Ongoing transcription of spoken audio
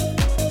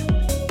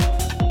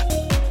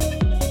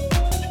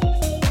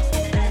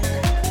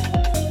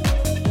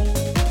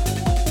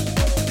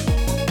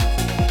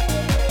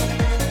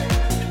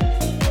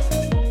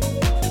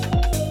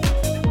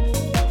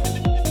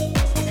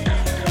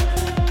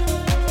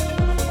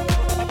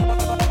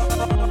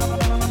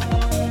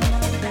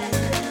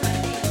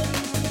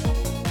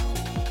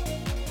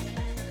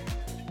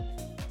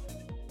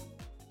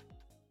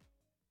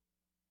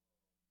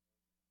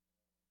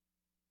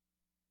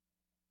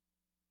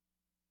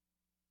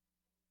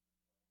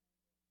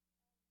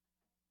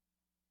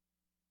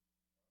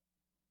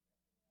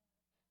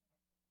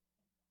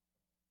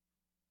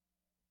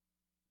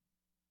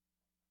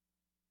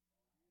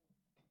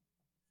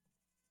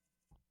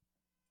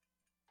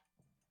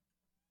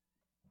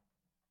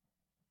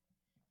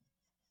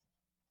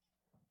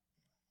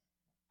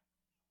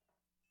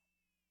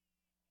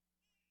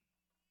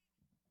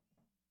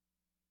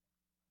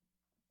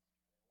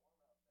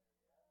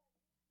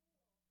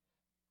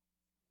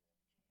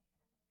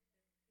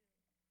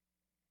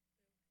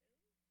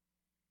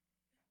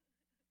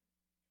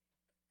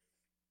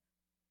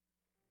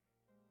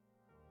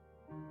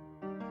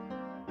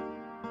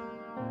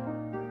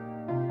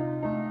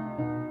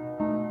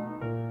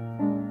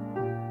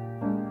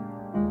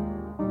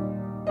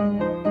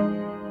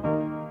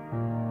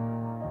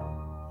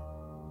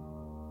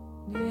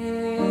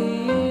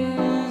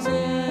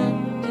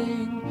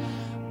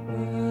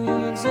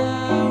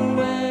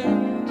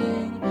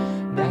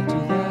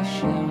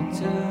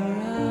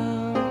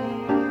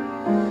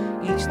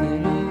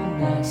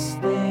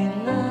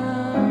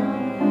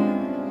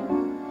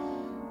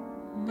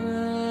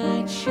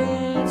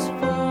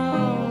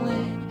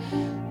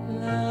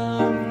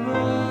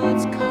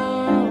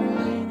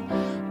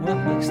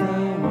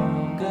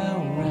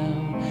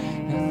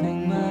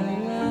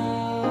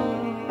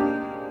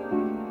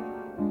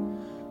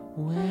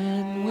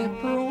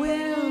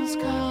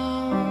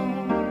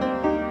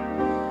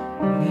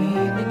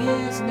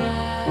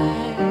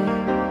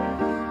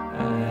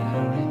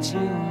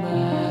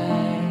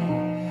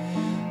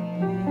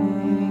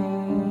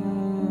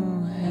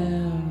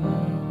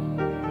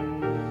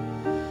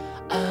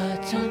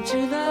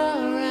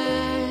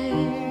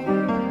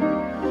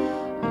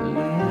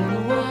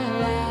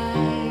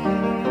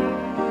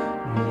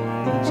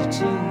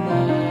to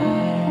my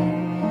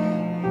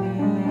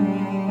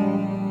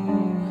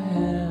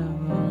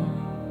heaven.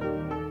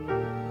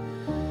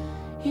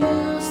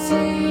 You'll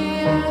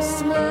see a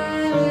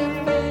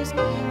smiling face,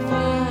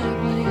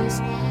 fireplace,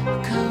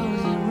 a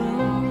cozy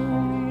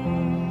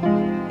room,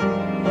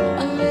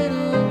 a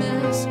little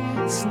mess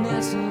that's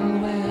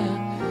nestled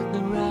where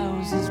the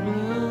roses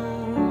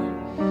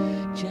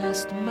bloom.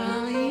 Just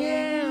Molly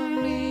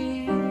and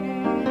me,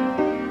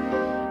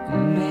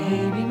 and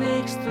maybe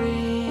makes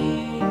three.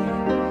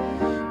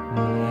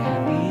 We're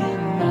happy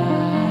in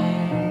my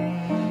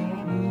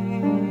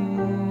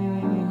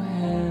new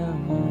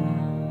heaven.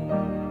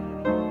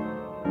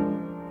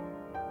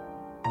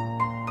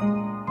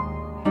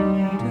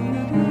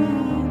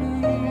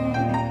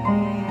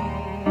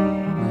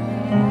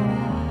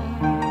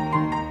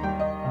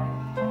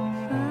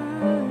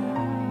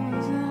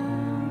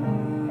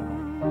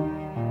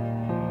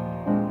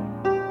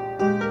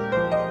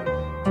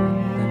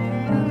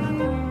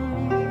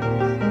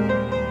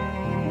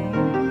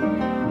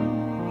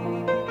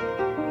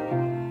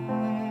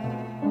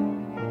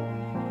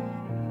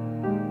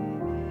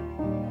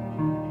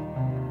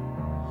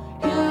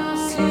 You'll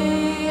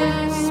see a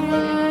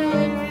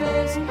smiling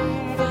face,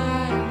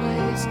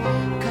 fireplace,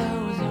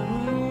 cozy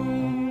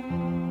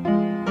room, a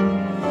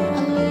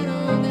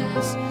little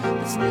nest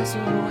that's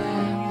nestled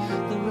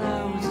where the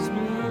roses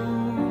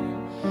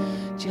bloom.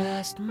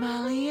 Just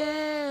Molly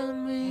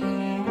and me,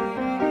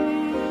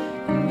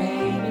 and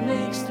maybe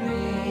makes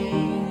three.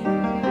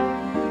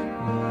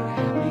 We're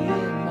happy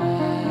in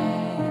my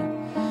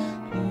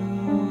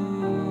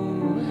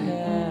new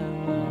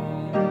heaven.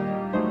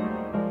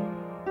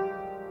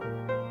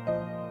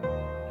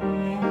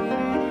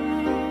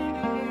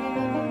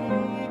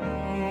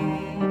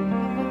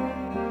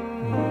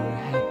 We're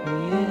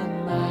happy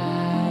in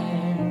my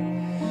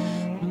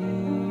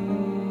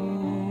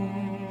new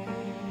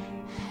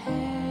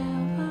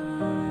heaven.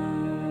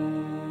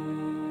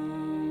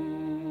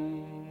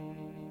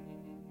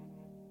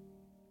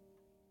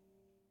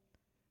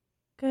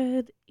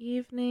 Good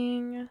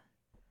evening.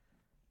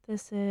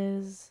 This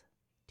is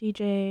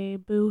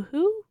DJ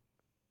Boo-Hoo,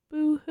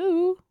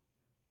 Boo-Hoo,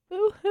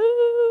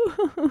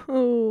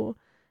 Boo-Hoo,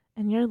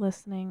 and you're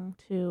listening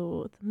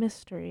to The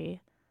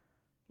Mystery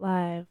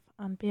live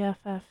on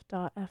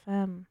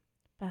BFF.FM,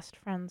 Best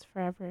Friends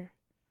Forever.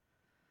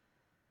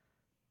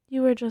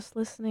 You were just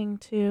listening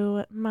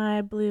to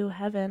My Blue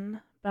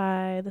Heaven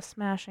by the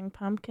Smashing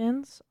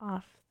Pumpkins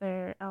off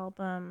their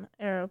album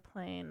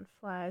Aeroplane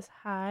Flies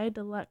High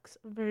Deluxe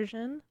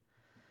version,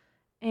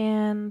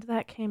 and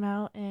that came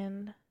out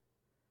in,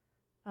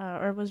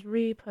 or was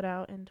re-put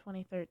out in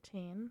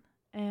 2013,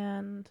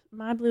 and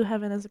My Blue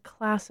Heaven is a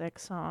classic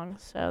song,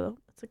 so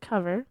it's a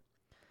cover,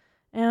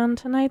 and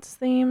tonight's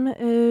theme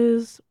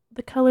is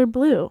the color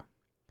blue,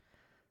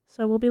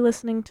 so we'll be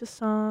listening to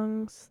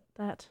songs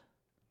that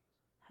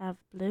have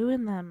blue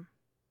in them.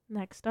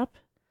 Next up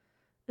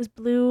is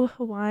Blue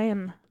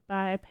Hawaiian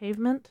by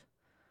Pavement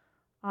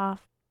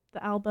off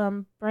the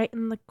album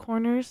Brighten the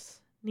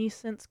Corners,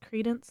 Neeson's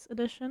Credence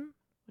edition,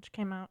 which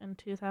came out in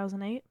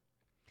 2008.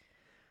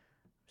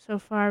 So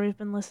far we've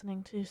been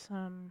listening to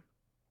some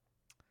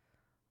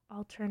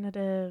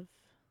alternative,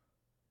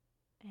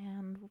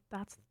 and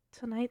that's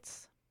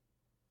tonight's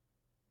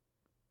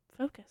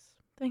focus.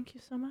 Thank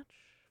you so much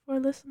for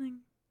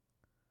listening.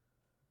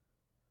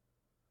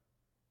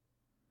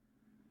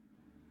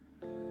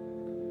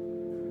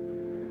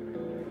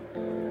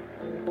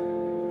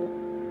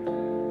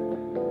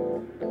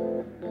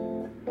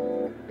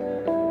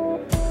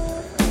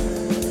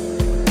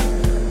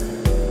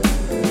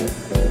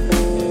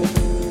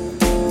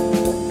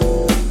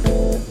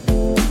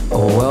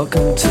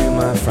 Welcome to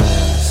my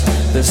friends.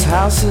 This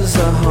house is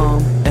a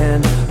home,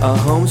 and a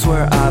home's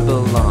where I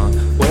belong,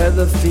 where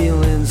the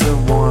feelings are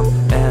warm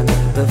and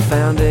the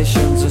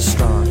foundations are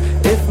strong.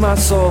 If my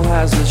soul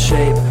has a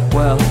shape,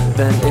 well,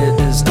 then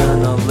it is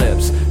an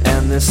ellipse,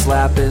 and this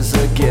slap is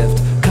a gift,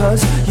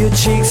 'cause your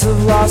cheeks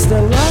have lost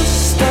their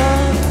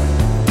luster.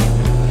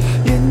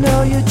 You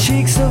know your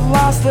cheeks have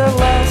lost their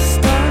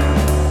luster.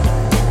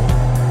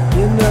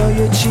 You know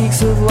your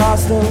cheeks have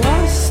lost their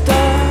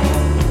luster.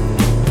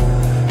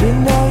 You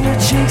know your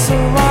cheeks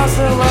have lost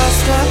their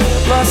luster,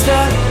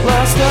 luster,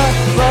 luster,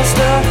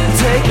 luster.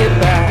 Take it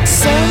back.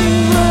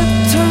 Send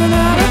return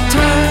out of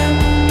time.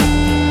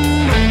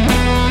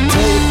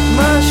 Tape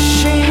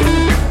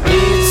machine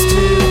needs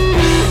to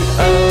be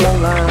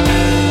aligned.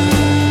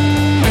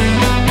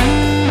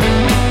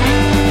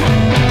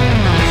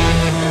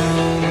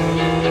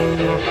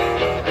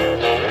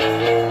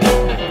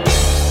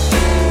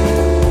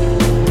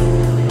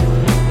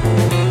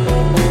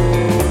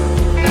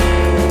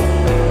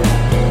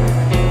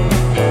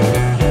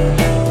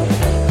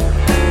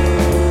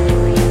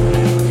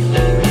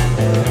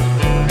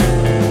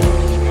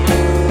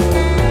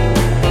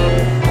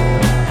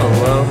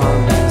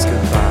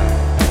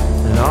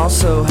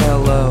 Also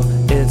hello,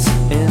 it's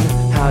in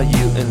how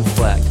you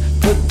inflect.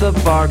 Put the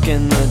bark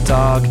in the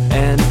dog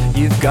and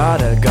you've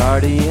got a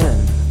guardian.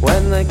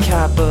 When the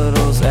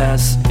capital's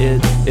S,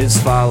 it is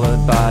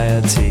followed by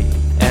a T.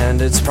 And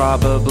and it's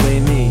probably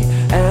me.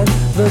 And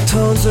the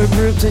tones are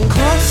grouped in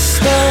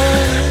clusters.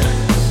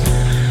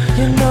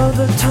 You know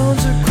the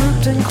tones are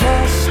grouped in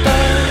clusters.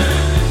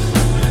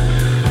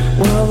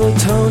 Well, the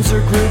tones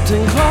are grouped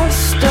in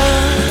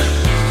clusters.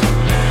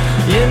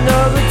 You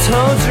know the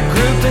tones are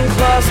grouped in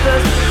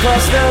clusters.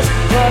 Clusters,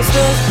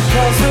 clusters,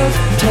 clusters.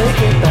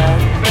 Take it back.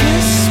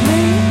 Kiss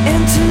me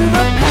into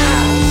the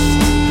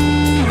past.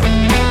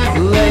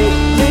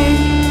 Lately,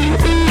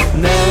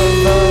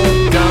 never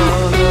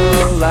gonna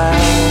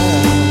last.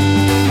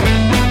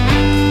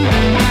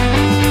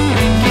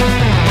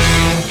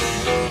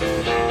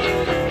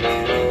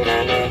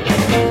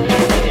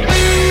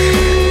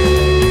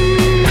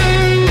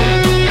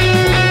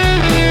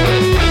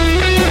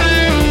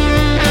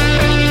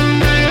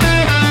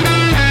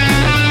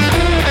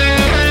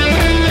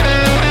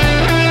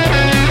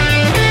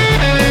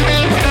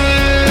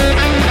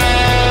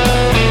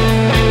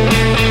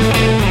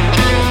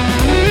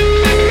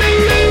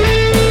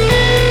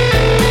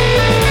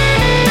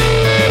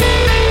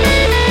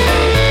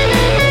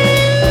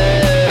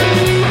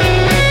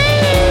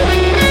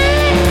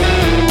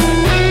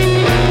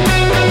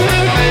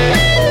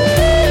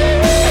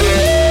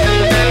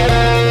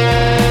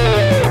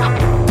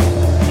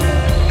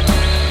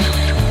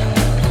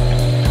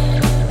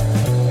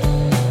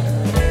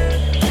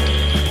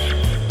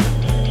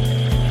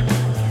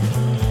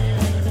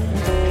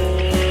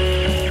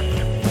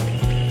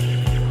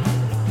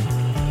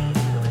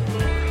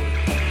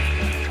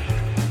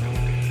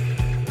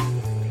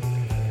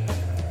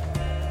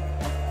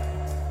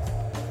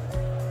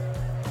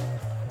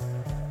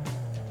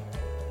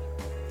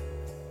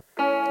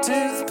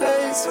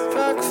 Toothpaste for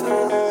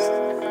breakfast,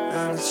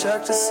 and a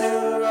check to see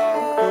we're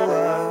all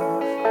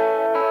alive.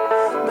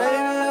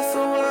 Maybe if I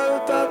were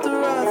about the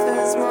right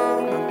things,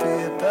 Mom, would be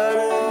a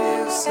better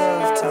use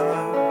of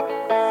time.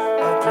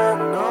 I've been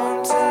known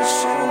to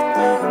shoot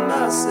the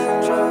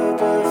messenger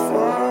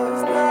before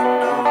I've been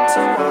known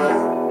to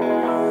write.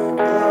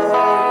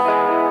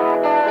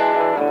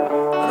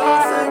 I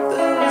don't think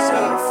that it was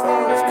your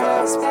fault, of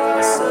course, but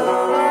I still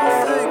don't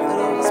think that it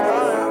was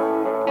mine.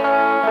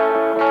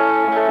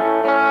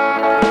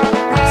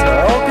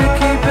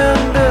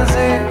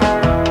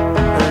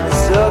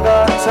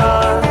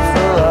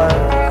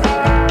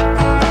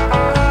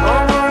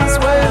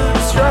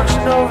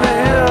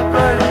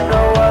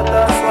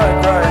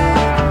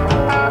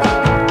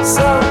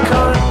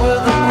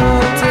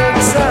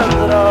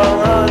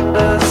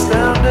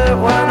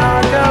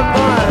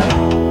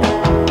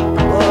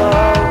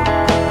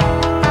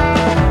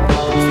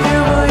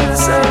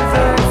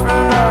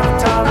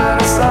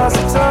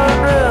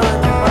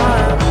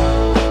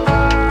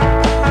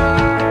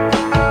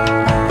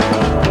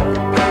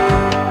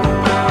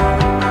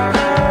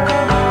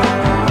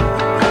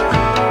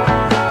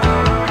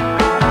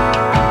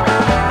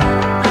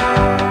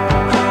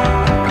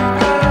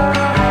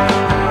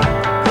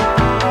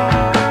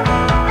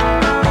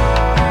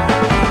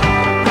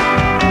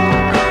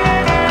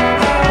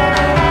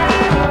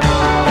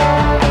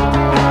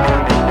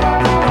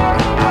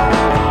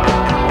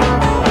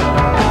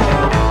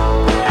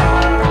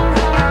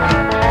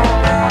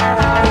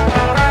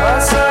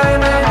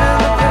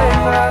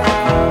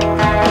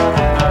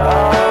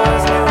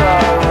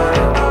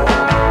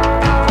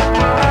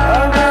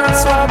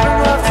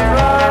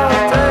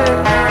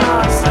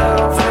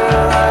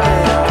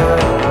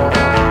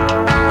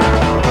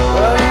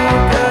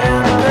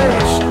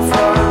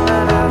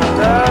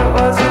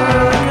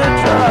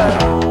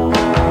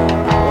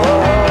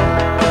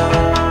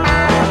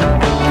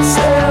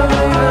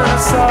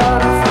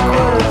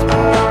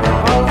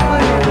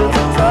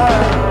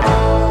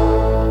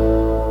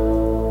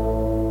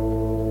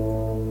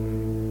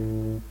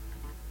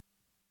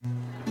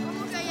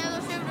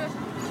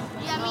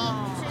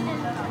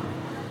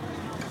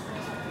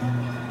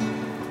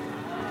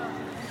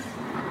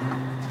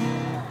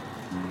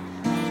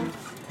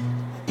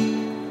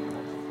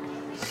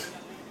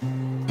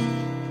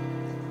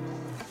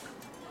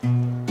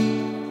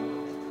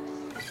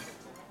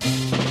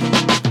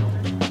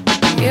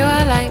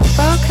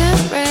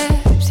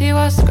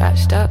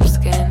 Scratched up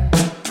skin.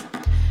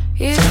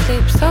 You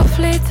sleep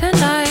softly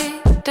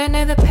tonight, don't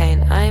know the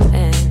pain I'm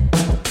in.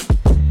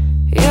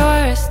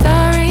 You're a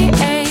starry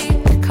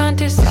ache, can't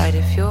decide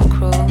if you're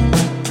cruel.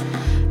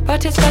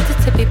 But it's better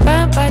to be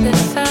burnt by the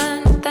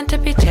sun than to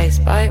be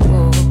chased by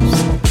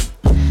wolves.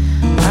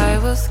 I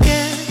will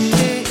skip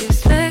to you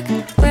slick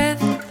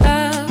with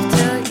love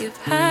till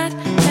you've had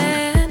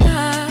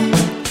enough.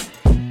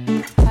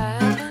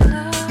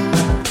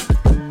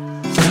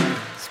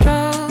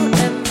 Stroll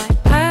in my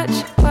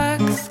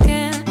patchwork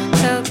skin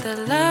till the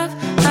love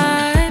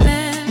I'm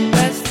in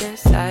rests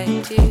inside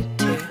you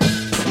too.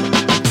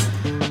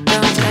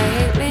 Don't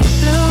take me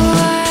blue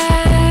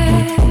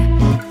eyes,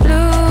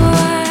 blue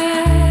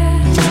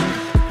eyes,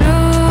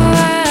 blue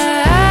eyes.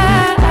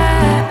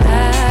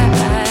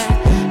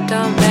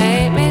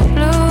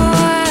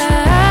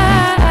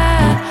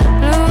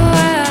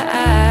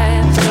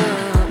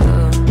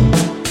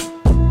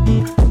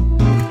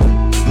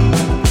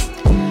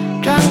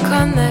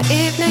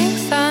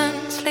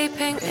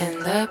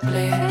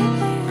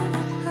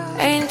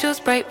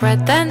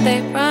 spread, then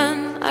they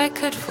run. I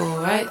could fall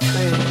right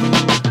through.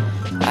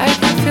 I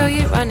can feel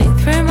you running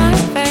through my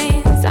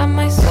veins, and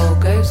my soul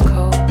goes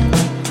cold.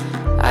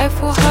 I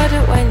fall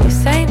harder when you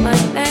say my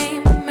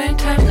name.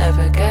 Moontime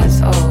never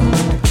gets old.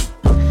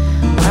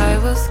 I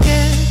will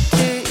skip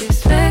to you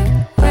slick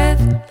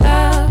with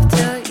love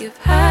till you've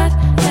had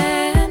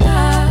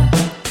enough.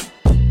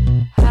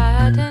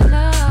 Had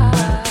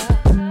enough.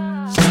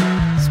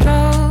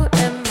 Stroll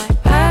in my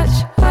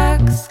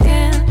patchwork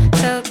skin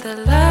till the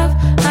love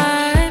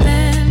I'm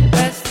in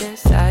rests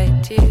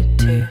inside you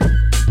too.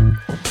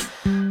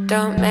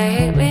 Don't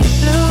make me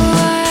blue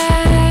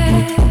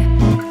eyes,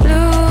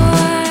 blue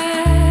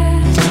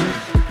eyes,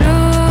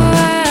 blue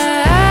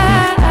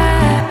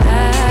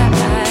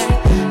eyes.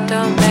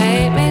 Don't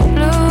make me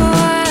blue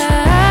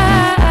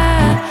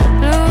eyes,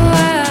 blue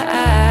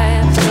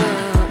eyes.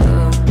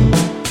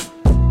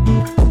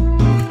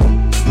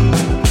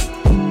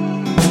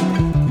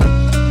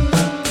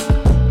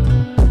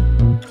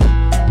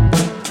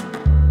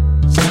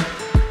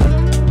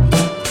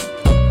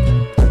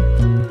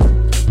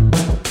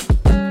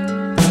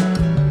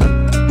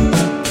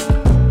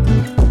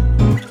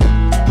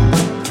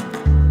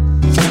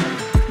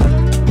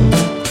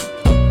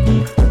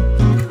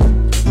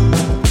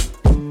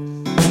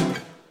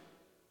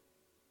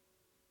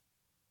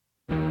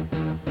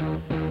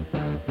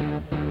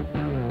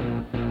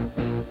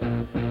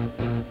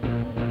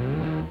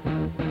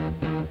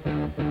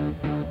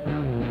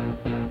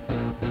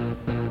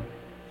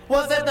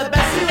 Was it the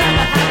best you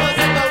ever had? Was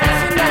it the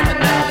worst you never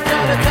know?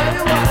 Gonna tell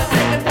you what I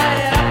think and play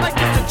it up like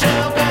it's a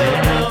joke. Oh,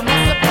 you know my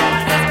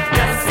surprises.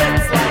 Yes,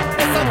 it's like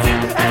this. I'll do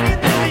anything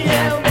for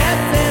you.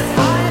 This is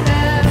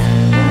highness.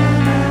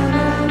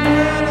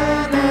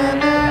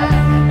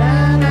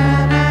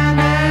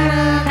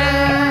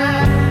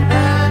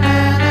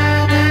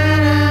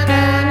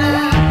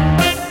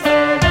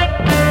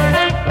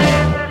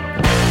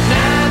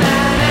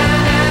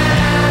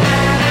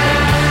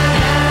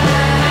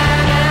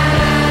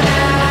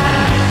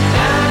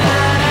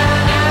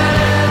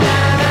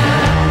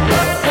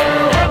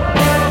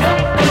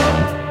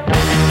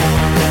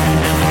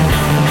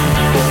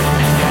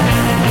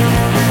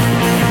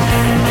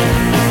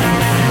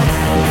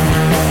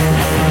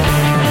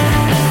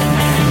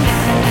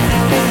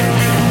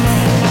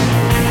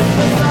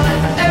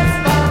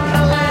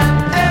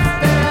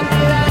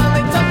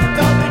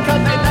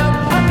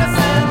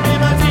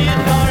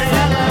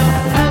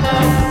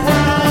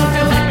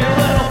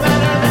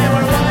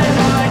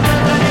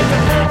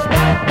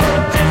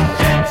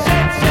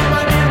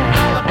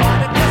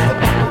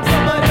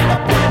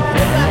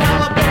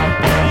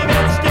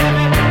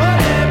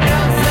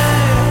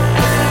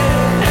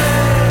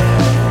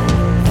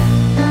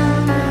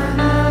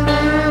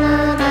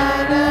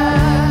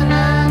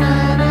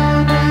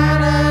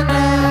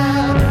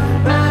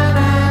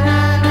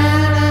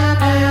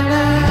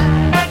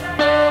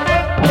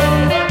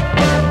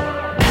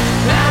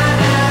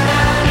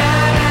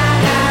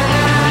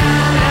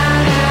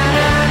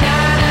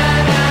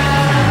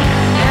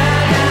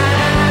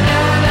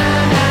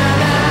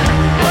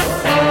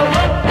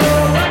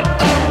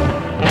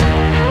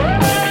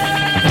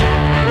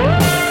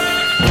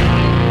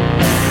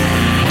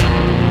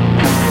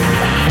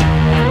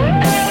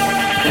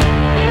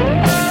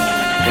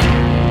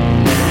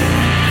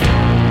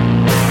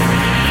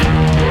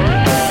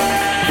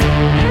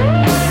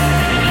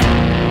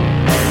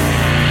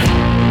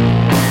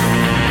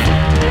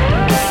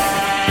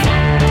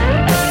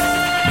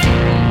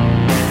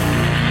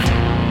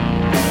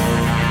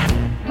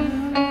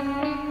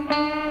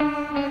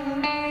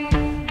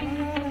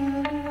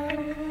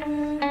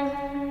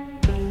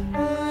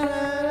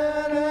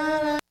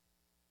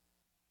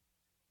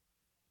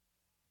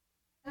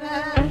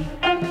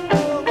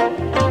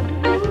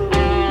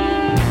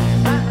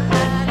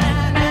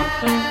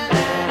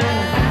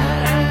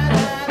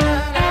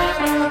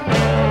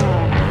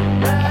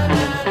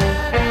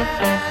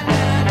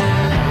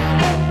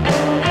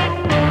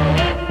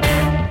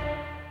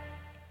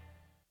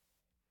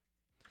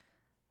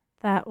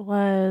 That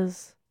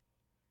was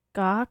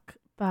Gawk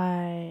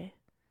by,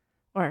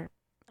 or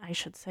I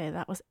should say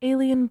that was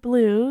Alien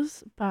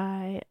Blues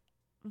by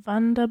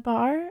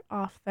Wunderbar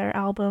off their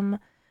album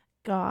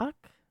Gawk.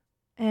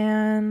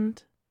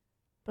 And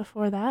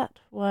before that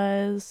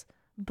was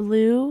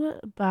Blue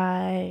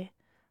by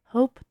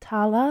Hope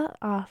Tala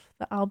off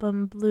the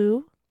album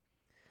Blue.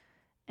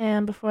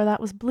 And before that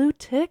was Blue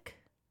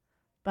Tick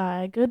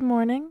by Good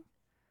Morning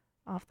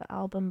off the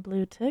album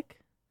Blue Tick.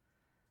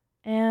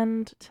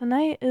 And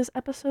tonight is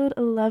episode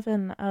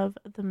 11 of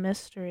The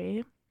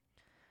Mystery.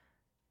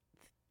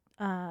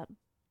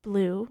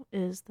 Blue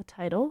is the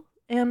title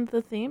and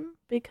the theme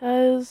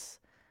because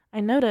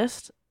I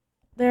noticed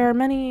there are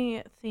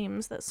many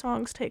themes that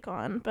songs take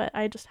on, but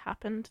I just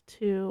happened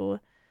to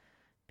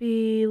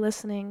be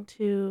listening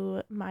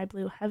to My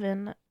Blue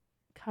Heaven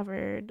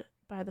covered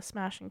by the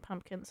Smashing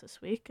Pumpkins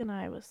this week, and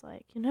I was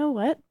like, you know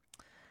what?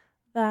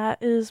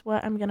 That is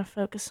what I'm going to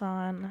focus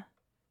on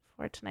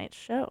for tonight's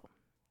show.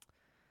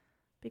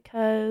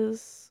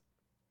 Because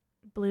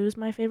blue's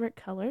my favorite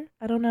color.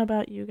 I don't know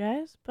about you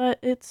guys, but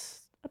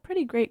it's a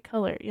pretty great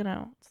color, you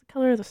know. It's the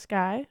color of the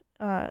sky,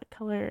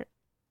 color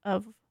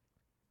of,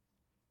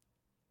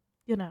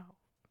 you know,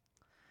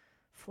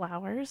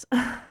 flowers.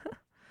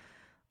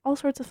 All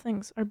sorts of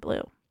things are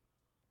blue.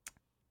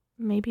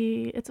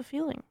 Maybe it's a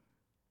feeling.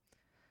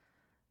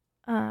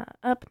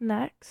 Up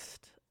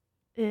next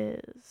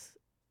is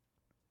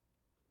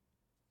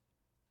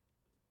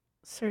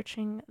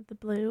Searching the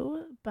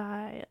Blue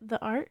by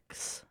The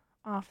Arcs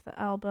off the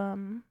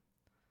album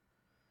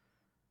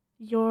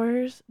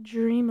Yours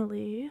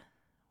Dreamily,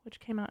 which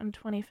came out in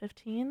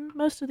 2015.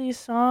 Most of these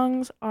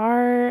songs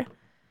are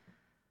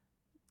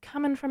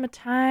coming from a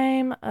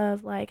time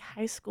of like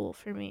high school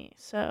for me.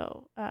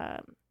 So,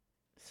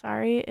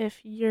 sorry if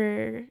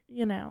you're,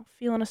 you know,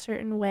 feeling a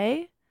certain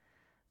way,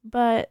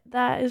 but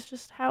that is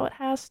just how it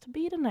has to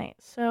be tonight.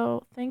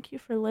 So, thank you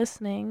for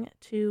listening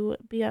to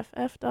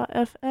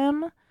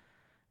BFF.FM.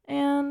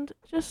 And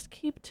just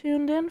keep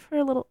tuned in for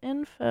a little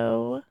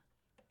info. If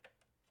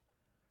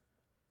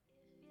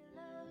you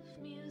love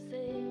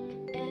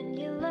music and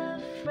you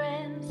love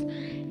friends,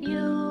 you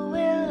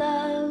will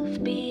love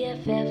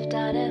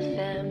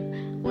BFF.FM,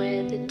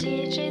 where the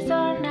DJs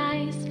are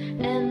nice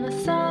and the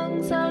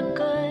songs are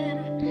good,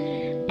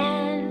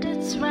 and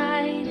it's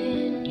right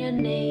in your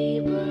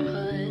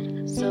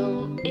neighborhood.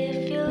 So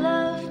if you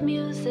love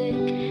music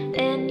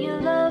and you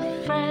love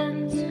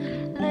friends,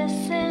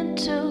 listen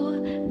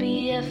to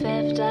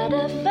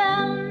BFF.FM.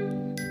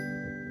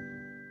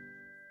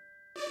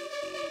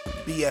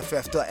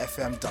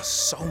 BFF.FM does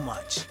so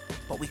much,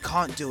 but we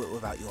can't do it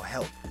without your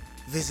help.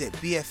 Visit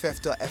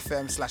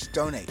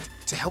BFF.FM/donate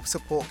to help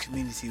support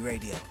community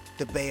radio,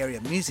 the Bay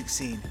Area music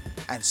scene,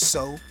 and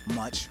so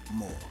much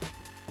more.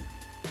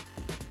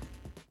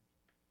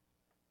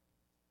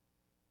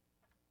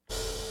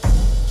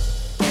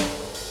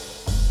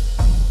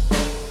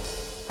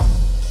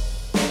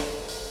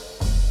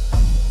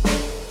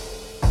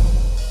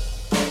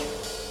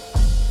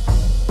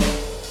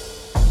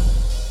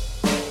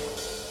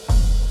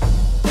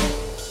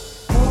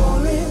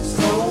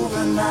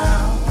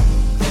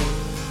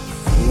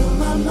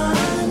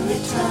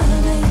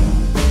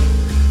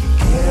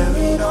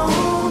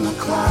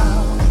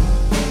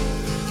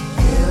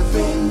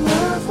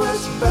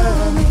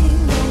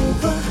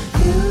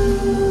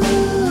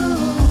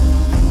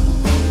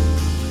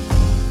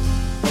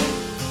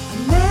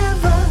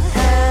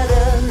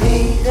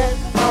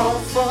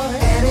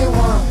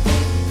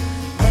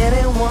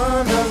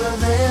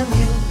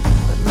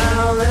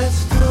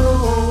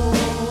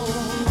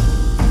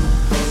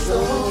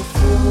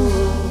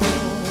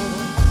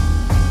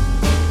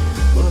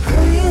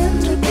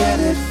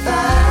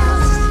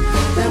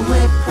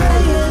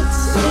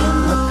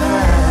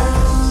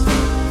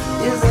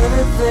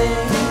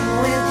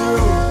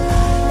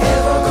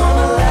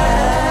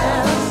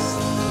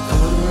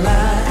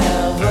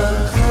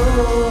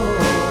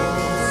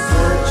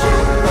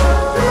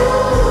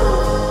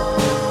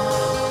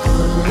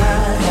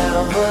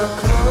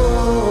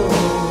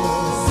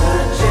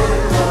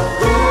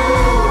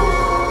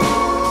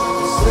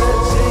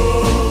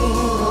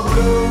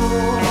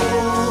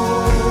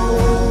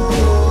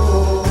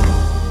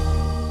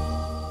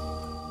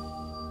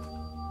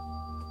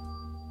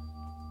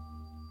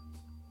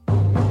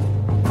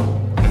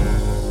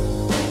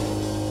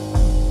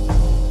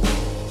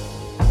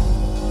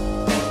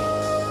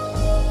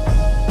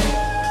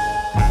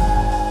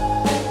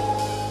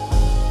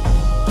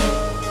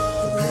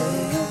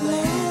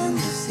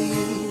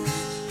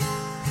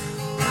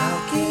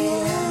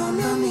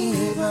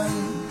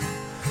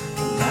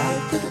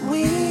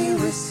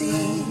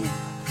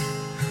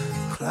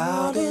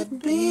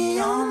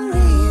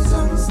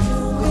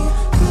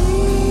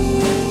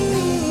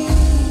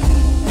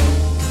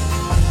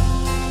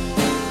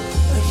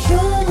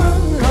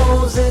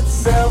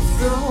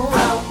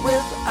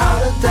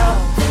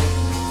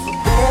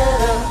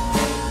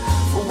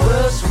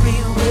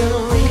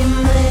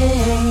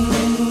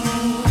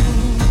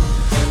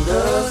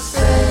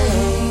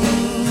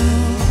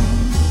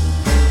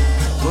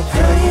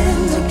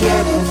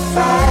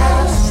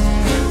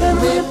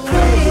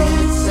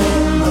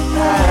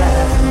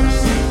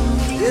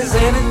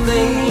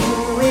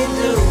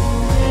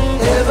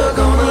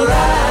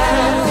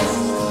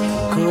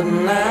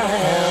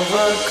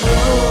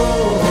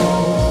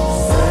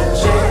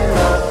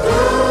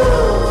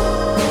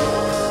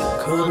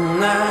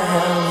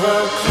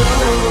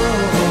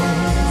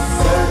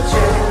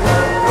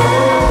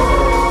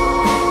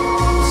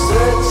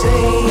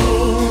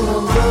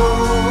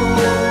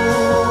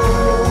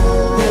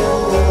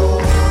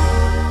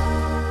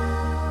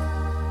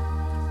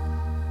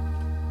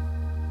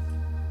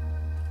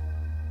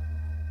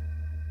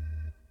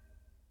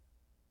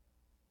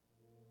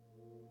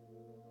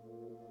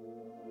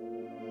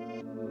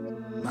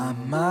 My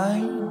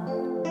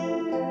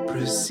mind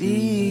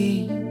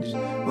proceeds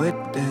with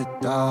the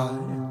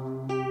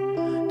thought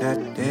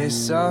that there's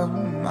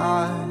some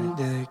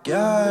other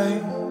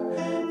guy.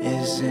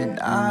 Isn't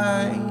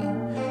I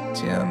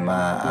till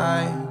my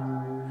eye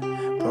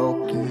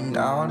broke looking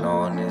down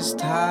on his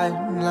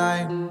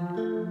timeline.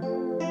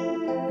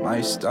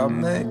 My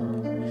stomach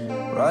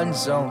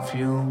runs on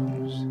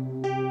fumes.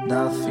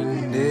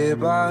 Nothing there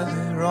but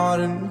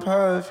rotten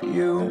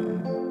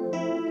perfume.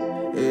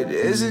 It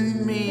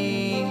isn't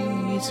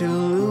me to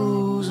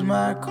lose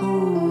my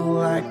cool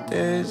like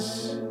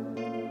this.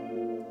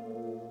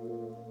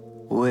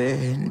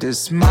 With the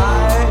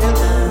smile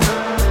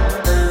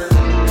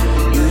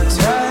you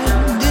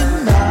turned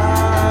in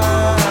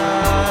night,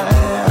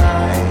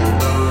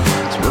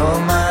 throw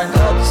my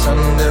guts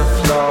on the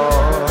floor.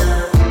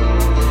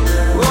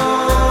 Whoa.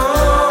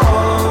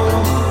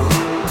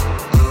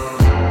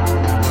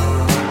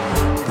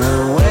 The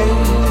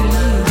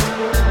weight,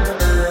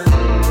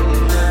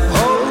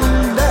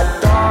 hold that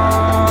door.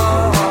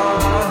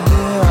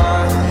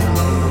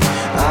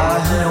 I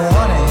don't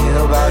wanna hear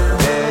about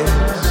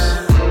this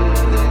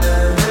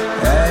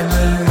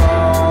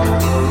anymore.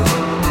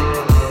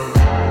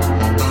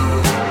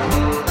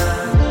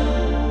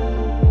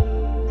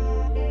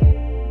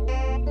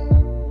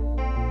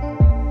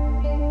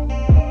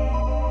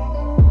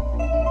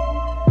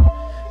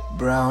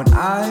 Brown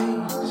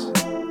eyes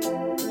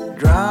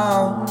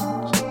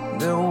drowned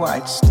the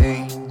white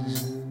stains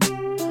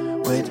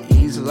with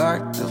ease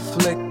like the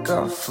flick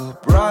of a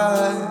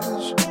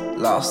brush.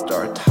 Lost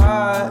our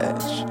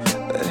touch,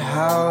 but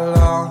how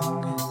long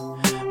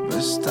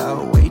must I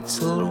wait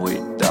till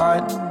we're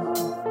done?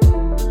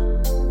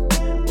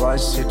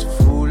 Was it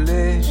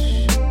foolish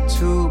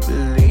to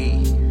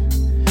believe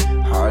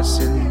hearts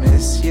and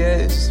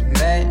misses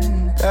meant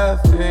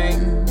nothing?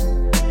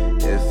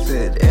 If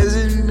it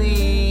isn't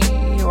me,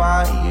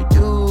 why you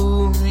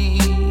do me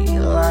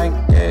like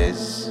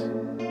this?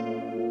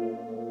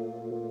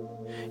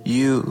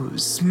 You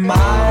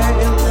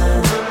smile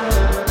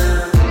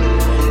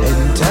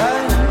and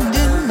turn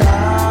the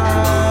night,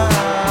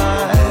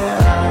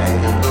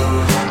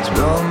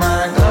 throw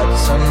my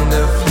guts on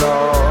the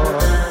floor.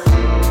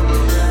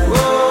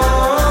 Whoa.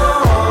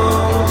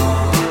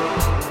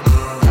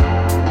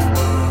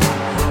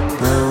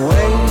 The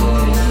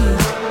weight,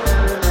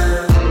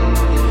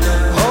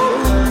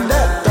 hold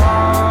that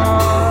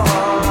door.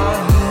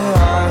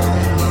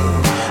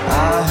 I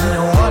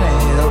don't wanna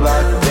hear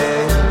about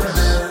this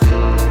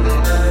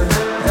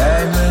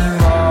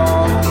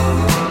anymore.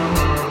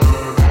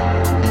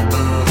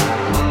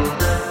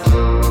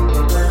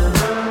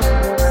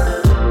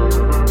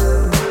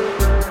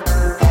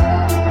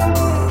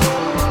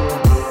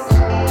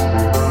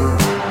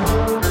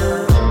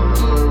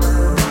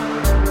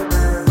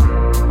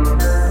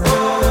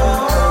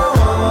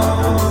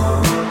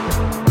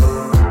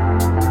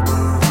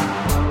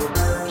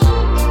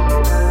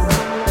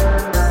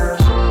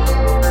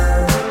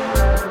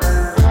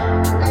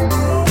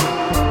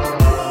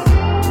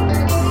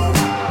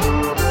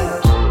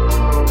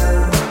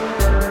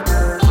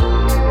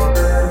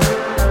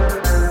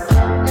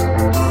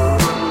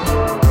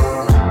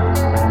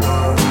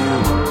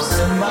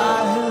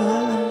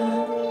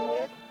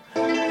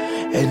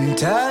 And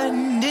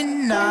turned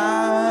in knife,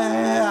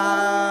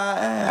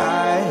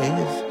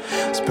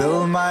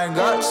 spill my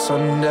guts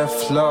on the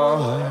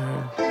floor.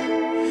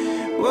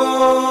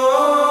 Whoa.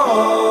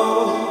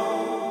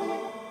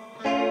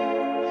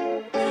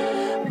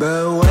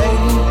 But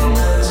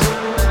wait,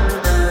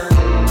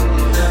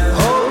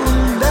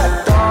 hold that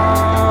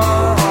door.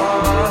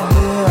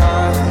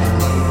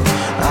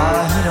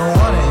 I don't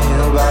wanna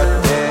hear about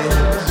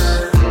this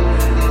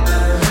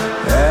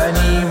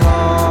anymore.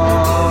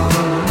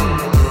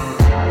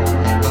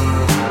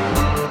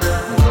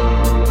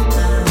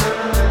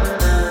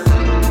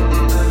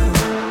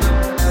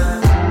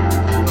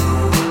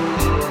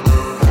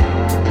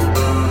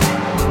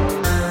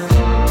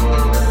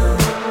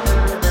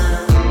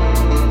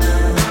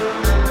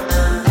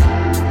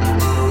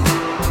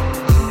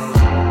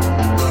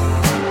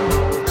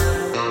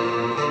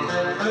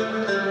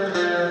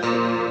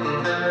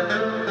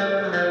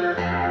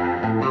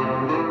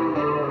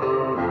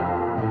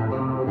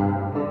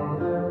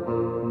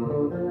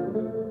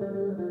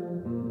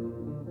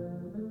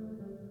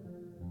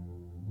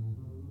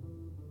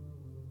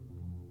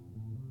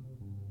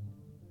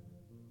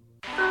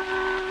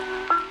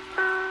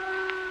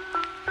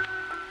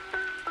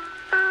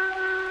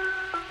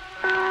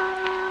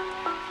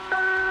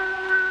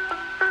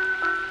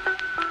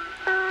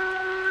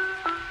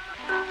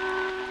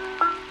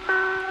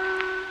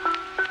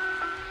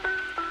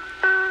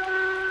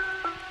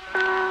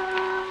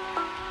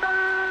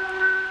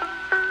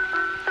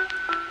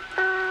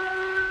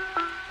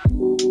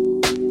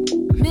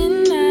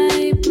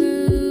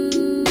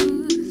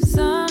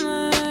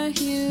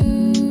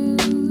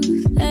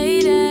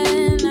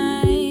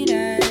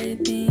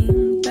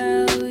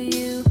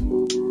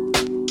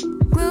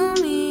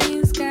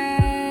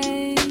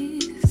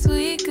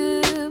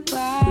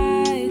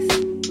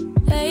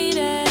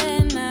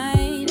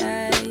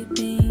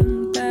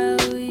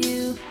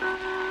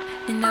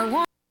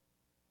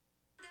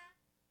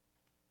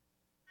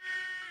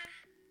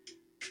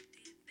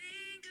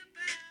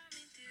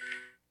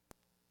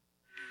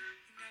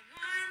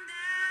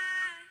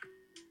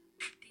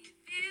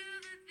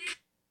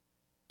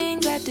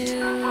 things I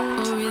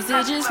do. Or is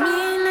it just me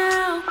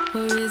now?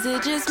 Or is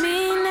it just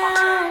me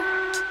now?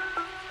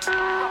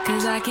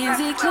 Cause I can't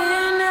see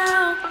clear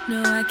now.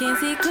 No, I can't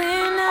see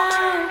clear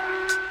now.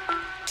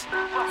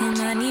 And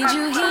I need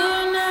you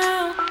here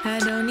now. I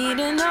don't need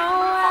to know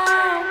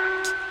how.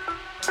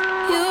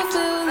 You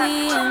feel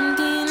the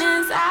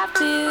emptiness I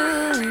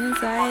feel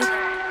inside.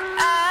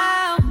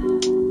 Oh,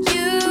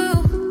 you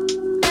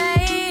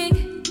make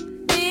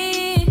me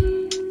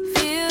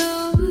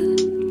feel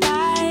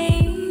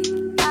like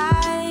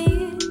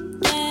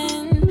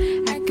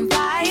I can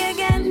fly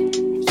again.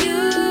 You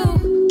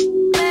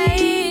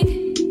make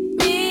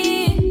me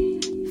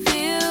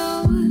feel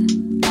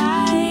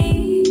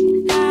like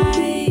I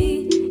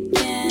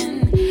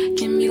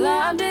can be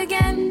loved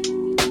again.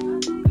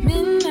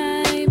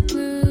 Midnight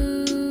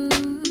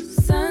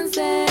blues,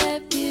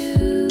 sunset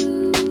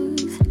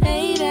views.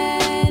 Late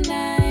at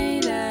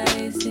night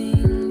I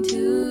sing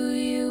to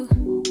you.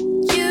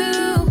 You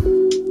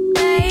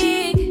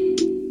make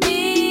me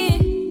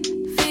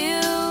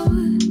feel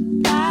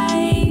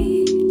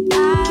like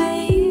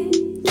I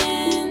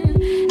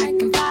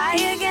can fly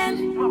again.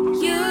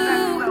 You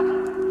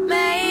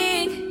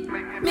make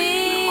me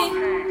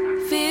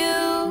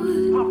feel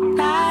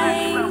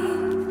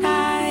like I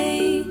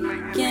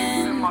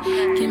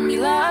can be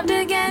loved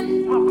again.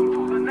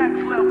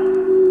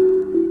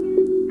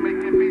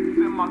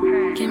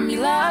 Can be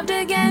loved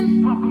again.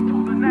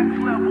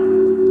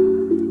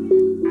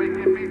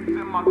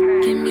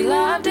 Can be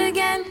loved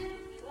again.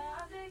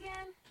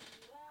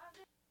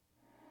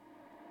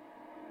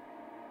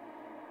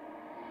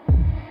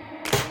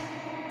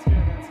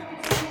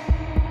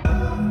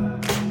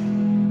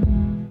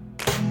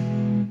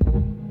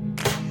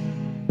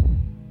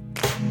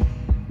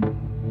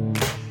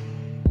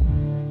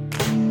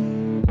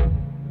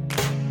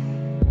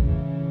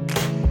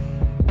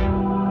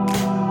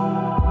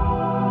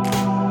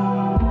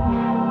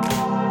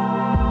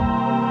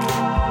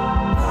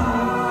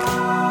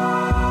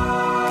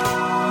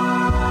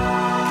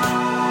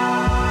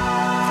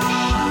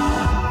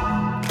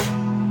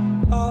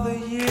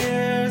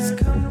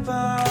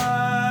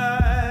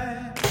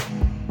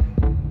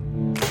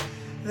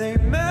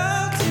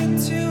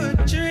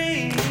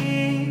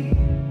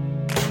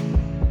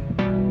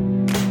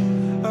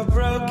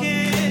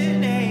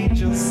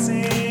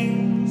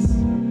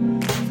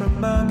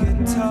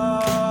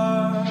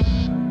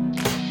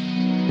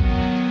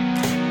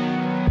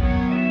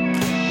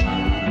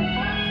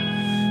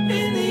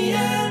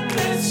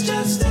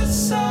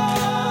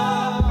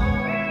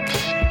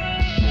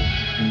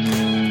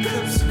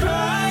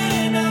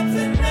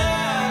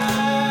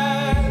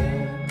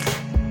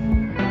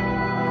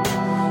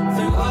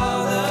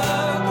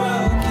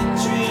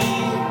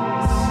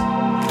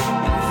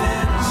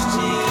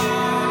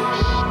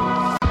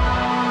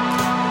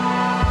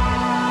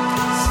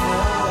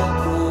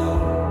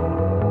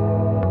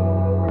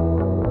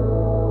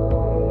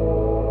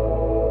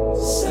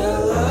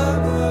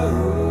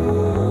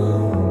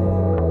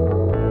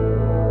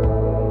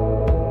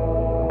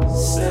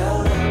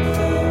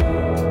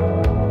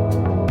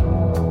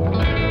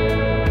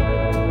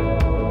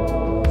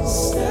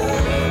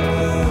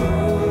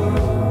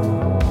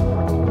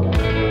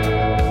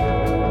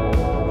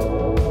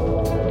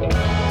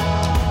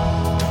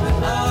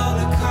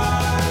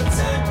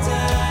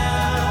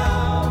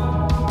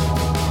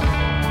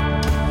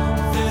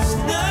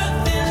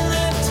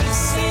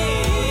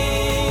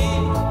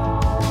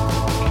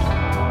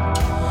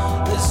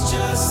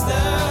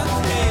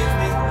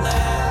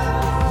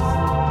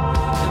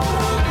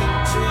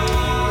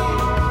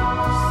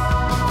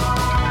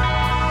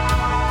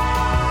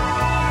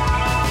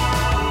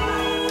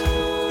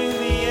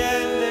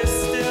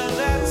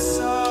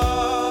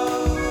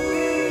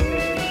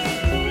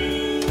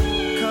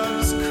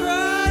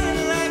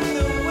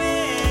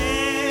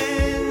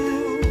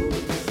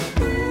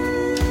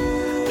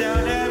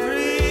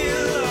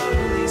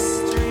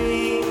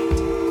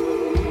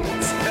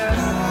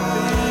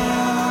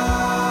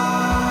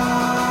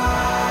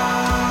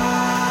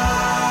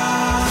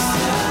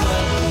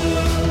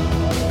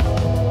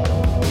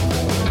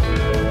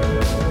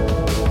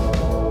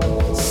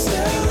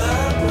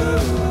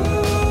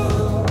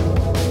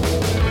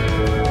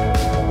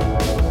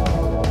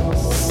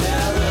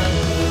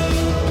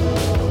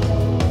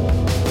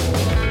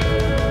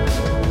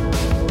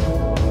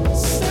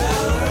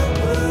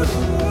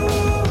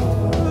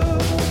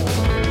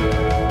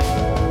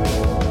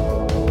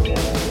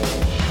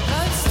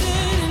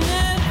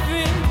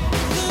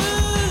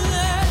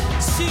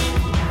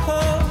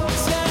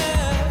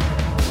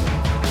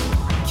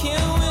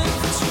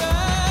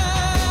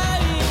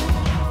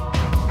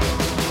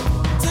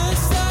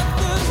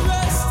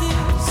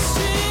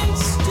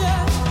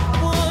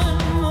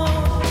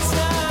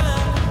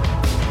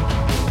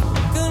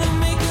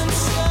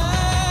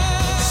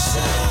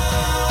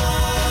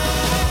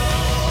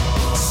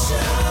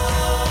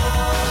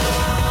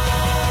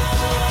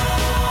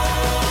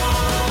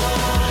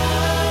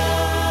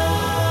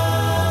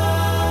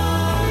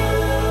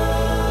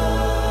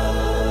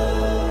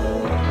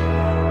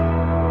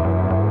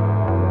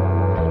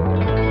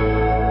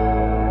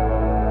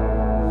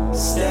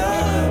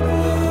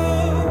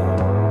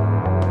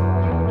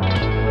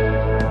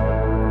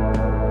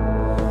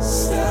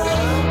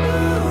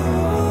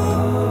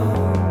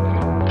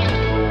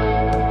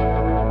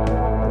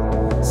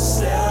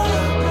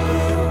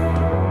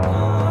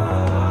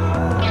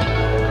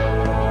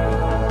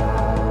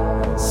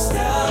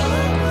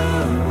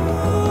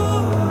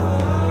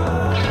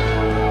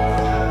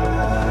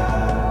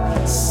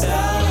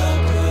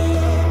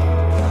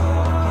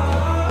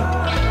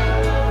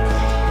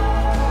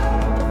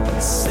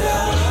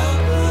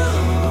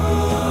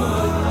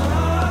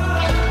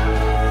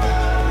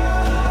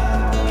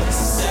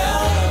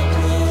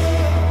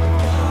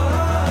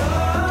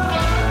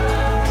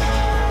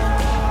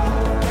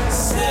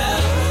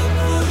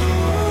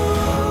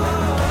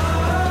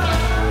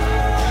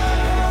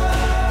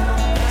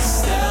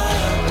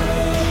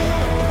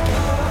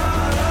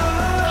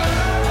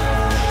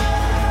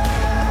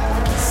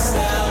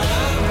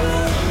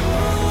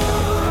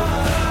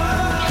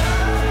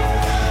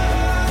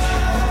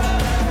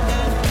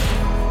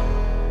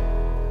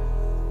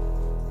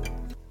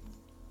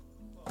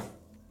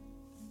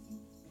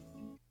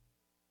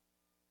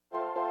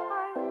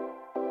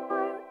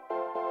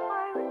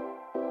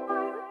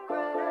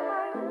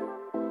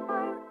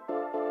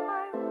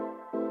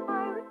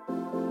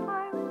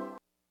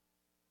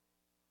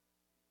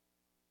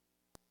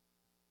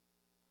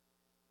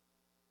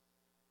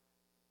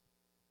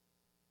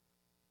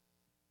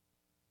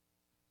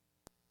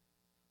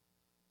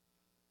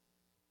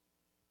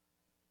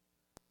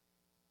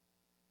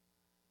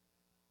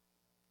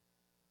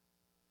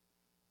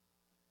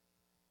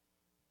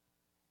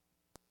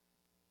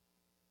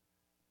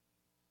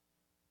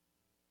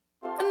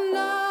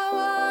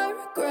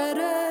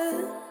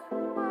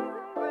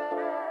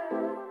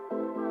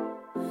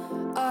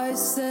 I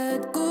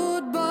said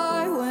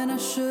goodbye when I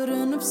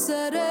shouldn't have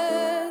said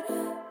it.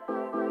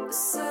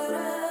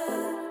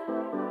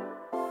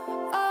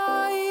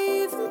 I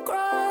even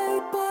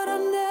cried, but I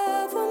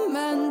never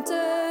meant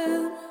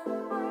it.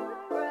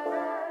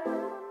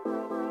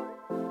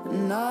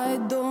 And I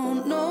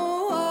don't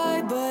know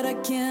why, but I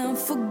can't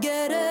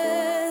forget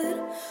it.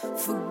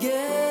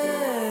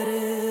 Forget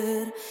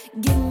it.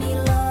 Give me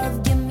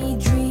love, give me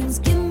dreams,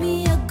 give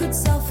me a good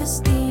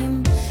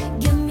self-esteem.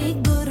 Give me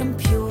good and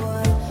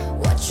pure,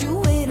 what you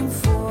waiting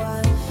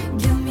for?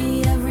 Give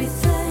me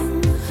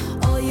everything,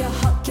 all your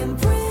heart can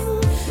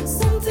bring.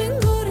 Something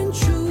good and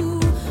true.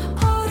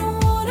 I don't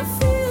wanna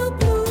feel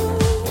blue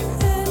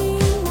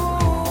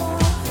anymore.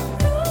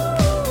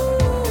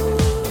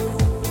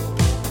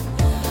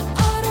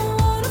 I don't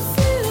wanna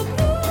feel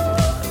blue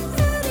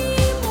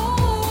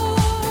anymore.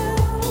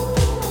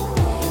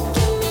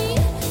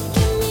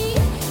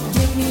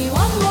 Give me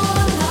one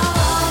more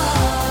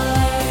night,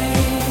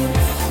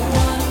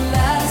 one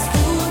last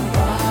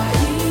goodbye.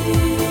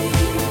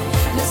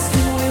 Let's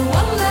do it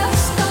one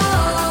last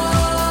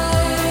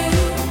time.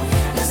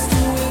 Let's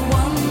do it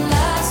one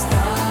last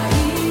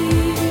time,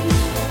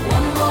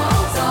 one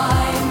more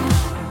time.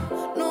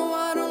 No,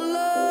 I don't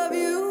love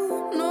you.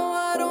 No,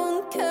 I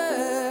don't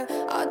care.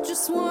 I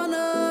just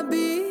wanna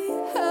be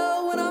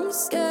held when I'm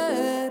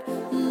scared.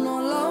 And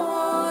all I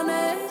want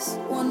is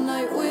one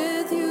night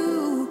with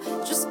you.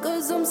 Just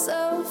 'cause I'm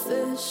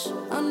selfish,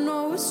 I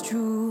know it's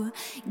true.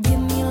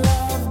 Give me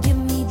love, give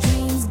me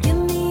dreams, give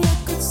me a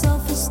good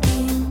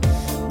self-esteem.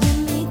 Give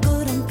me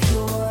good and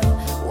pure,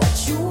 what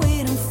you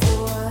waiting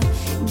for?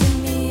 Give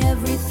me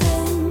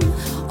everything,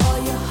 all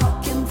your heart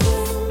can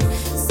bring.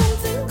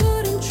 Something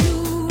good and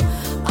true.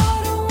 I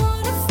don't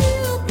wanna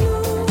feel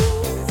blue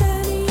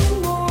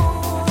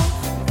anymore.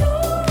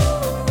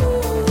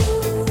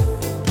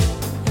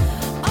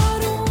 I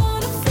don't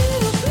wanna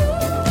feel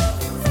blue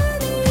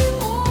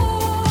anymore.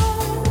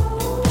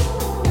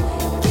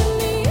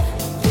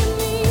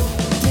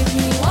 Give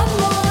me one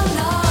more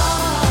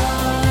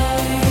night,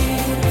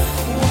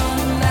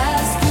 one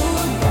last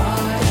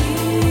goodbye.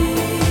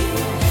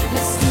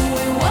 Let's do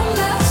it one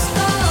last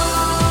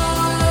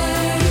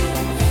time.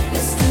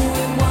 Let's do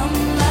it one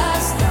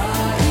last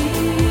time,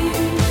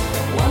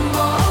 one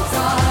more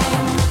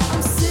time.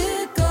 I'm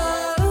sick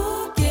of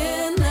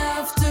looking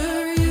after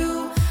you.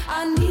 I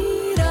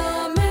need a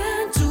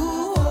man to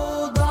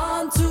hold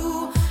on to.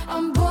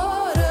 I'm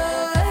bored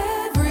of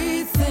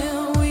everything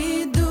we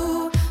do,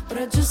 but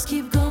I just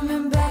keep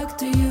coming back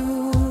to you.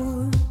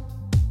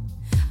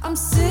 I'm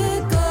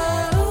sick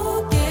of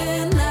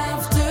looking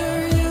after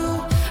you.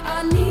 I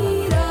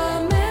need a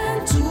man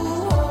to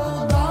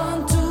hold on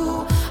to.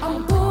 I'm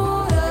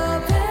bored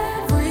of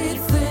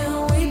everything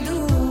we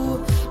do,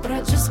 but I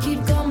just keep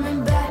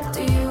coming back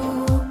to you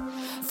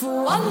for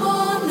one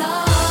more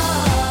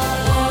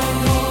night,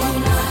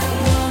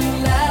 one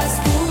last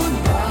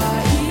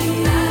goodbye.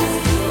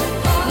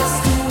 Let's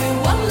do it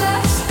one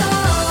last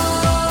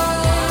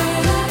time.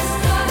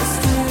 Let's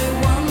do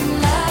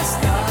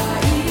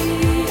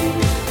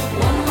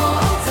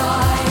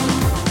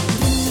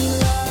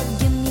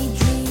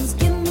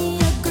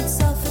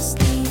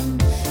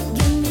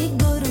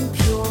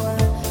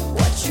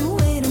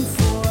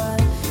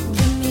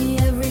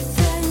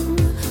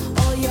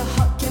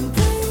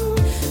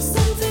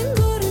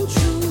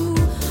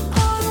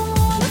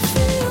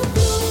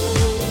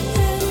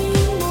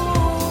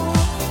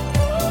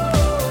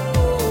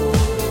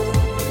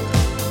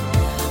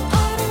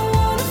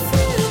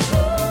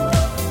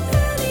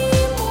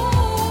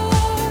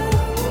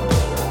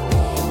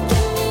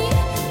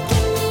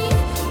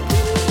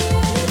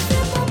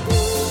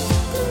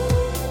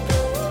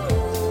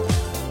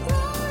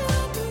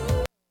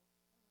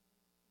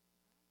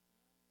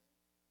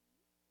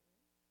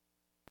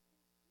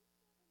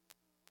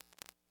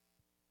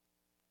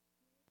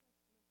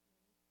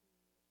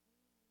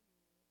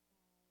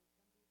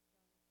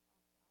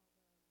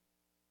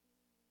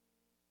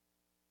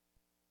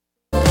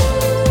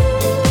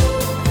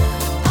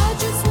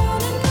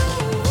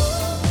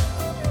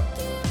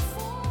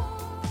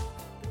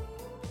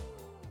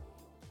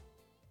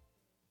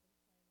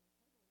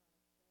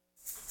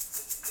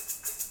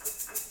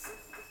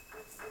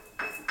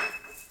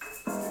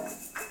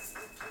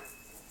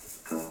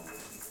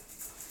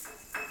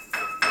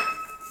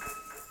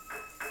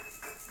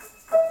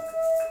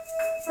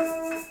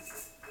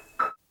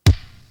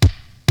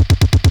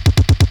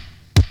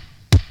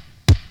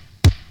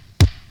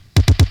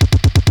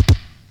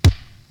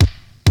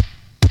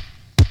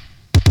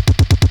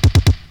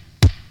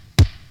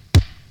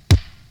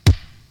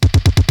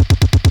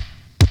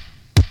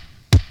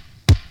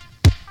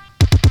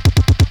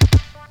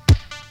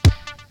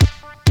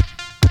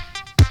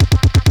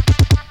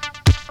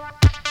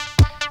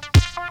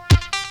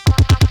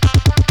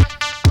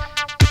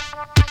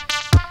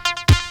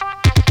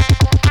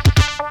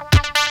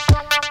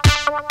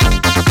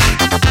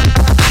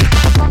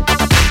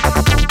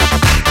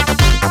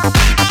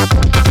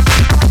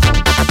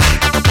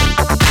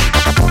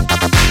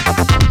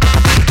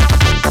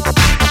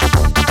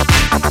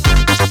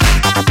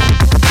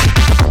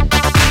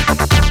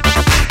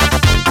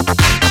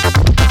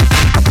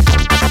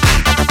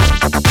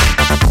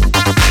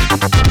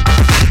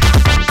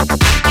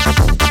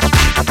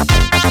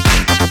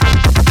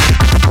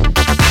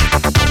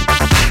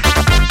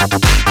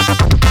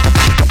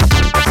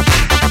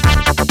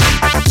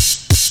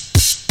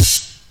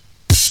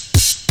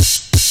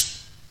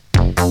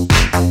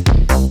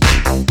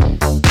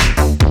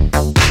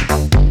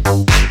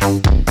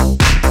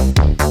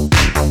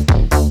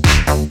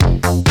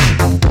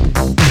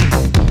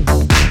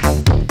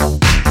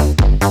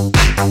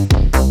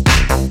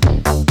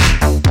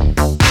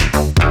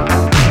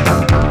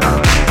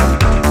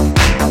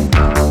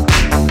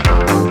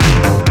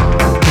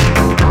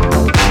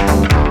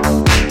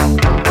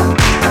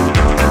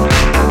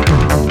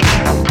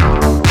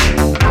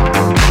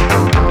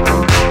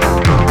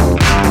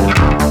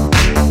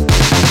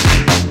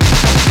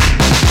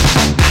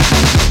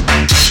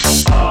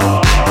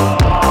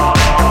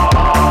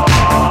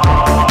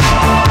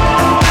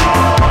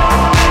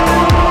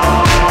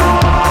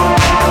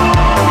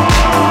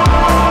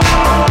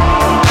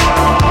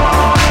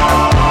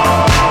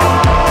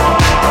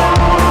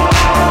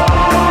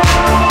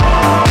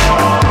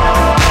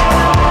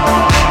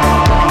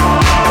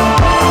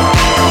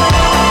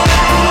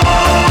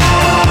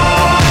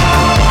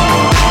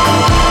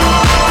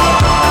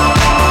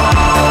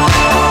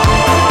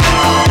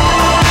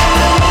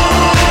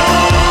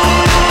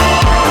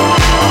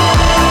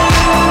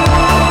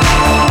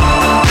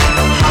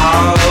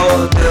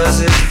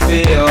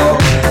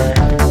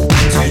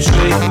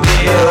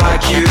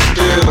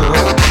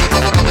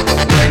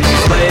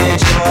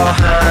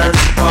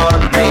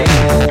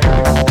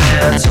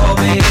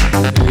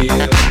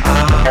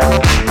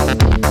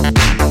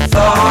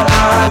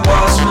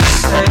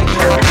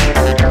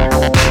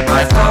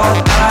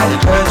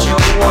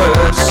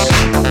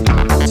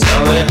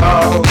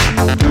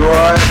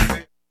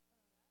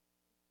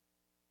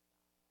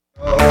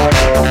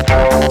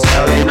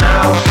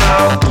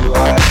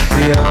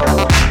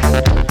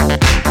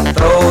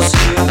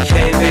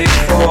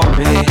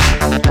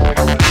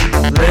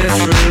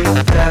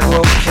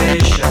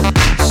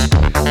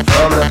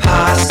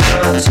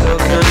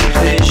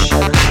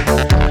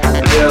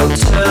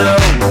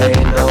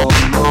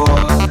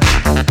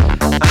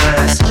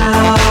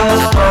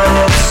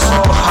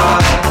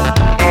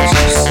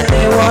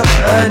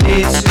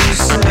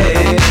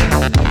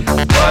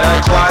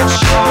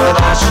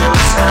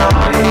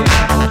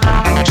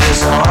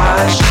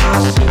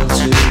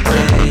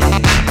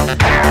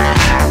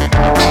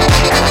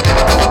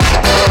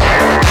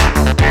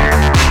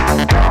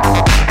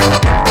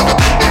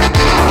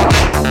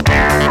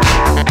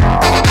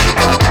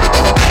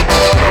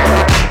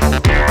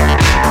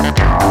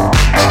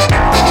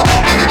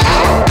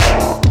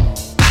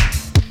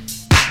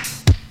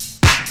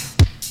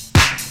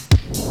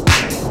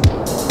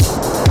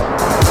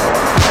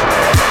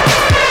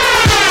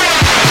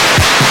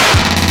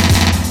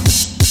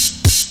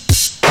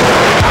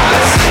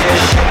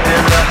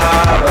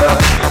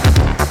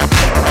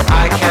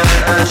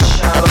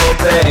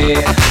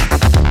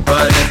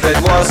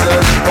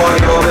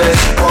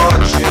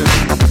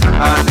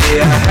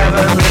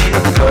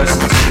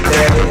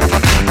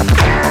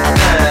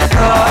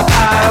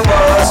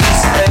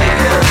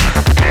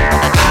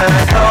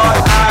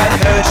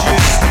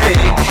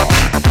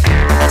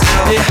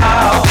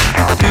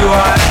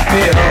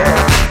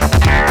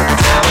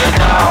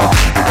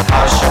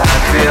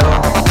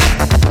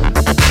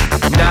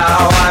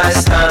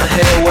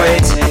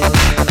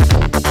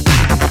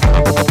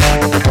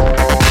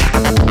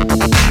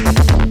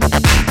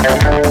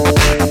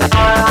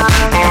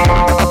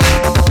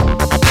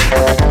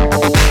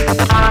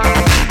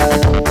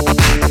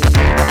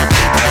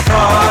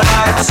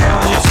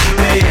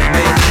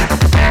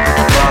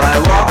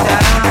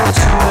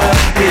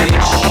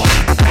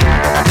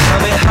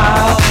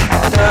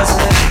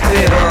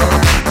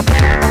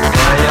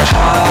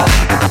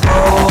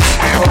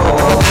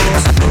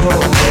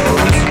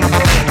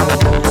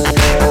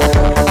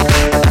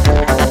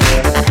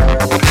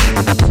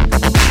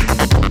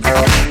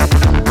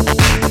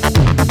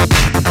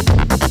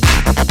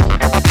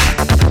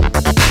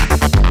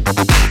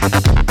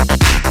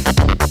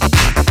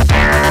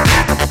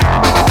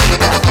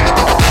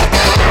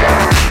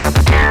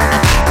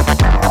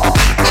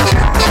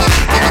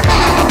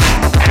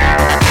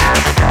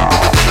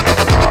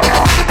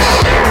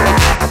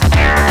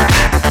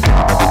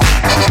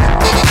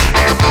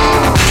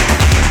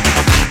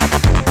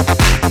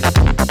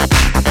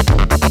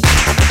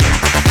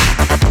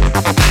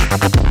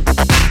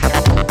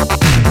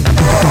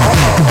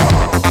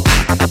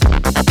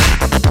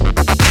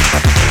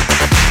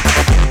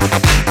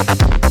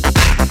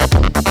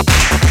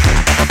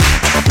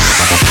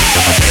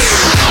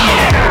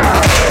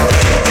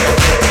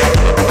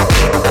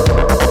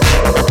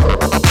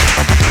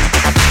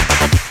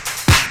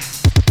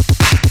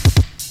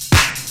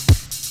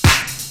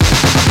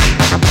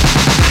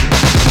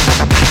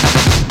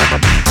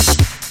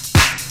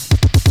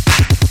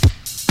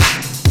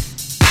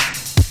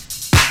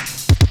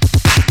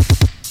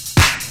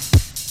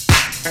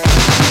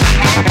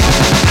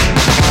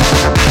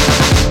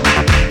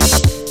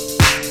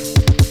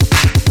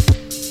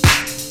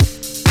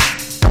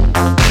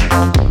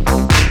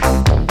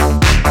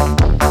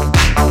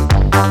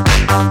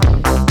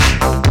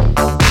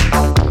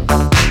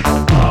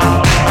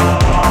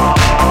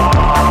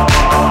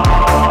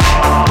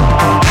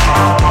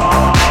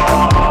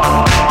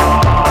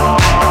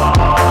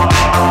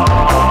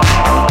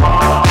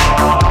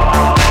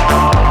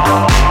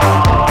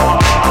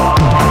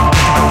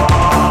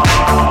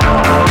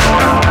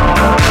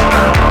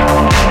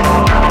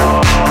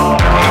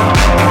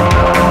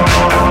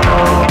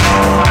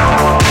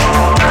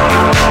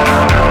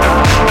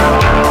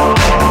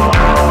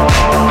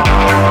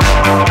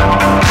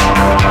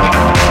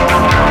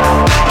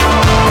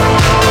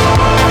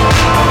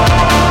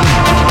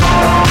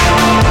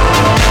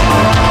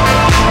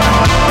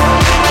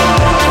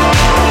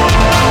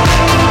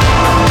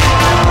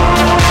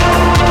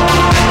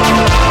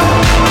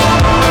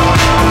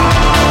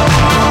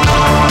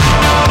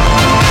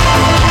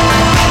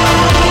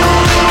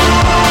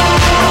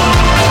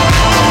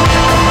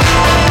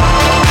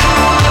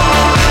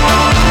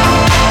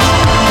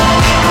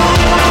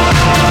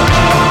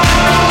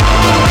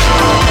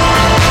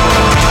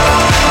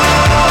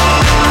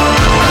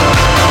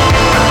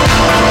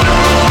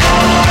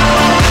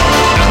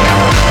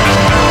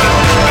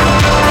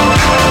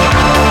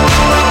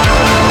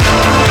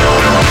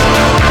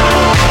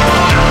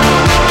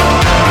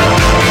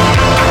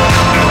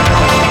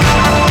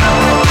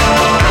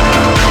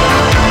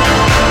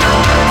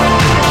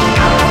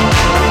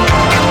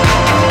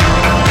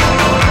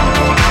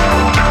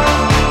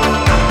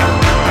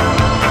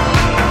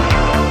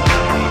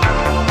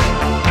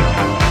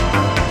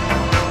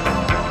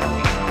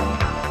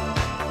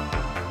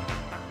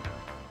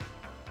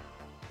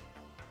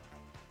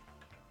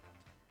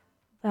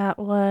That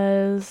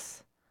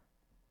was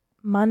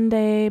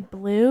Monday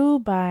Blue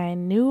by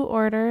New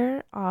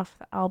Order off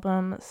the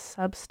album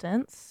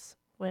Substance,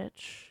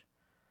 which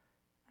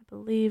I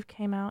believe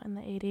came out in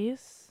the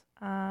 80s.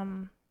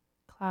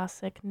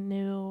 Classic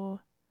new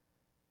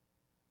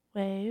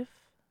wave.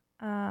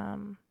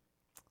 And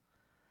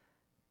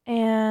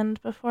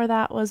before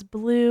that was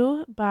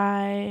Blue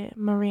by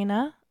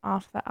Marina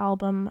off the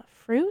album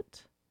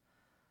Fruit,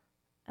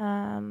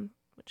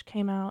 which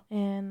came out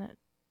in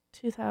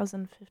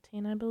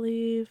 2015, I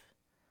believe.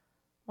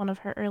 One of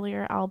her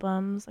earlier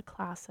albums, a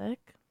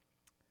classic.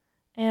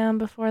 And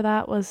before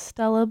that was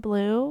Stella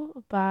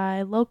Blue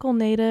by Local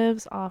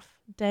Natives off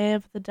Day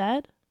of the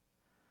Dead.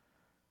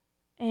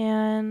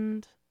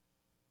 And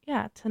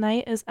yeah,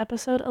 tonight is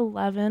episode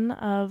 11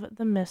 of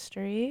The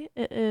Mystery.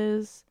 It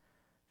is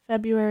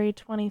February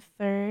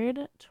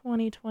 23rd,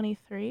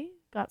 2023.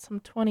 Got some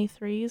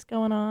 23s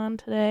going on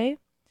today.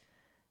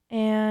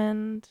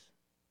 And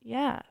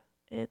yeah,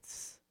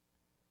 it's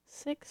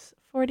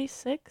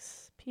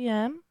 6:46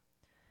 p.m.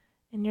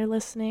 and you're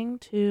listening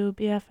to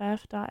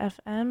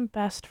BFF.FM,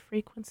 Best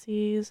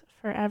Frequencies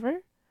Forever.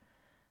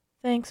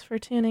 Thanks for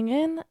tuning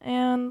in,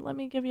 and let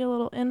me give you a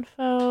little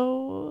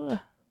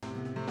info.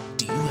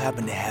 Do you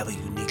happen to have a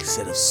unique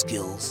set of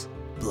skills?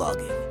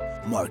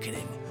 Blogging,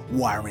 marketing,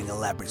 wiring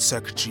elaborate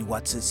circuitry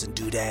whatsits and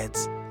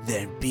doodads?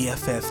 Then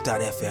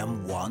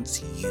BFF.FM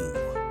wants you.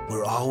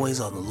 We're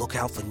always on the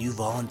lookout for new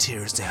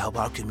volunteers to help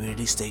our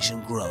community station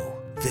grow.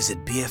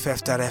 Visit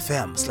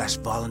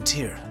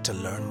BFF.FM/volunteer to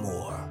learn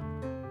more.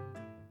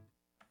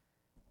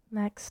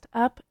 Next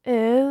up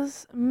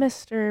is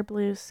Mr.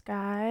 Blue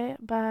Sky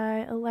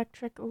by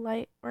Electric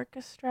Light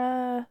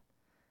Orchestra.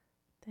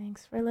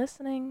 Thanks for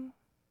listening.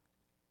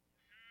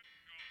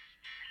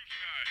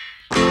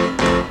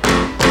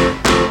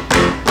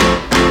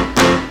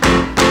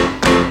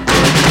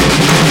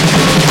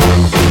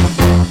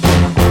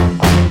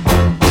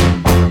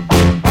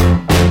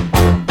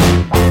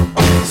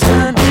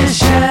 Sun is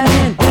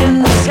shining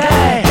in the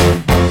sky.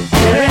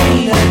 There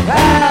ain't a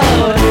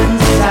cloud in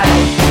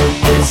sight.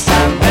 It's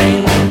stop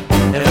raining.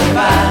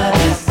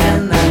 Everybody's in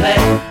the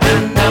lake.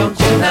 And don't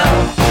you know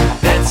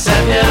it's a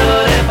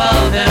beautiful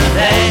new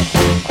day?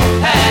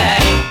 Hey.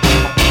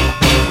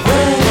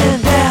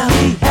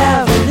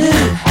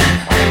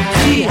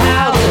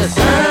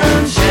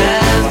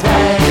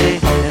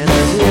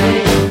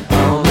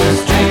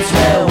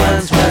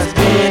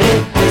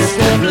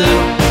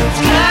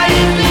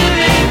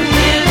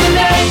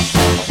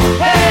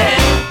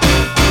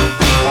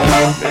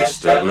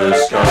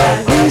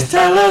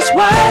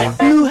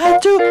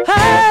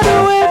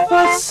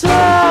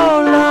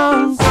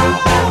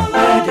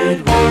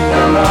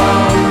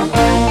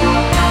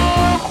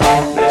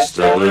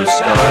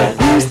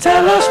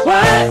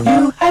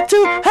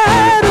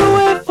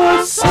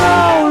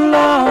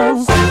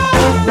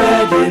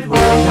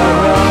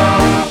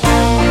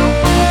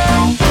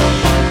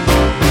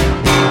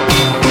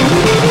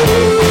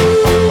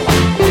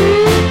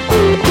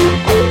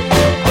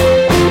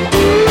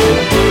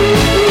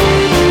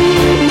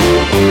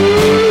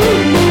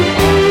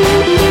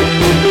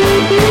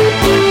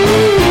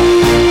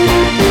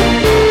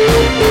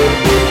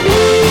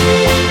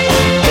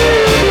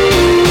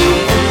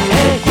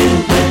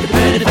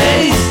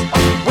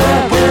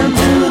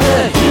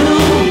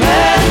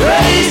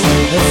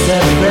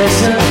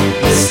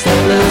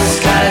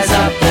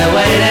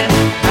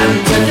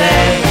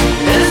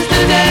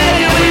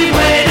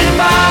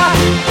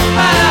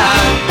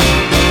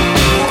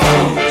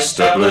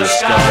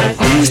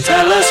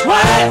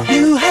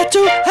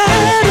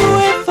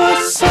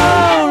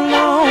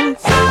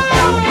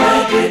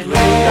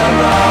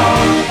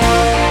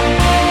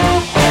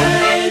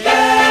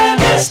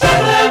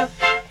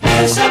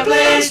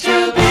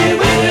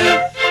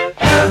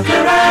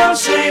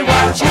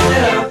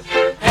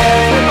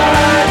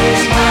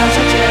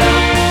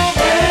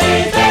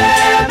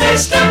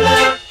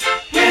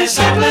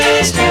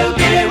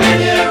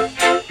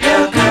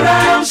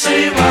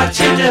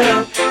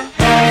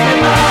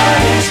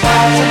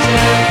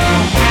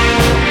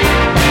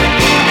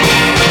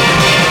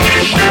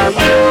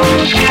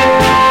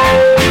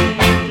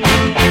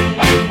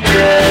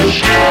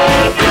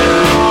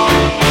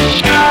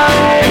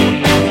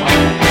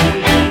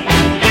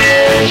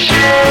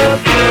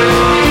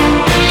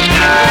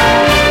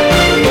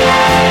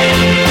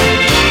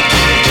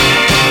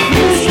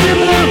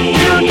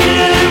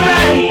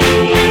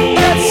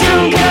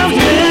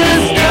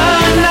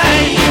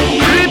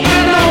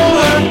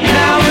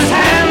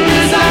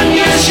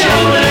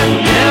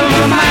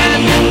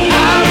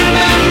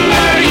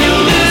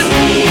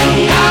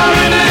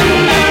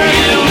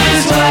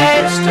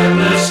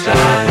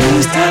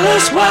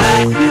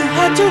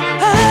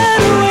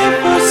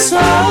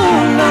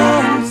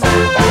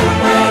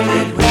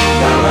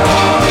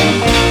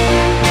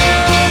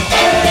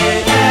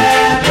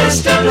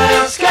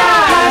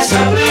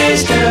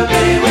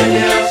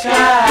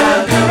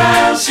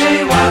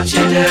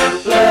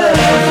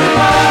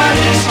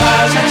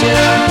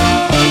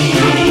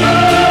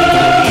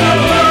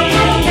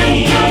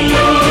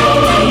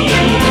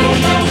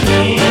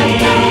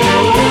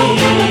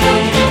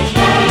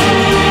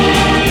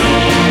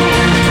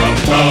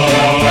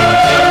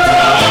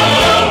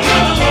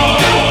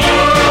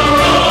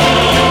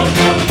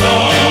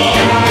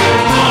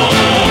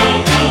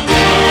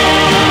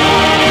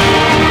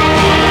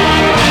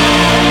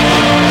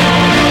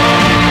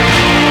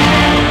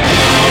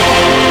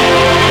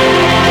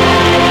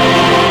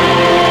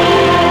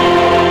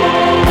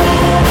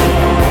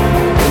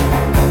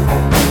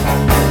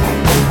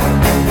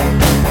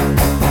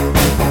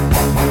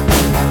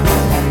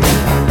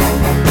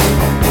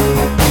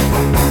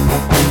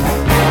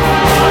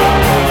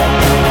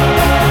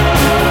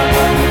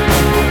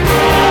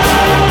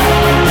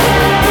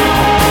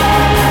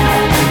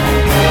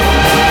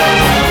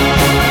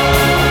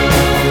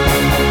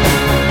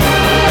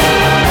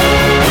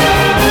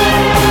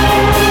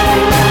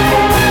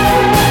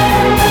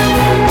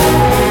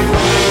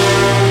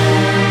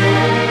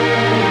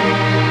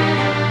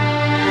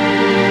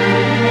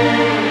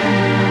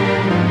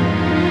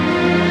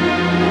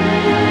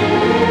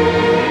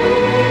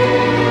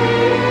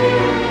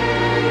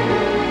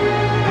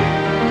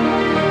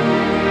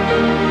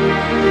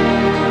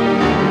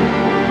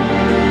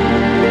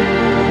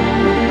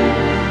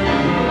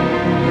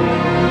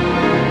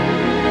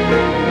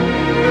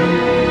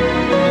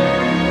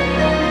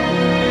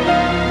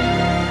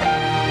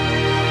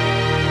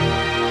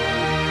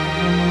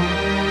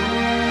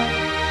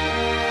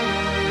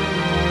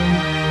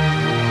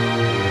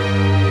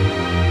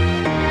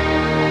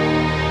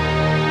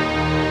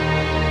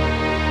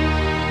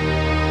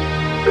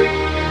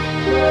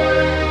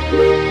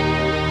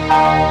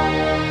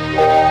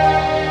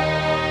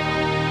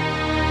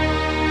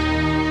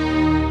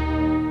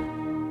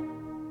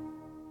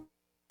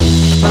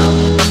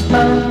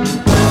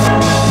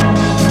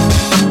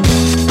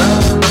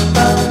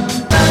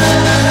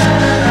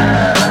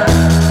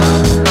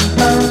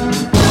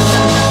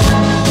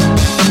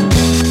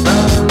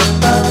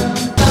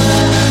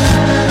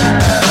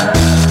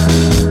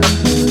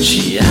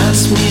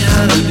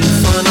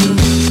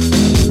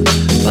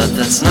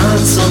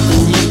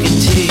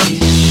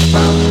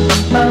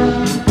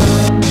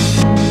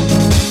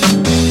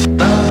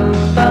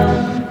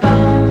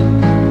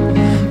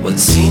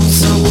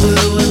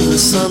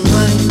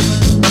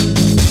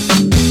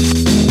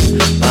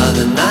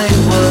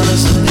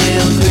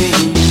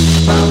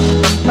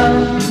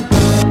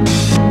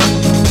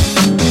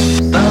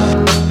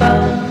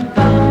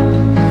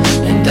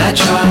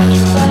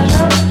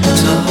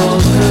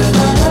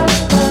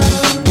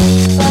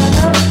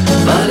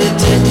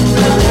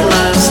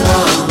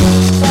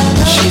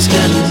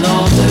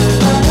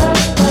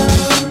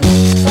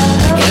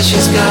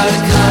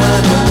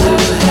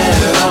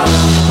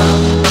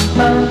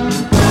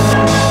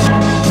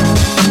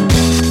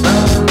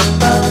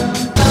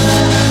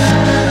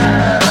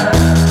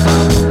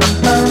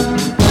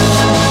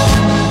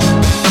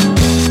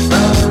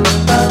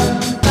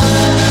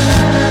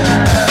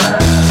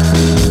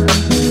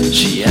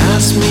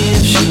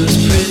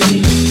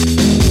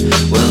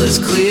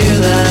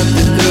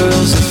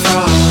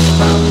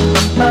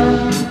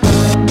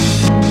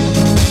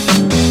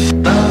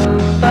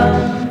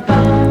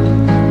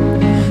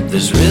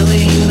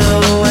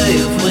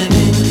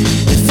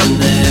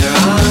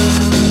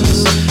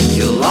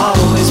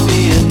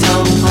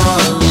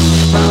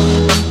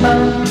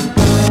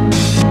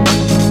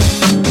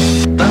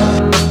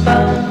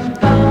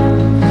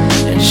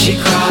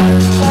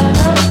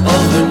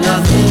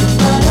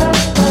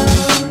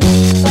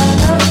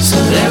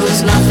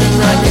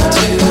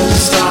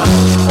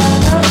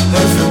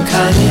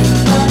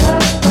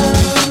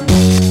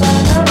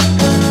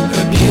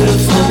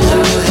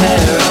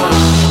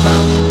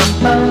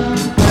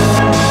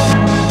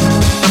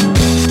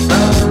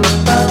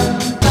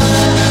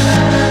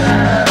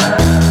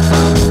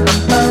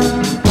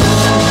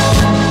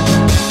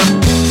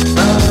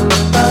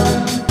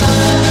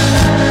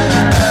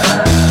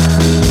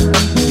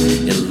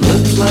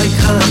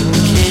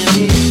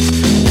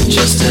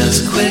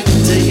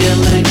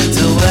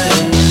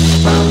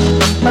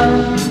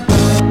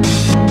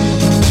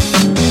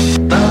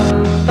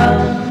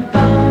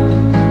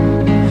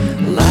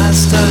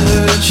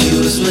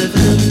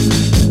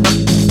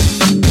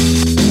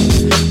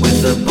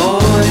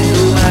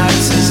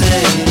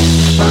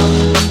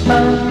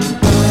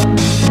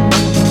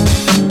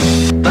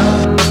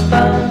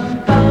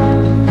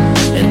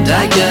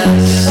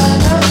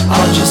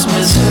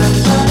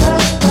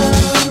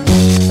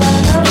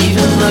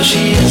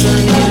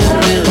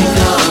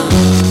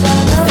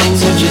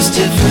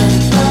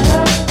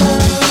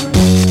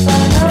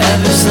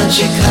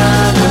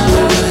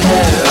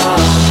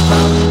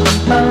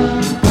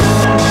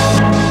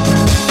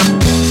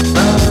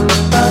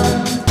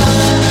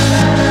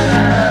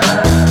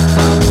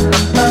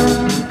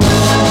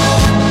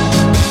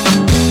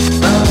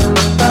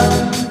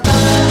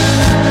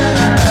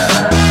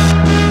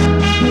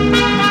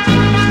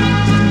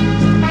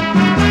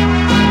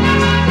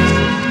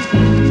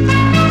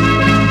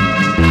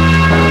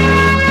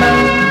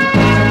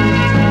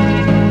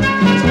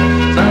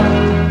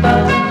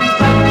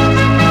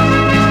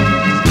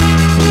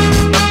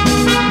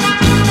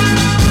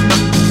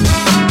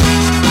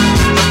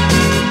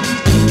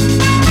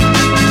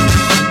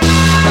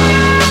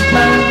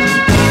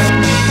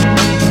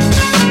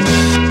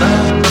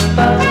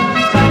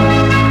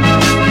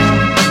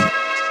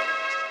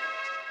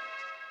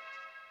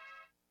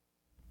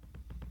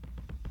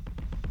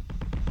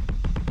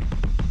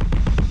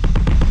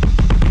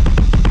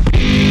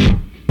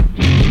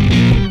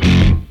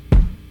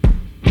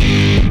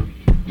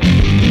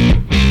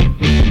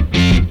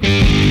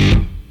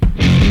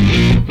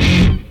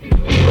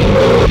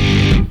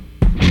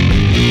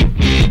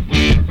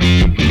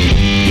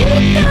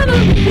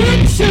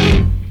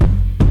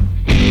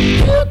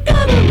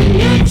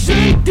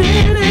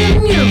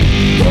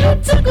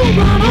 took a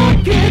one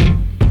orchid.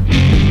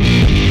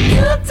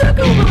 You took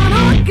a one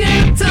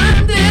orchid,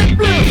 turned it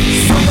blue.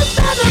 Something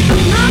better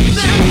than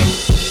nothing.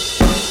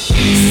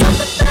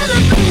 Something better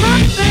than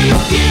nothing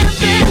is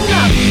giving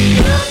up.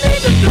 You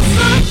need to do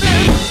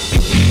something.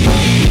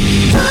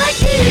 Try to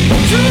keep the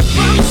truth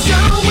from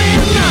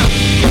showing up.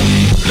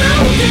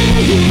 How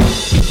dare you?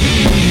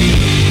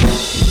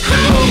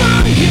 How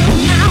are you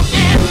now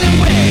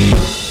anyway?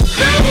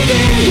 How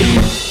dare you?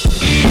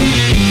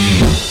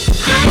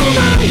 How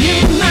are you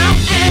now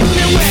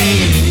anyway?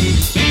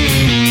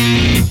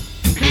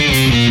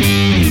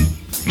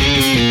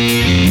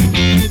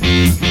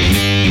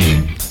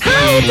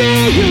 How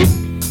dare you?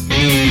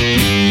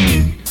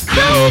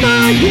 How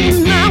are you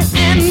now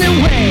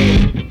anyway?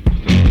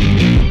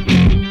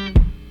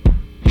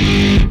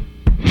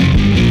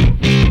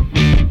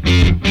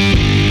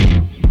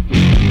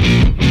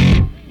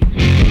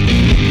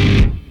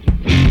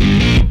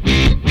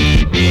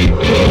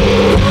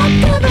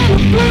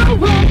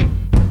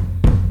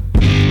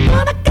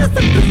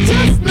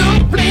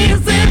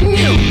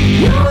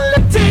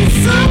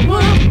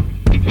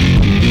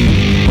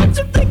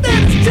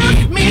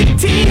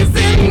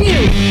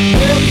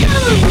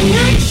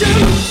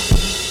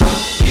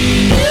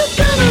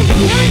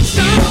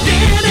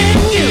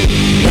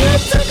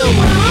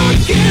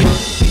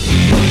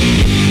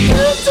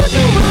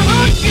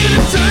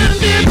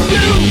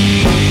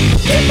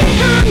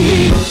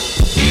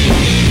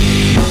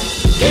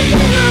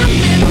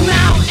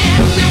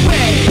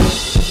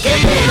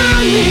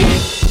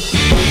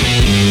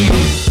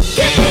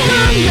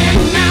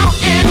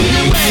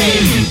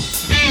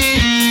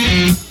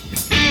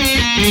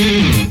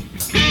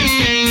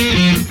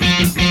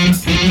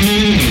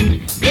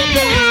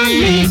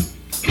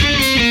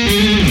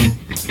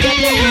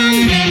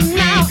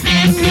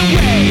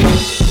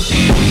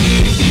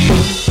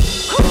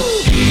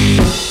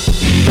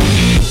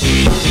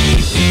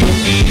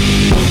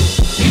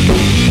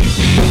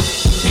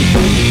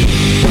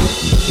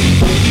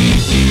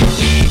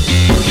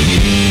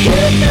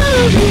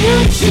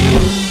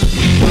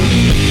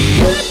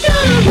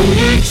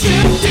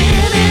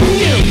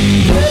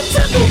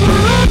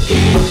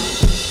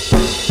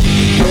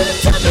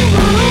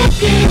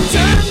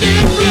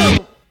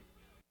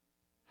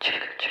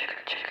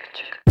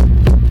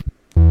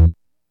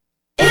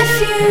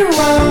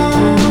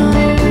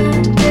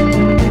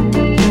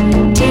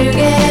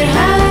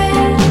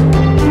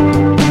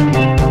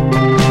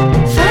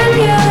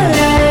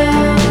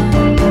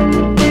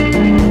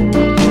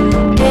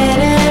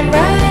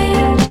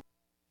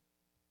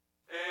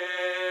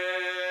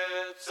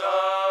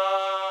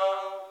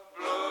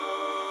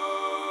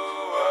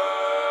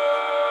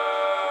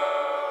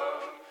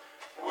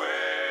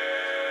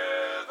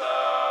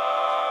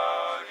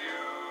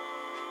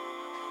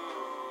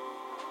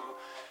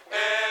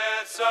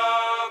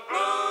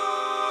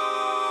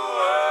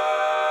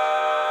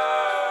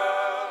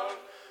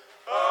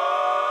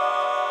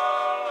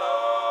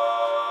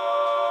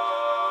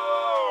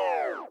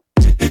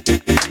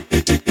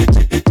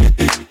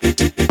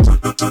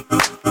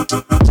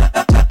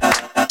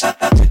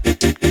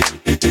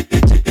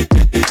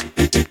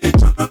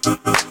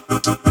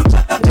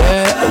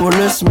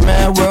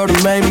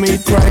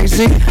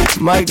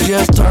 Might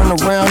just turn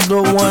around,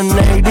 do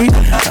 180.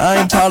 I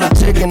ain't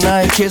politicking,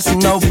 I ain't kissing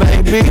no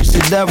babies.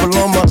 The devil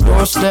on my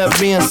doorstep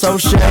being so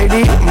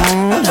shady.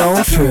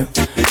 Don't trip,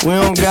 we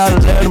don't gotta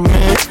let him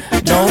in.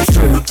 Don't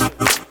trip.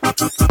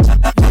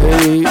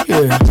 Hey,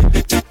 yeah,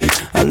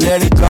 I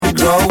let it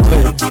go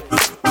with it.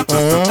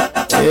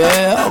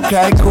 Yeah,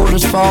 okay, cool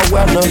as fall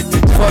weather.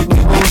 Fuck the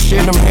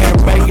bullshit, I'm here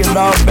to make it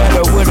all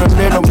better with a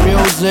little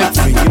music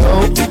for you.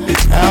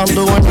 I don't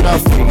do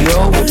enough for you.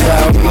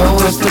 Without you,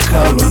 it's the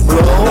color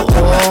blue.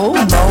 Oh,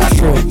 don't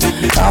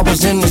trip. I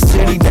was in the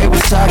city, they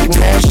was talking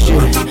that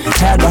shit.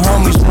 Had the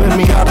homies with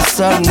me, all of a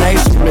sudden they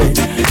split.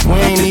 We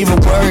ain't even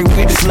worried,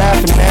 we just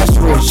laughing, that's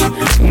rich.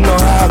 You know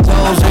how it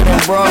goes, it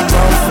ain't broke,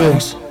 don't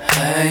fix.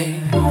 Hey,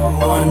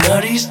 one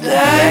of these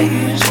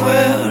days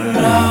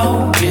we'll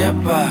all get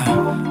by.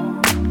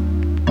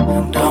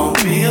 Don't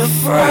be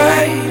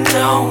afraid,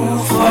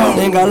 don't fall.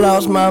 Think I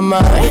lost my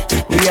mind.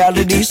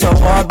 Reality so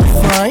hard to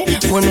find.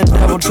 When the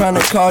devil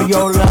tryna call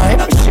your line,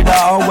 shit I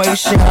always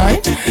shine.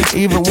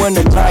 Even when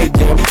the light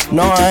dim.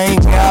 No, I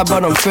ain't God,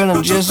 but I'm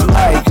feeling just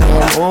like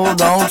him. Oh,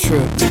 don't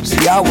trip.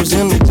 See, I was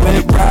in the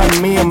whip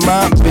riding me and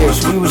my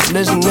bitch. We was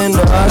listening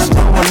to us,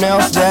 no one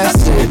else,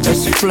 that's it.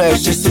 That's the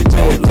flesh, just a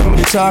bit. Let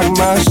me talk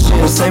my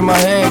shit, say my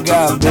head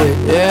got bit.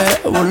 Yeah,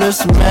 well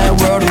listen man,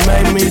 world it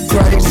made me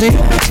crazy.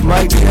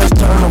 Might just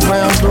turn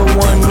around, do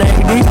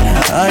 180.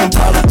 I ain't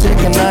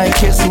politicking, I ain't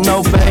kissing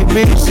no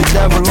babies. The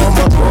devil on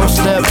my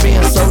doorstep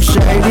being so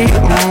shady.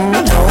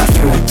 Don't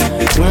trip,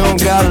 we don't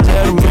gotta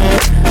let him in.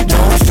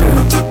 Don't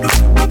trip.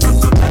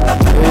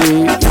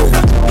 Hey,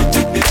 yeah.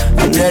 I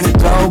let it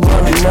go,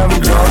 but I never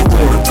go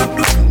with it.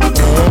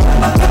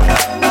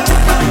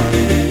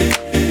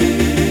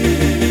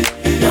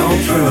 Don't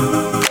trip.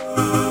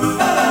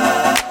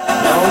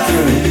 Don't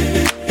trip.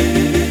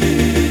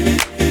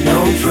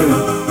 Don't trip.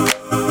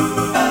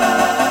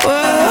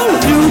 Well,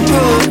 if you go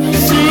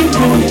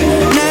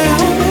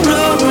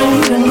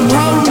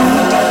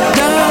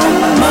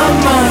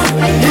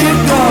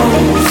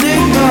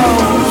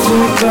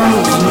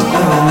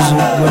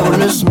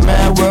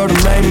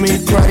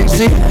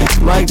crazy.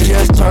 Might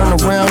just turn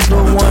around, do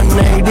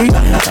 180.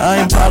 I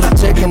ain't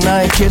politicking,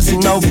 I ain't kissing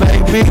no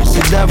babies.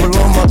 The devil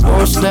on my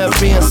doorstep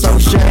being so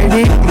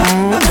shady.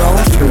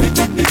 Don't trip,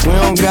 we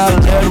don't gotta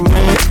let him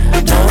in.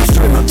 Don't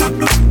trip,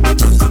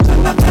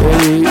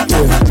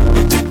 yeah.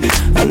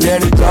 I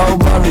let it go,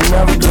 but I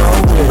never go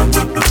with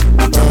it.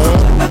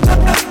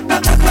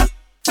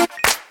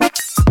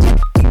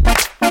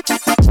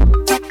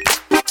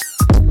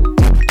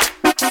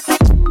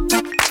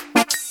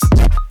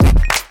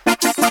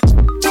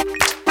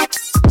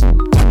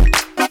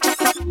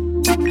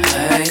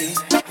 Hey,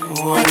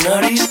 one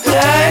of these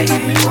days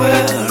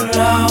we'll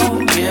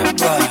all get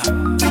by.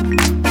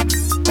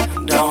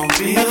 Don't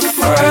be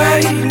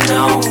afraid,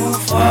 don't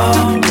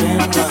fall in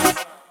love.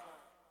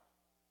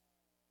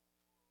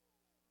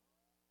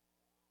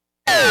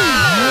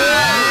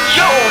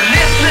 Yo,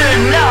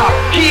 listen up,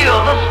 hear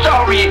the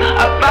story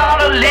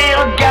about a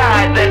little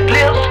guy that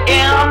lives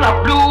in a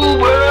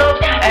blue world.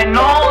 And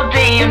all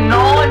day and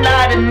all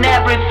night and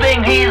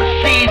everything he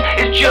sees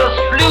is just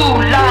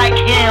blue like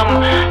him.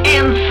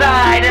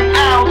 Inside and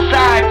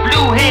outside,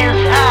 blue his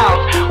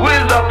house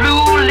with a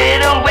blue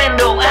little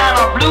window and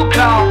a blue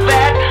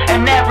Corvette.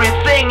 And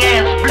everything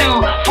is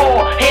blue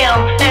for him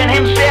and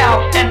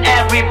himself and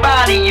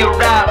everybody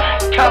around.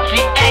 Cause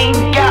he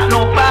ain't got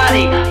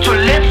nobody to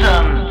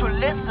listen.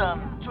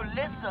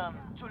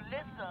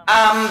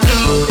 I'm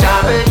blue,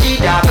 dabba dee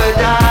dabba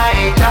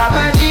die,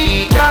 dabba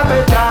dee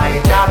dabba die,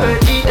 dabba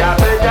dee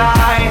dabba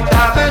die,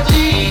 dabba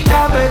dee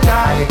dabba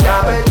die,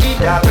 dabba dee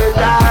dabba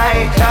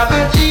die, dabba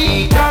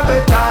dee dabba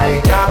die,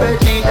 dabba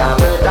dee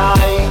dabba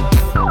die.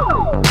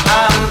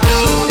 I'm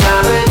blue,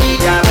 dabba dee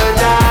dabba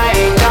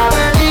die,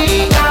 dabba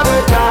dee dabba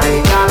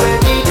die, dabba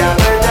dee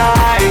dabba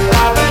die,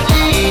 dabba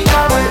dee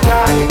dabba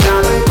die,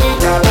 dabba dee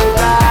dabba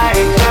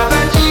die,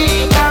 dabba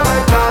dee dabba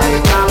die,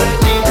 dabba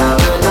dee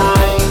dabba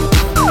die.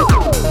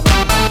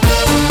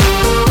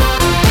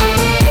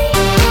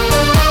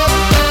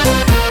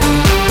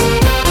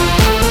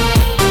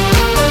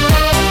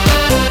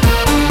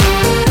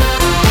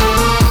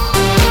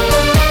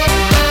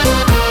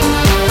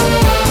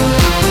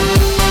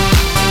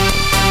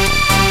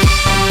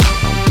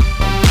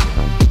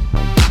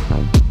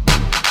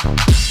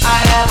 I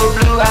have a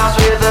blue house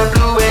with a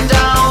blue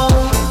window.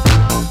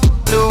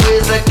 Blue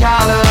is the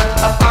color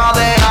of all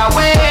that I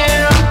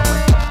wear.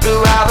 Blue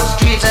are the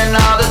streets and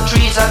all the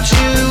trees are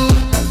too.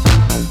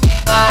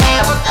 I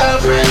have a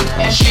girlfriend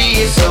and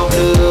she is so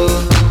blue.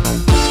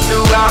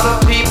 Blue are the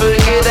people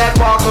here that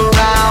walk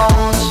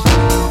around.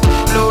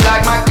 Blue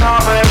like my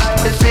carpet,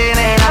 it's in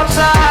and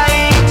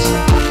outside.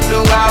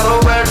 Blue are the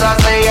words I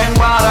say and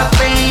what I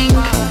think.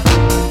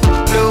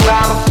 Blue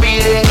are the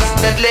feelings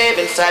that live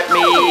inside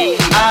me.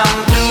 I'm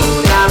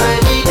blue, dabba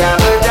dee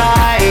dabba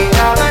die,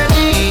 dabba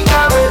dee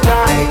dabba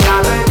die,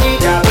 dabba dee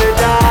dabba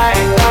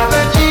die,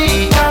 dabba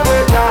dee dabba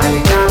die,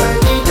 dabba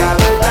dee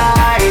dabba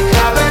die,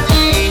 dabba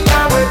dee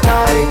dabba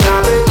die,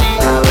 dabba dee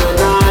dabba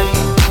die.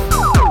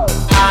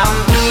 I'm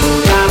blue,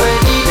 dabba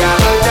dee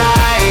dabba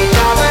die,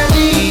 dabba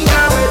dee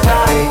dabba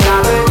die,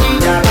 dabba dee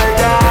dabba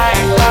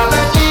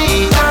die,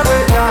 dabba dee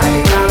dabba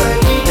die, dabba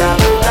dee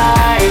dabba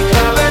die,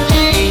 dabba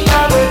dee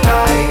dabba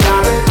die,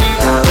 dabba dee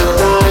dabba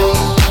die.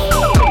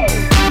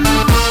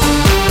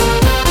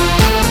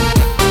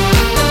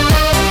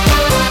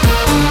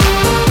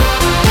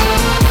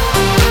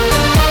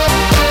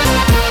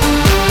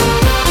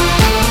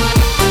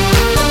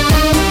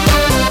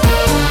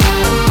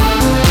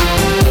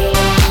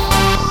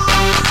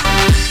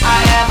 I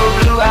have a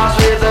blue house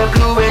with a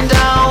blue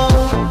window.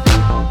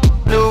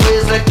 Blue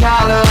is the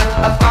color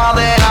of all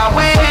that I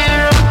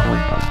wear.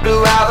 Blue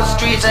are the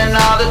streets and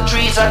all the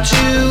trees are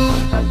too.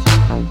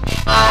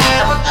 I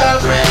have a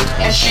girlfriend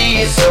and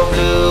she is so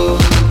blue.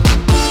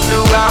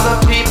 Blue are the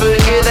people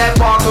here that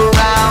walk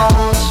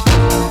around.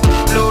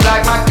 Blue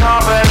like my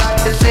carpet,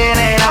 it's in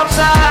and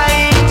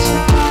outside.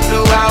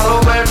 Blue are the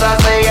words I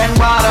say and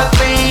what I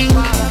think.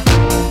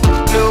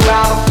 Blue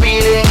are the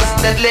feelings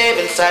that live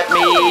inside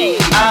me.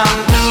 I'm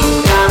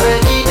blue, dabba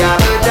dee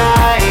dabba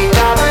die,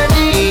 dabba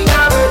dee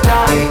dabba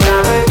die,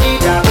 dabba dee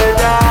dabba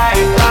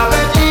die,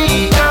 dabba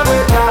dee dabba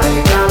die,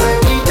 dabba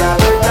dee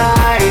dabba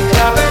die,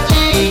 dabba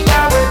dee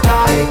dabba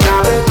die,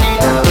 dabba dee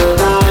dabba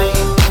die.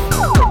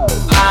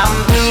 I'm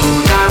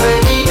blue, dabba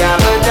dee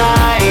dabba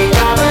die,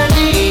 dabba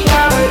dee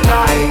dabba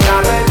die,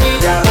 dabba dee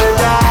dabba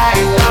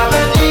die,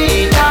 dabba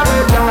dee dabba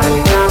die,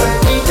 dabba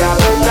dee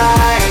dabba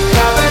die,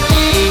 dabba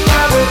dee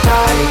dabba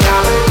die,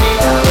 dabba dee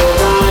dabba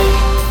die.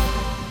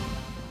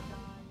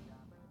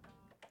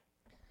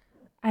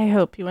 I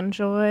hope you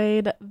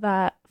enjoyed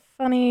that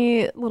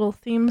funny little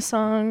theme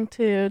song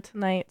to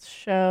tonight's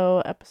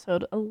show,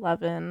 episode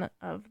 11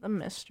 of The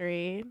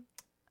Mystery.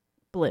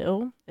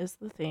 Blue is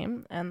the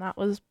theme, and that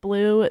was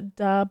Blue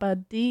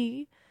Dabba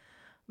Dee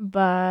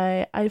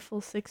by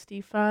Eiffel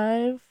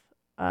 65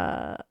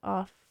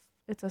 off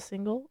It's a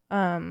Single.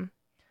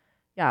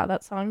 Yeah,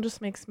 that song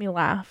just makes me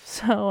laugh,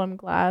 so I'm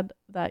glad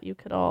that you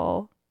could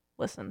all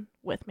listen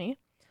with me.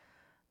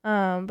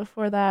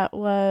 Before that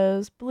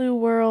was Blue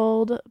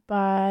World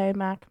by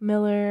Mac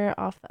Miller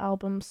off the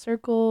album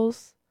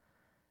Circles.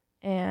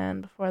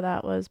 And before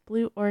that was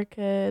Blue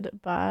Orchid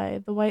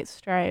by The White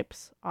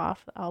Stripes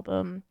off the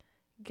album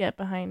Get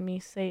Behind Me,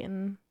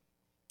 Satan.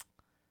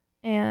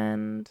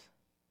 And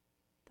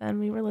then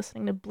we were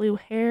listening to Blue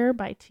Hair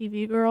by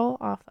TV Girl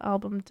off the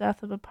album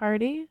Death of a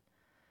Party.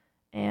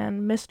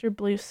 And Mr.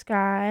 Blue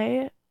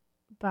Sky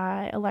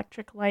by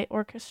Electric Light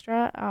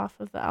Orchestra off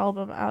of the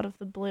album Out of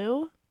the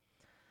Blue.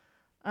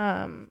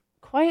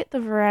 Quite the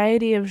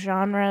variety of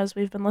genres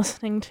we've been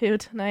listening to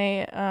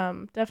tonight.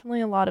 Definitely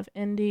a lot of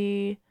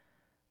indie,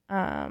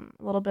 a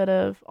little bit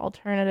of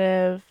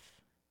alternative.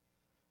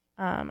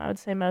 I would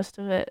say most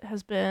of it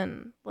has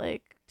been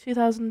like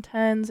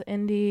 2010s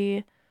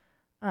indie,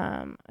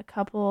 a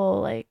couple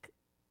like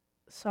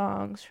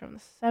songs from the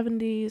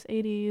 70s,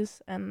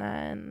 80s, and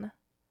then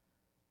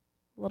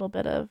a little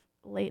bit of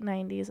late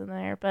 90s in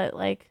there, but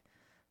like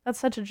that's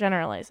such a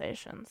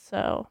generalization.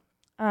 So,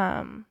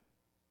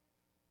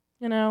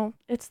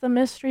 it's the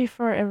mystery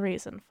for a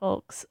reason,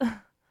 folks.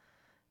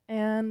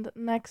 And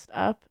next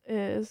up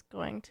is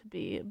going to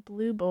be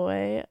Blue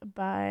Boy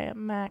by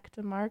Mac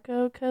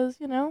DeMarco, because,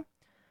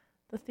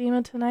 the theme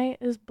of tonight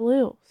is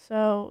blue.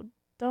 So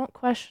don't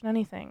question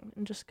anything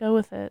and just go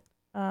with it.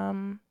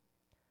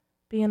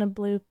 Be in a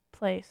blue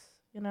place,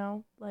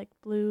 like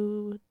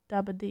Blue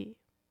Dabba Dee.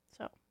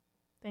 So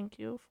thank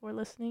you for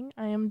listening.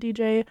 I am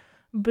DJ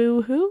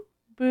Boo-Hoo.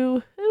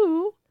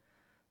 Boo-Hoo.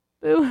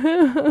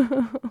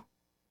 Boo-Hoo.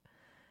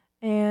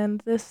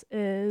 And this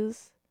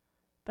is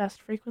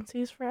Best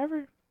Frequencies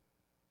Forever.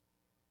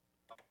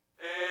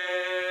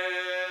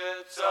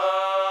 It's a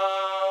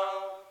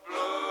blue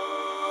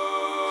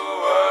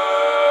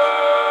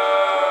world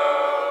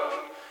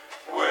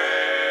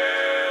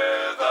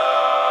without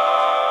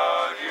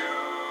you.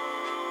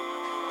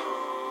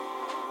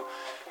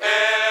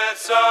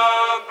 It's a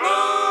blue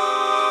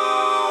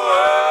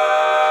world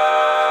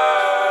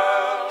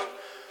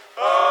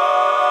alone.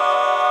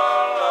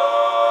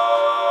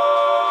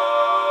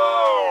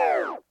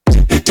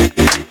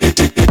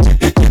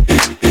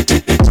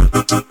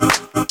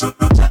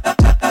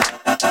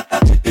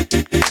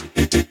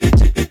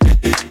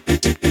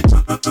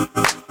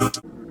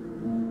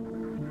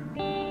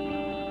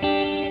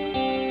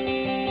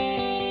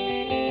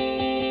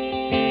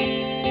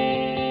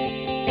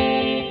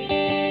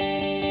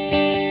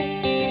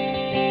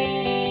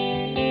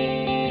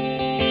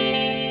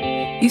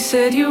 You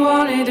said you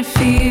wanted to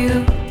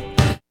feel.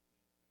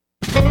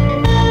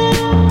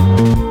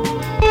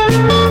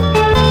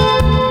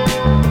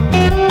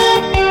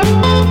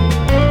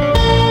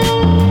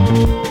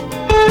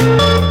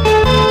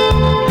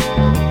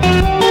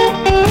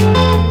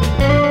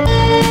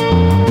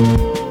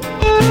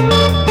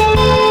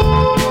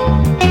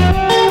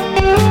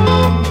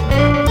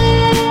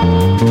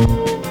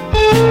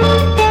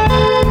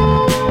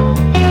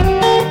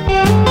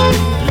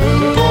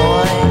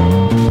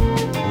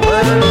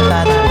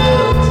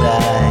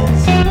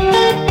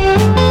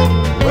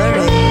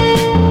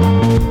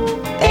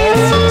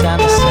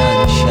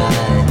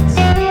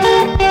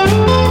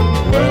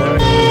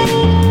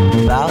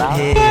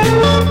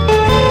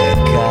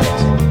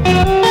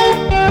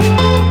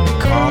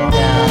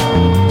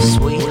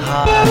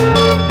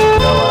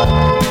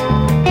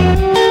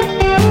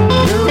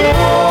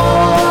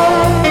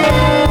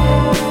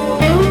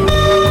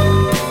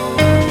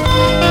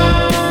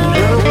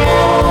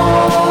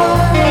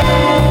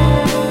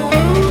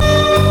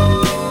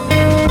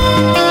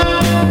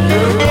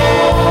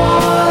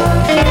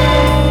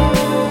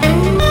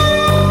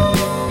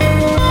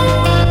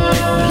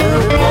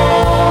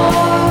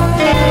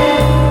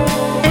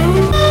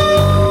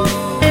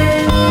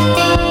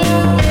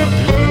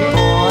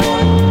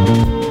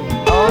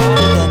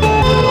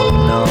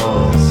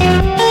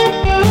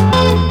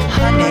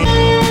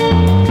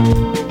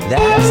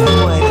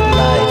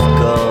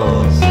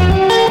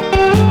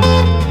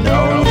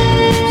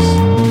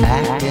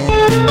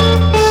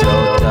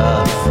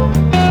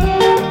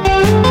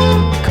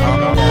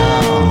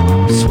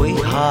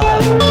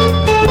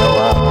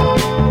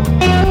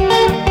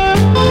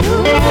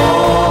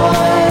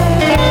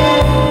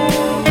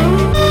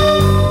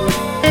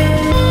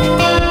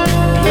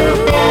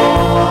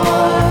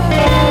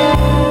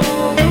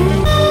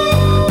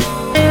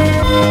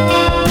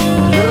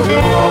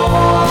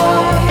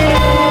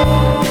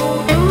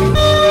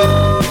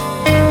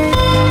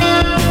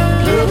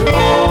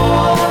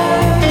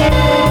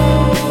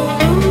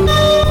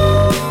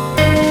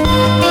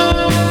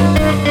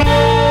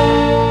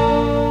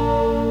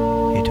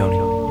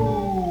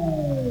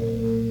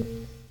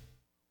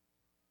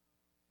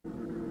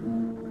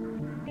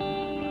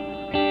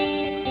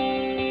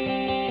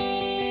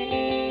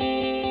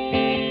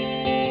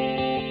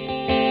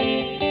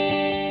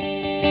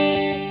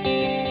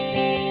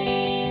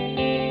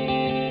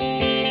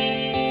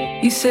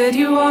 You said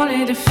you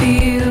wanted to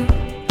feel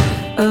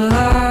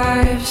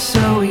alive,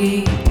 so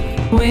we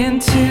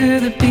went to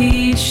the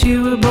beach.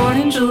 You were born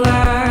in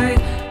July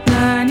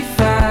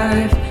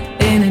 95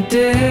 in a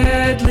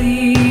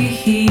deadly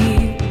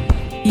heat.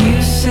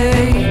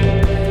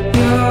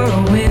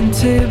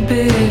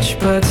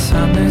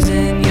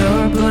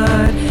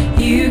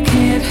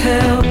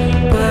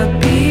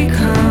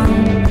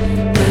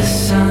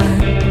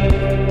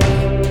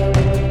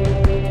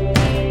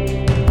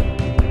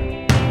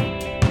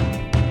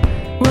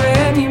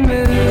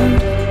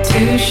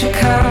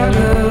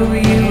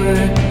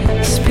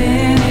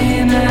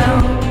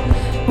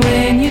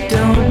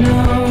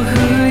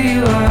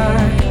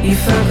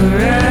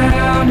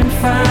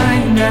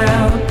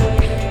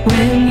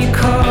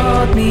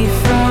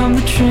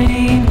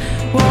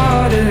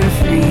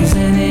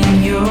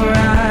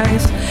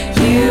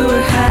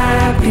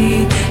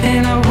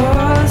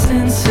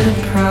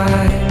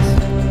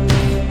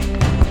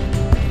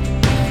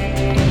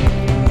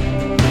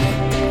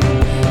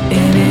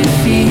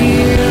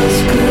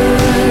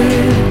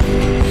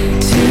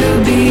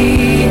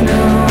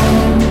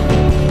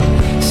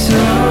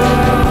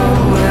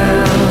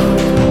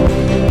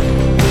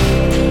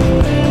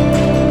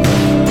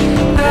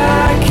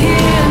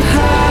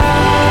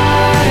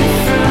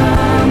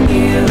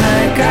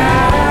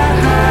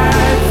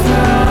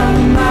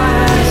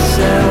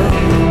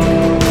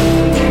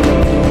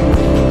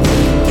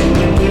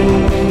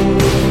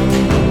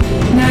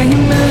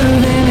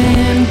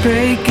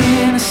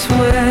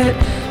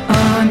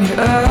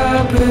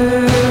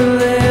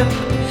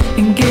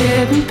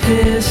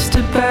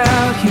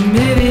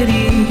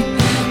 humidity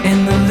in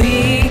the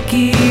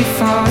leaky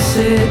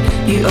faucet.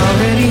 You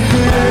already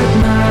hurt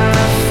my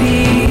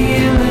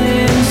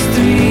feelings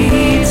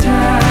 3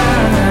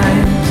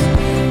 times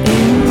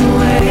in the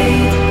way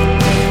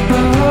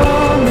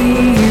only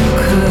you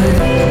could.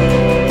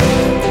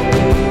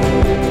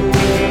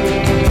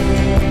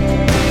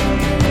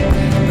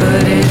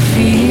 But it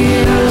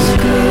feels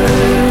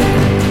good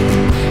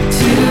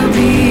to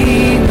be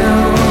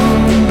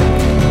known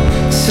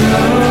so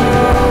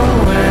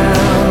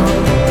well.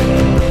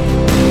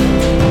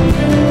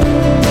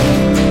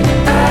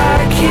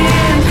 I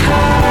can't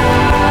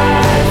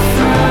hide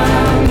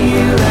from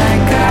you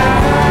like I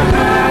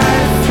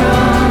hide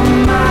from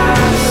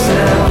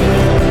myself.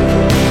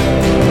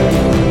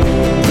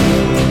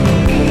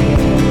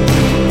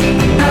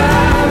 I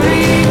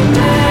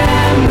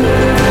remember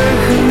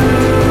who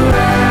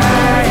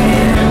I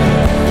am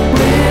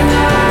when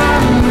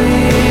I'm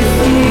with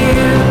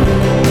you.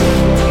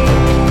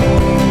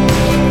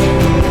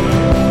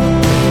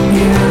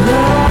 Your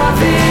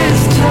love is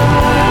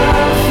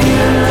tough,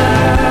 your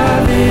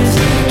love is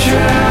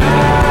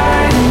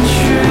tried and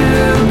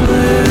true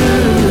blue.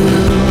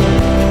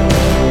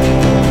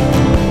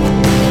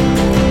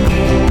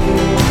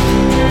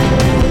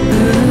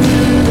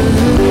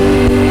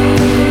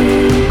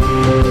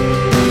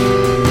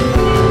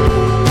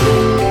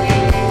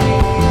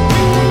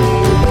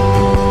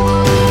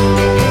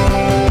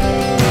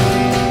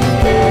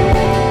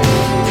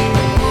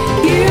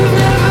 You've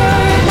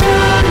never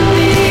done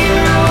me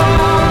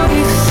wrong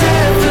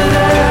except for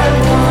that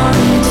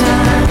one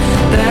time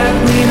that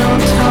we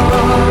don't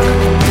talk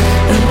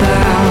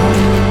about,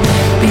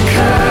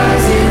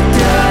 because it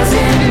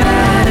doesn't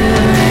matter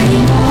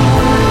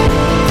anymore.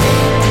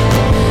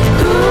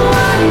 Who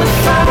won the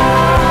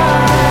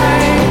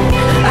fight?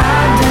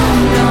 I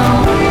don't know.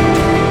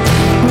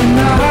 We're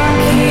not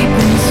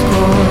keeping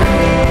score.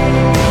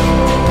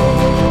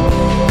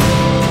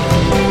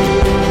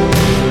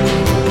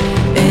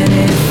 And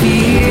it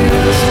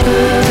feels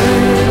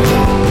good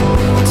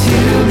to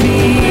be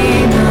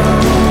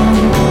known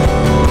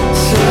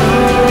so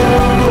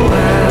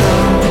well.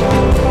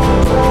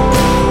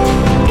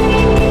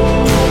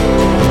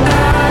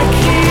 I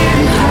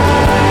can't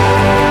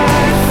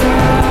hide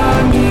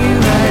from you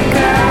like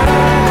I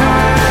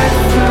hide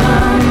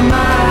from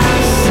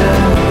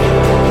myself.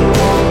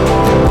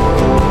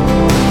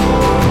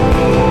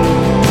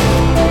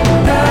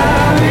 I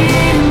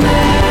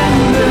remember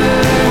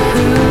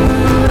who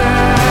I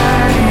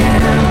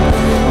am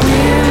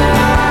when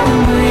I'm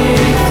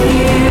with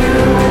you.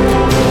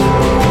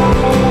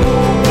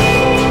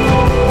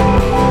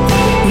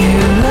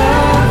 Your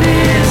love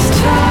is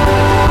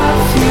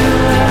tough, your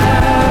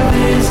love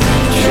is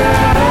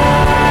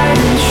tried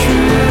and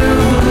true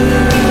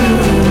blue.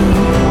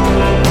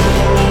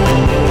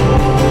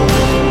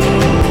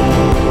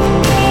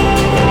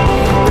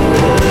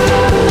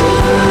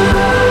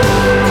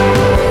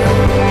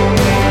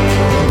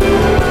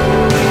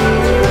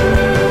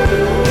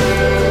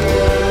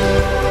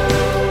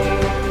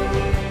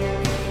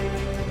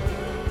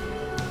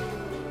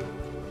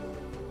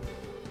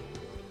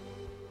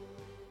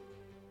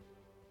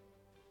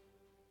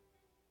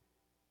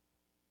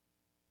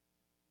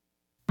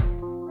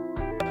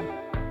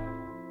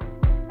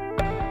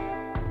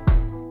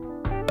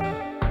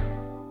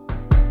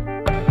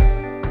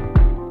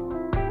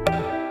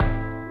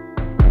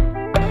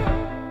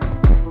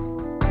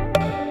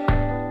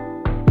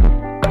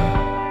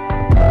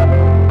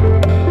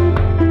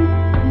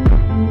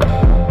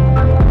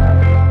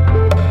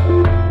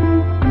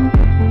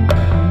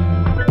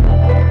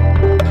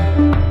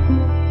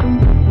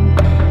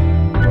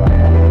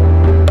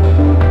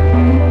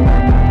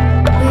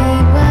 We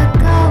were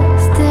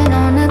ghosting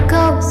on a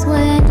ghost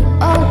when you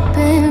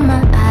opened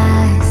my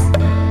eyes.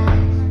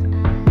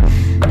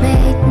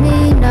 Made me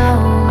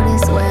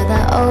notice where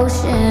the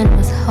ocean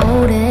was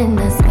holding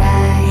the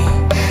sky.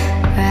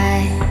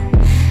 Right,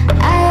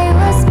 I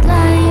was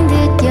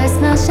blinded, your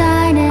smile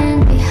shining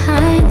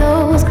behind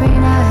those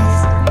green eyes.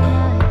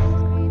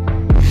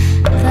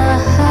 The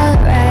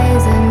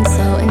horizon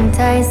so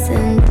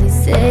enticing, please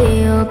say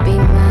you'll be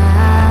mine.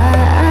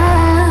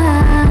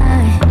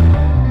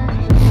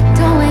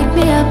 Don't wake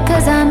me up,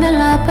 cause I'm in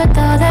love with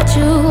all that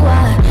you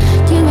are.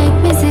 You make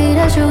me see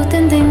the truth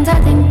in things I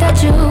think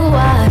that you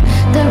are.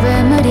 The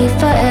remedy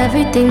for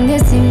everything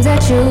it seems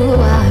that you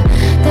are.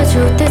 The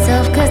truth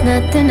itself, cause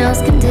nothing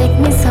else can take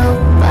me so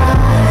far.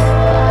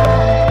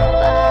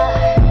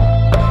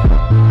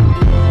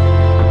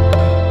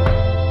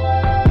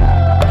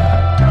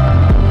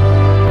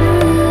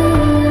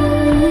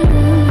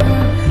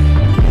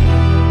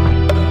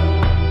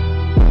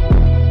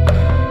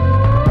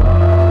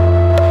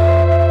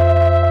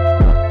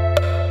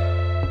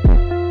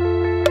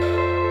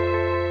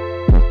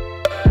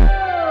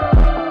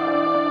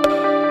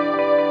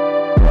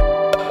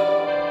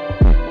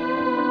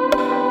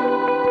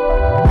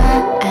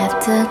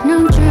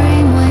 Afternoon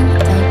dream when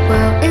the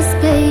world is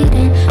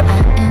fading, I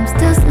am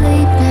still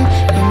sleeping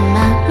in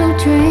my blue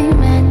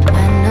dreaming.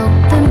 I know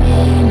the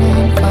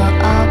meaning for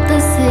all the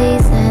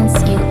seasons.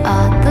 You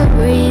are the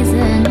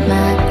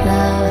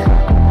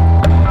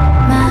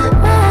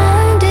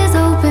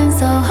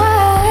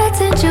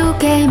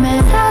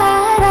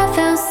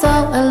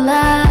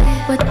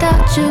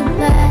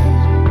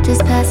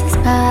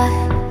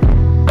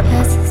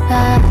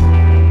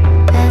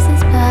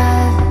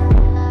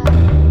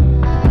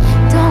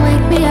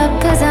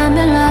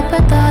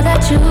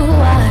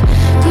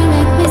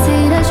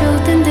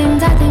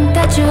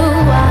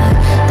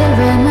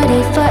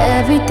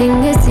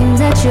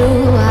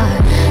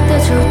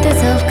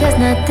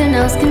Nothing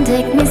else can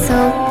take me so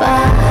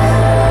far.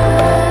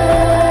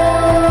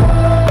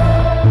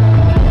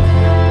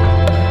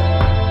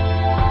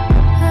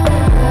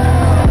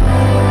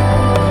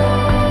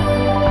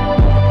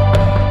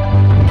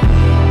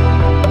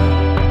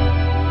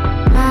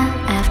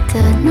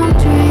 Afternoon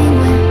dream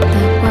when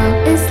the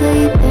world is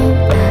sleeping,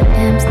 I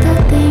am still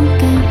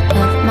thinking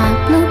of my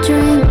blue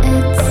dream.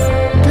 It's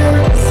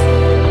bliss.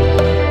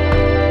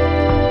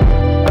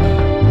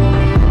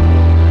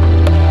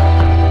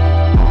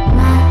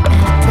 My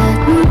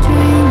afternoon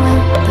dream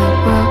when the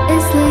world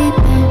is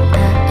sleeping,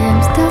 I am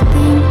still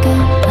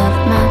thinking of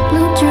my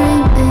blue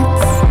dream.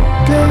 It's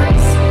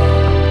bliss.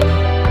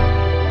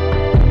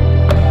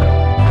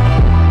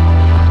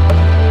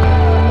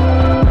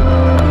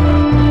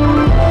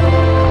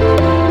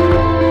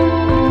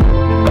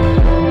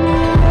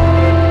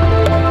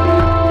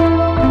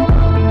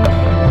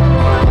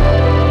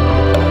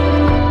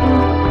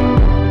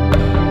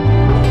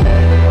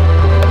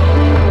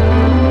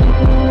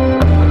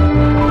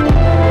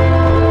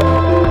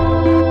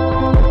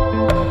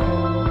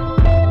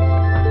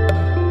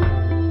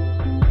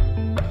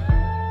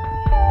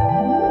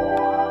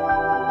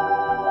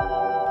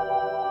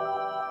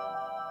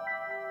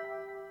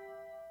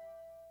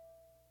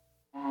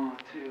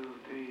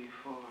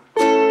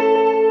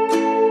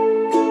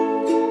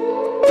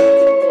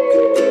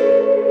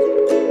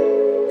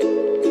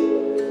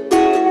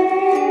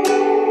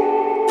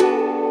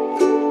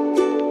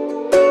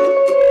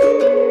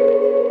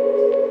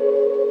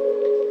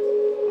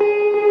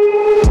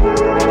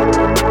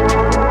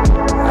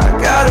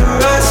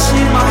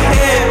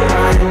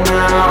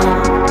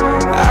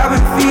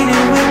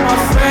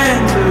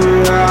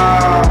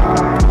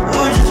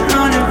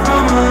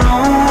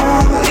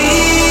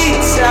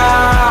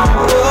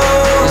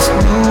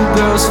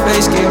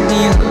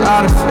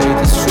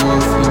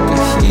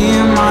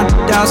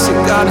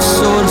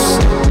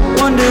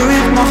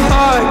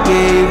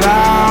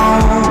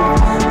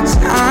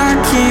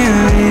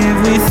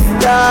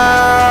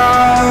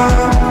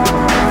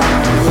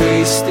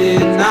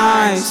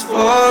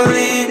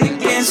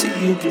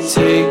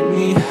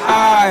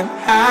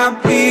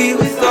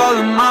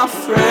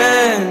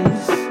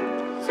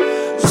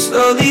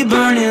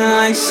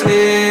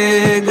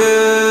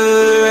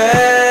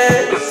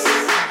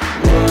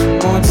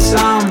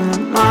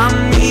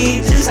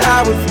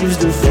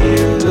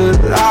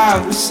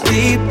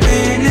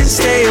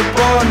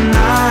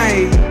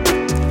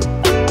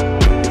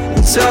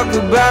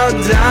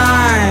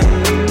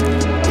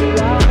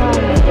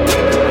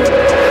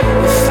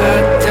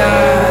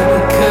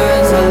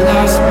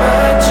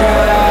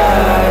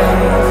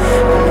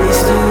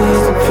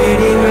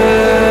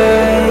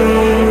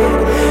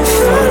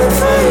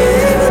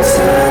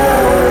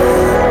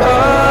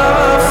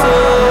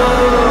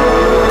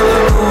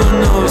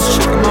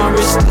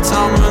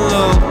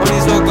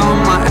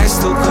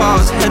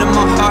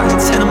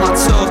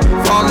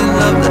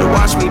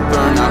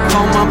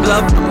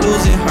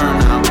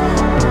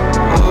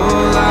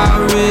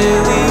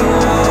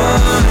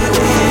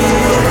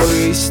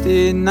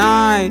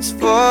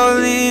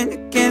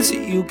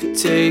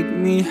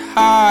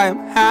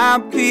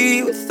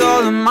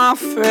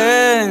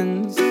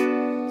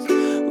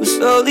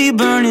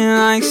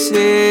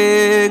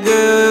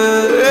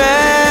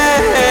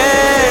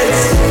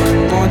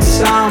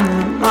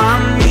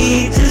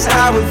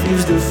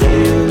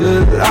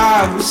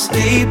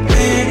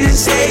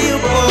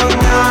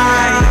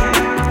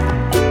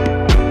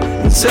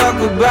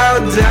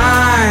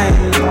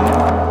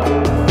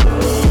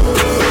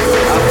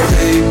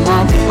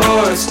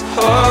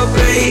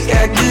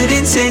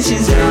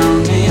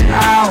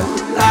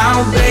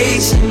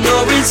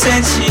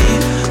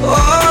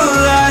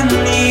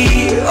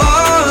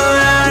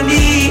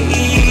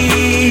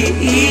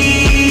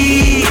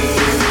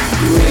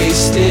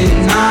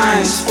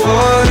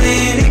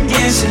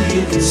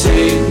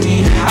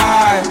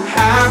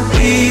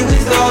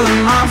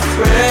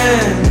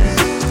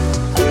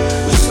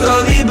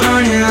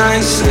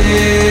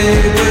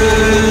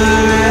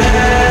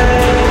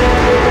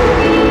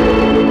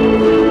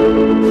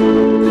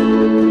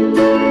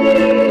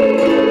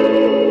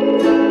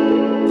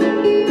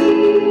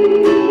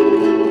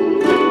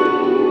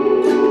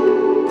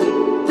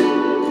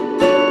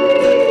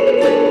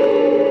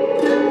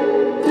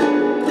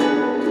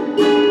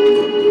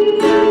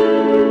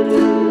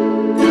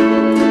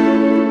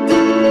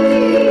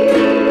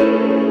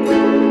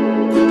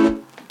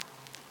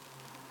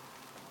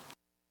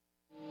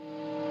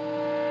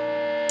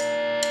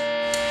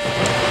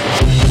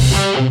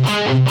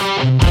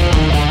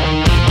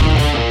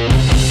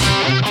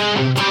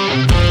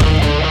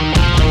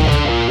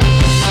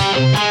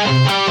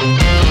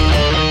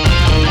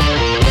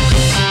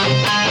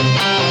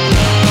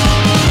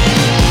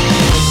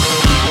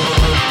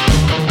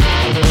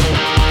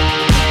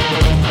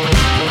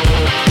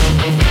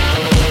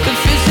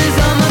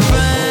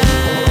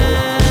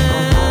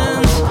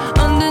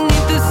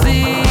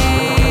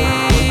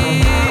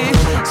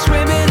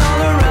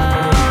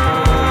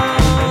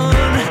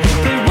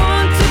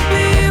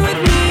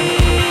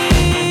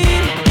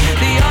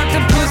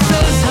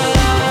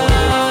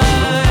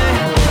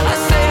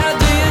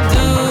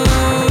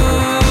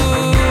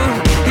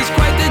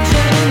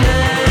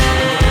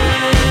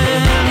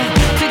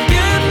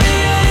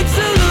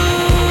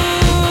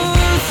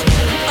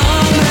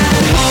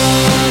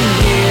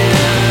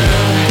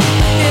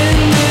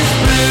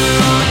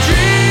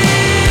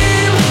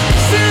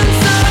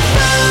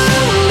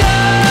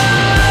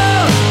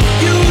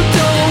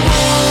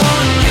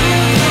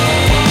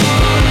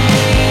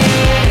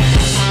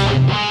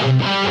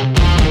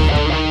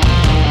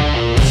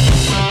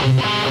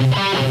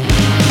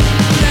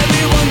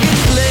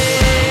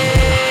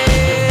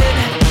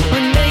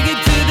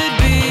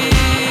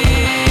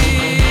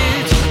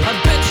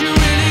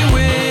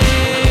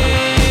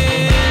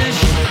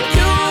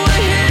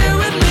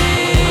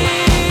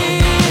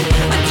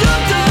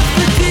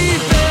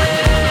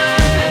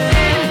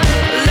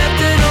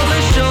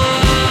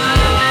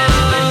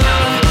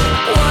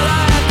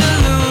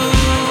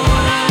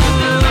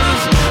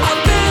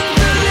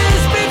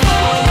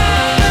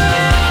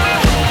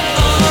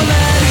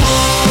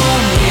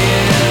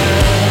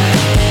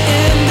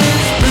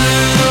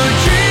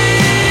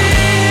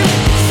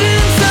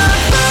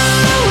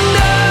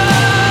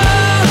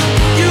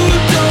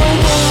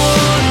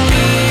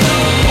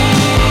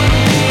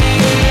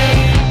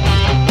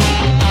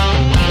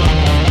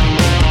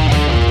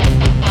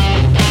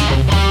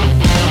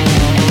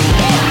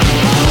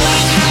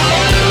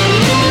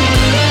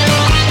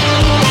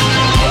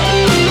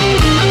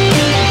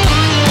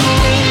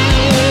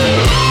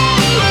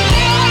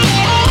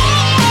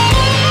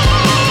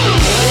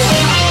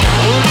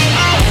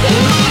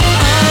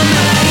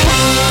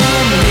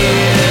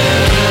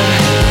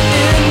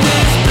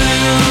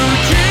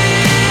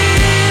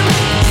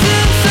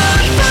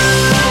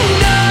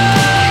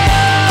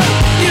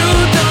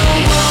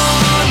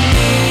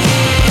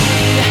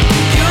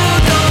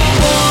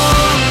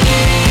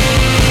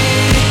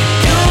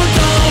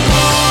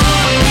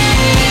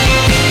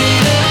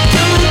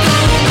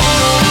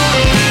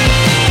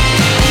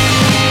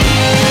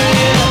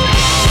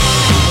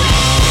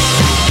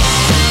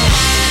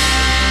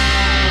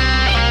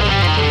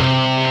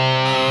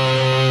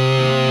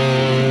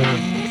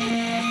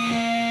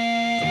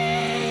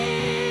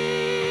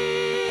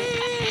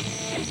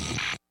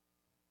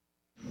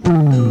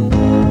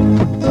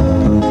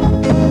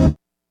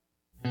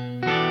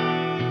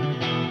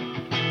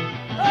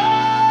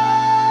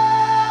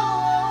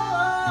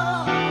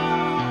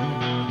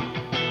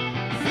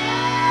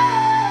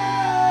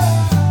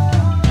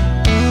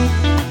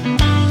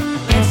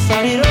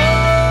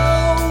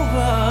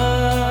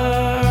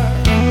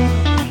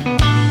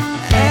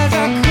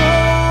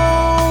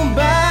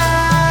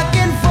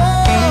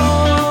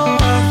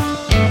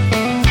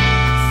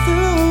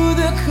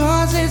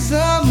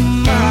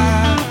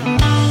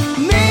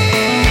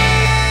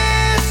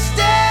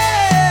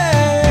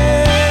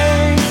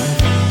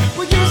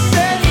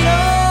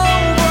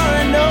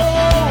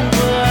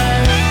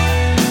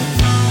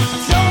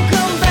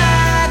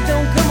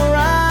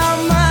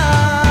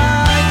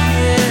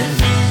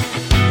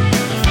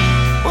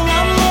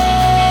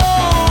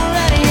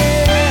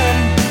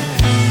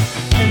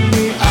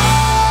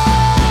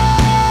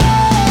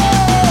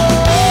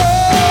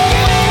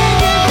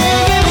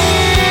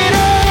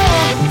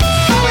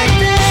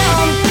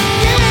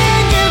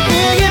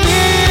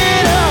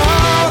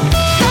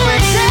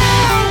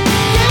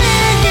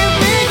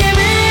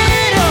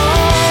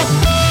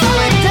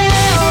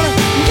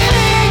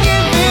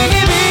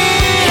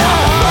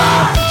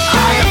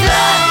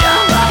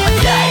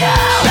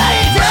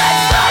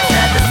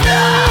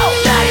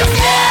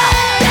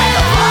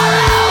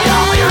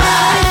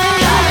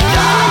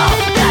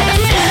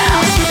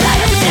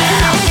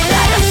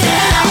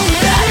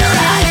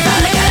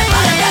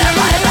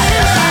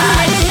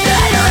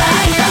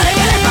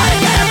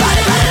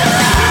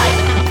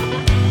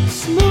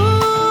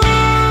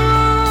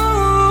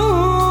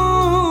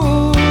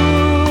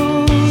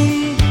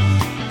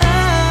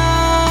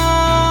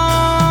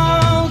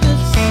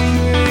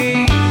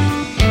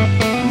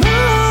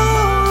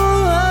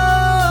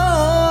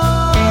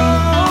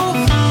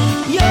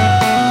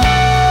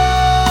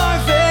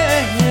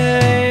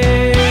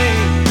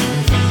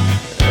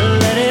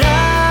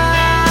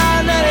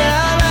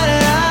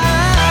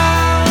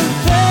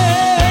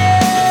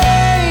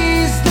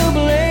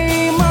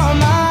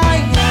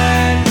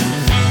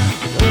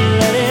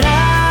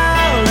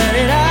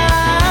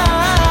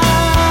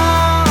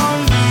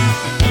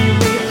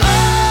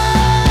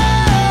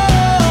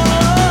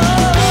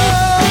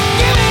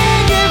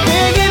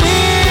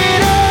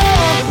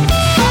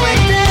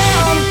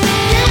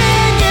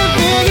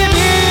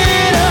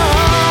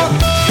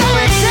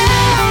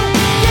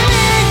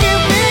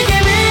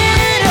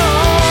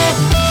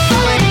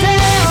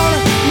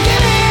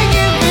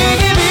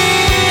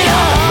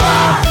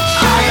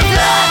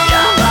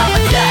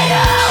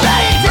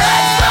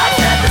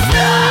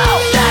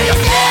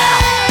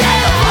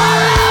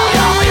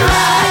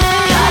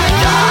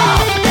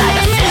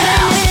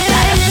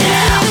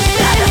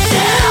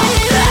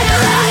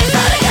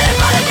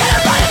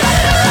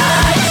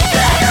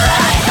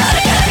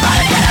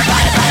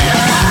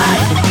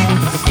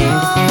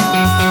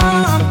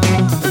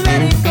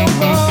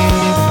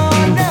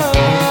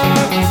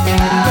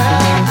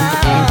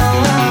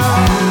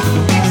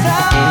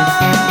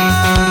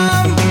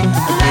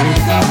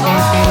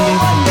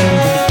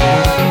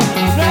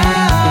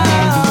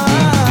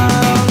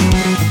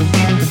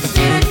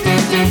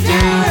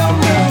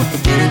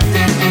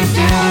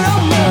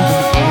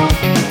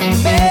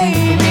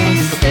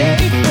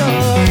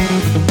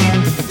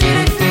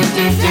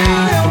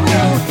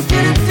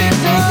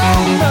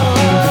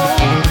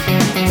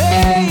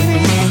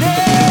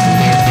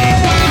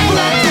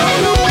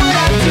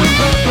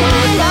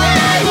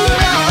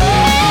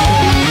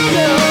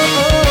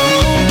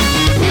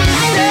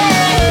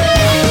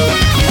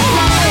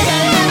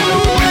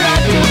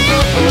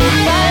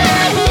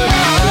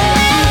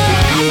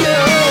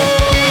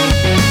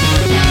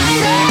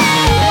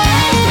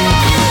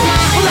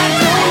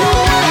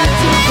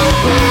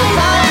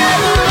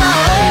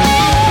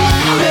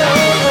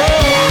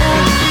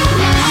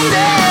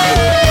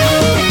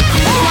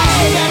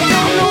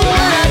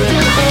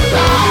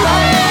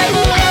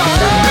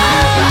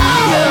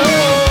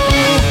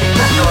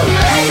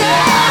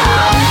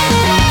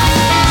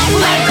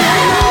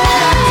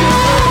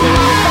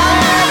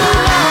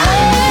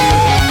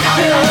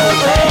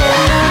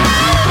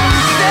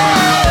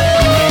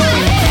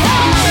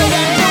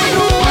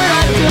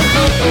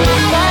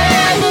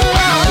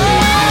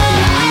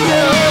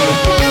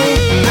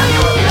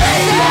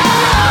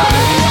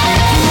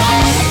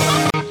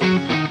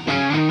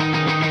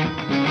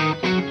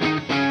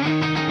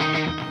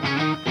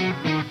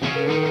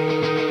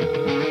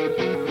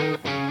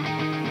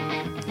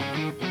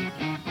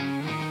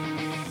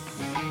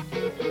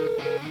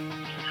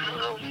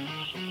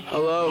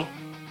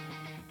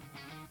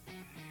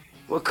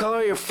 What color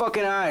are your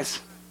fucking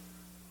eyes?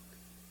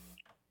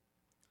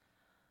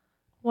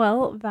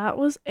 Well, that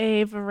was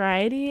a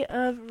variety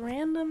of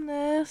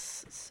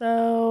randomness.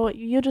 So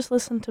you just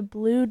listened to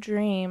Blue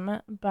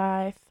Dream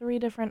by 3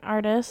 different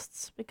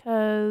artists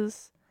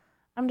because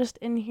I'm just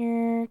in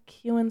here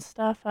queuing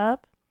stuff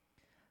up.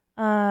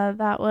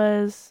 That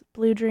was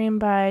Blue Dream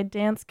by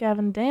Dance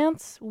Gavin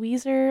Dance,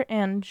 Weezer,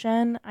 and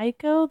Jen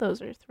Aiko.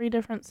 Those are 3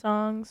 different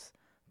songs,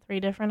 3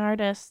 different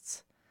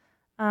artists.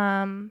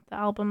 The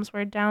albums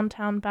were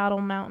Downtown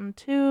Battle Mountain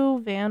 2,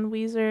 Van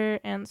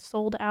Weezer, and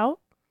Sold Out.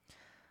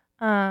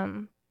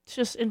 It's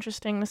just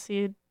interesting to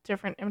see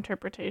different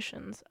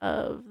interpretations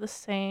of the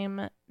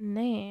same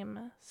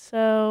name.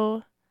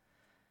 So,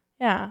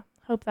 yeah,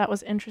 hope that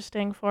was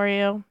interesting for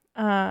you.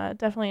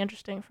 Definitely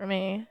interesting for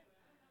me.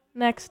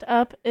 Next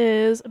up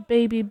is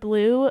Baby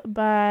Blue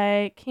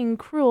by King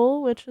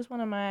Cruel, which is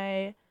one of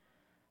my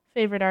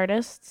favorite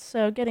artists.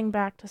 So getting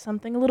back to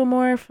something a little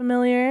more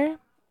familiar.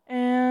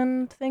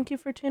 And thank you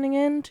for tuning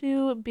in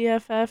to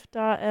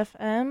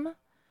BFF.FM.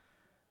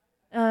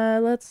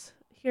 Let's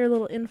hear a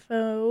little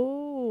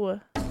info.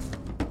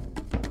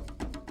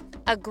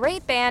 A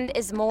great band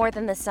is more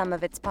than the sum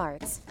of its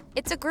parts.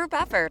 It's a group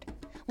effort.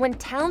 When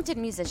talented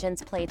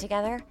musicians play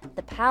together,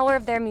 the power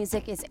of their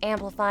music is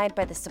amplified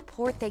by the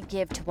support they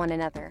give to one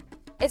another.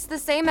 It's the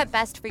same at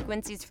Best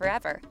Frequencies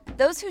Forever.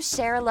 Those who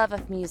share a love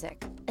of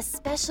music,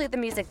 especially the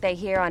music they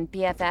hear on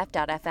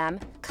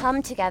BFF.FM,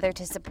 come together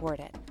to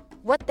support it.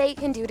 What they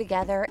can do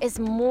together is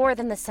more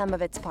than the sum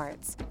of its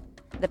parts.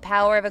 The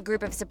power of a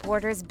group of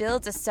supporters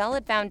builds a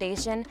solid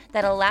foundation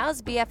that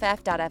allows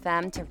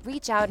BFF.FM to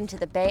reach out into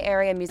the Bay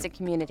Area music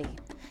community,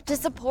 to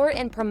support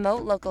and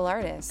promote local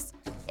artists.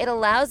 It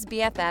allows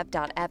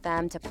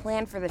BFF.FM to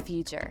plan for the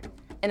future,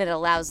 and it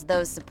allows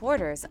those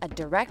supporters a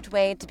direct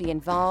way to be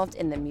involved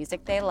in the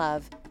music they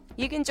love.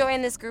 You can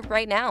join this group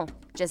right now.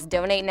 Just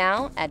donate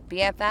now at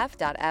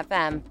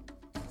BFF.FM.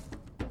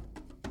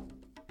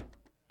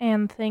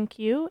 And thank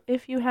you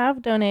if you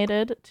have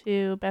donated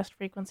to Best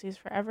Frequencies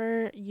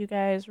Forever. You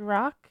guys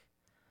rock.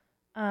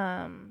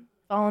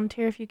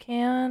 Volunteer if you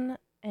can,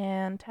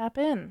 and tap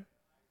in.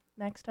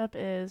 Next up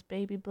is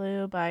Baby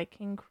Blue by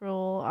King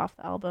Cruel off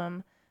the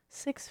album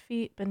 6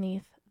 Feet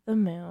Beneath the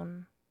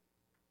Moon.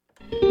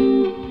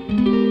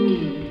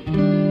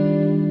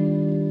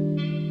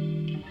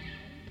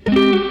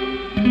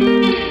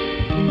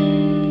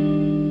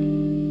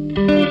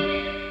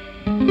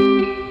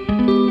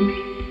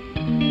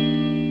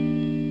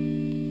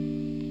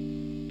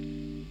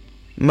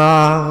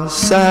 My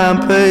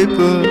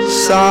sandpaper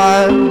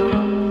side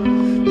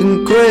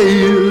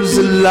engraves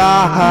a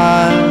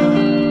line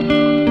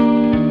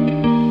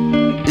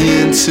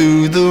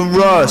into the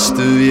rust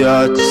of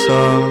your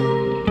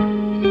tongue.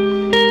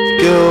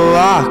 Girl,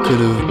 I could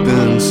have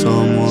been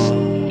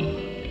someone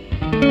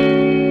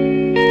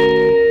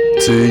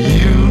to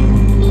you.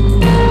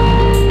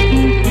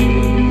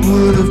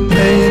 Would have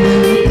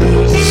painted the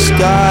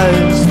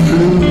skies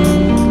blue,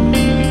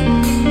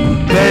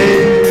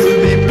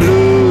 baby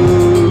blue,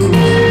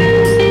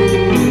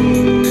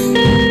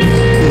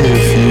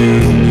 if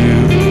you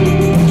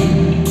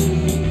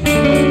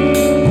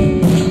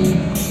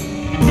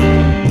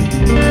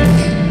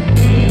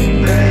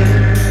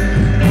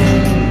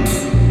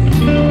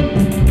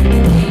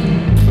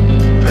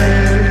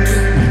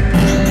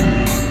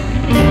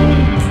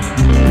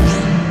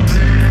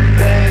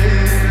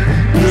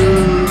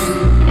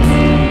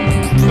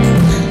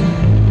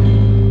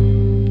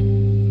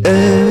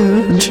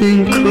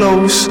edging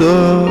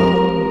closer,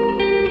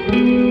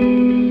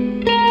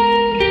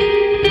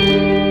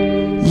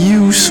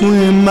 you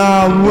swim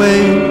my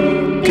way,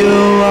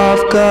 girl,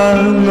 I've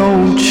got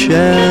no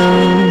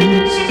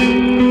chance,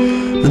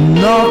 and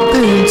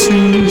nothing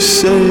to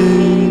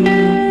say,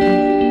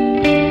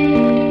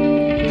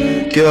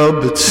 girl,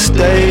 but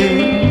stay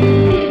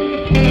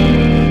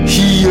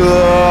here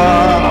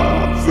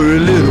for a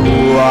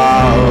little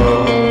while.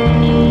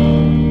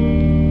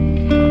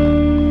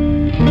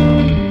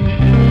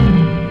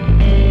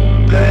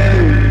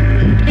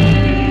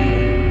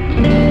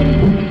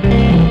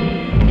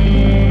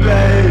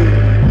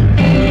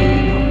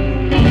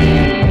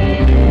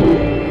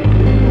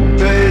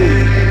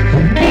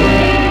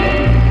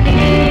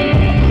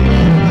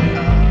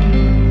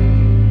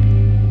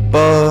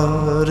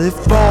 But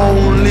if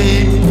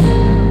only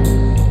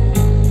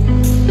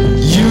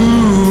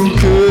you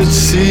could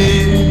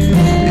see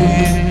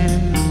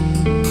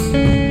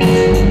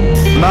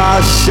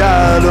my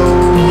shadow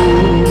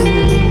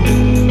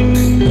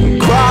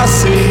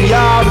crossing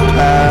your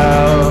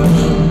path.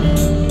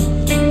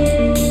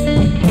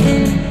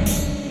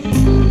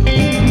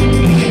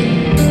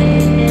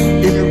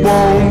 It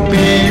won't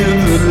be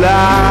the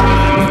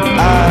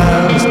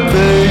last,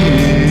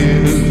 baby.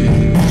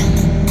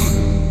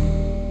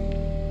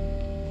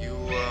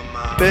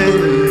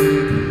 Baby,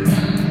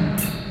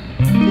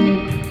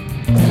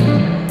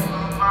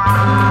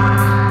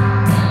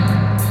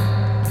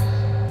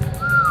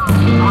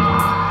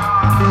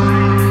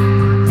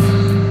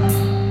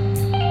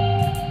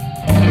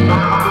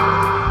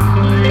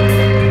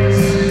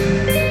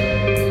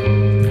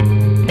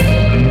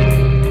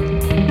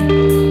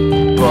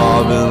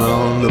 bobbing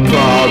on the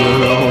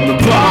bobbing on the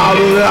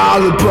bobbing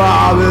on the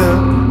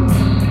bobbing.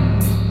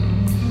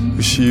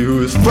 She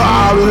was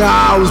bobbing,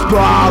 I was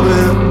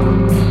bobbing.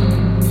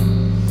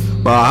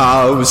 My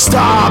heart was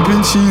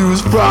stopping, she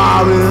was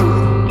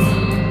bobbing.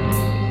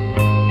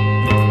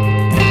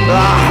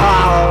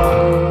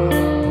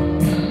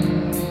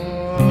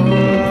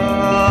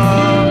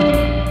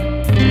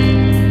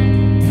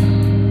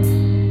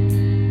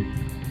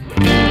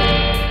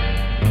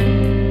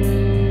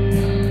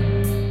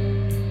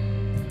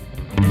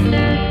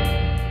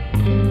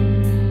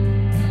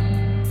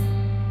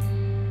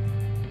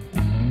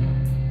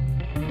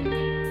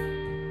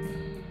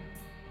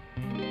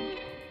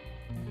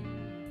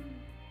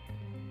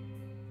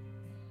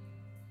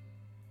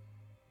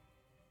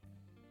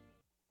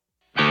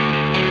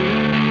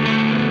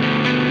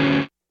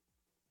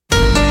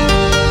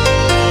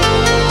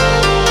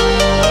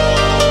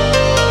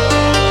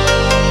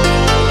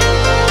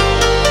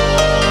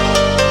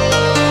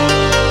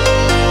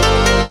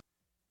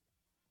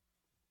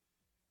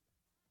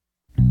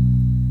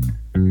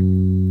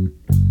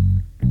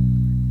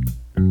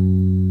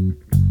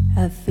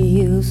 I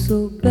feel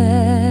so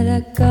bad, I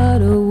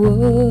got a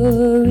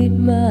worried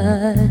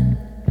mind.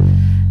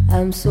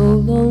 I'm so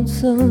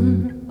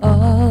lonesome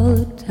all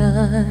the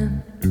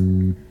time.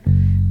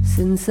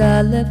 Since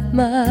I left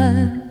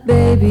my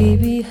baby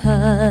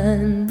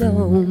behind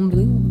on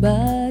Blue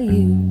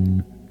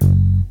Bayou.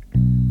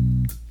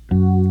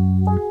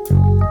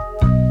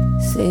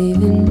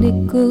 Saving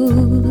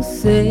nickels,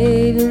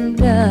 saving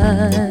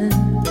dimes,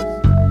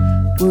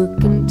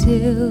 working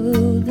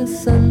till the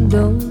sun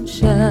don't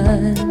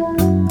shine,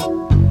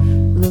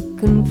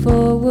 looking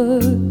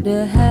forward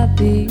to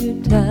happier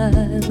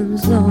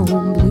times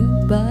on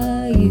Blue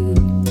Bayou.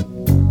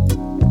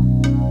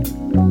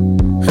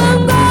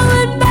 I'm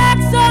going back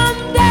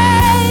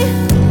someday,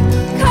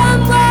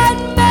 come what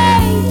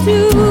may, to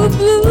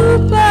Blue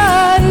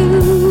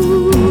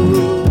Bayou,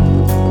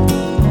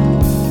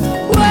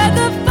 where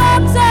the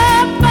folks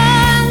are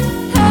fine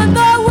and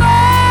the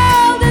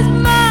world is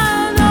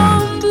mine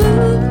on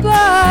Blue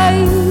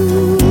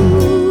Bayou,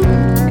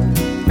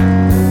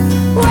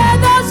 where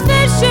those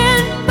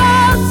fishing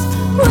boats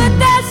with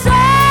their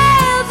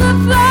sails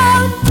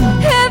afloat.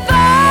 If I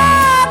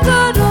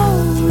could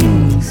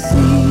only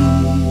see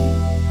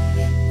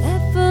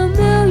that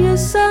familiar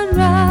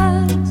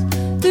sunrise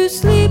through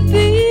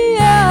sleepy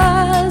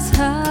eyes,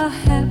 how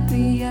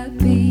happy I'd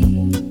be.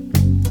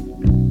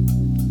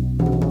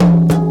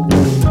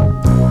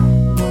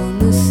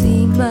 Wanna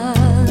see my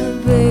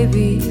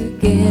baby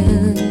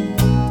again,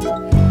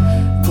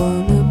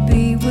 wanna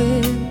be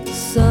with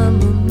some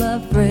of my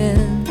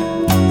friends.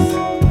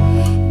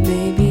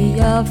 Maybe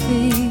I'll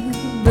feel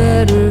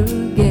better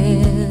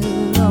again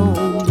on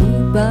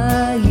Blue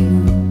Bayou.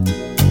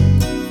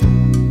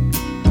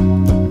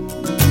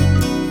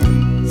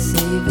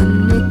 Saving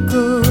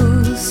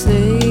nickels,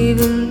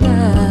 saving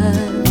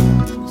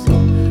dimes,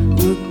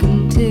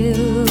 working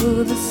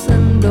till the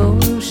sun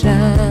don't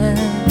shine,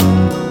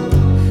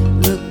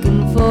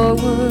 looking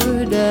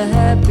forward to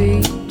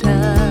happy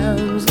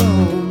times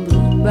on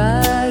Blue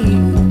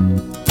Bayou.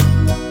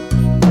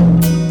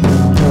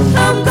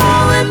 I'm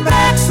going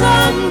back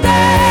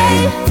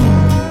someday,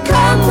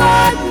 come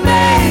what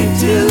may,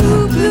 to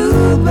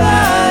Blue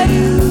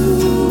Bayou,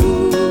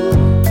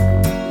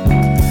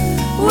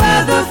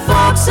 where the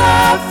folks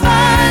are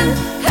fine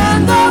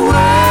and the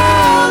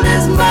world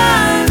is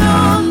mine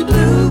on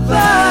Blue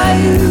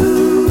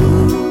Bayou,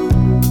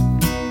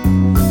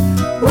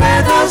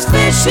 where those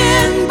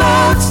fishing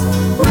boats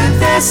with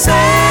their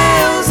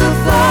sails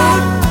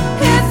afloat.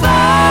 If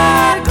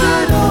I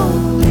could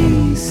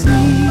only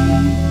see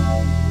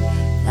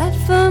that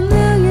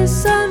familiar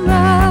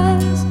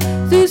sunrise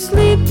through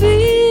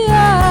sleepy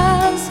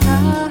eyes,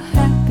 how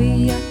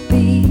happy I'd be.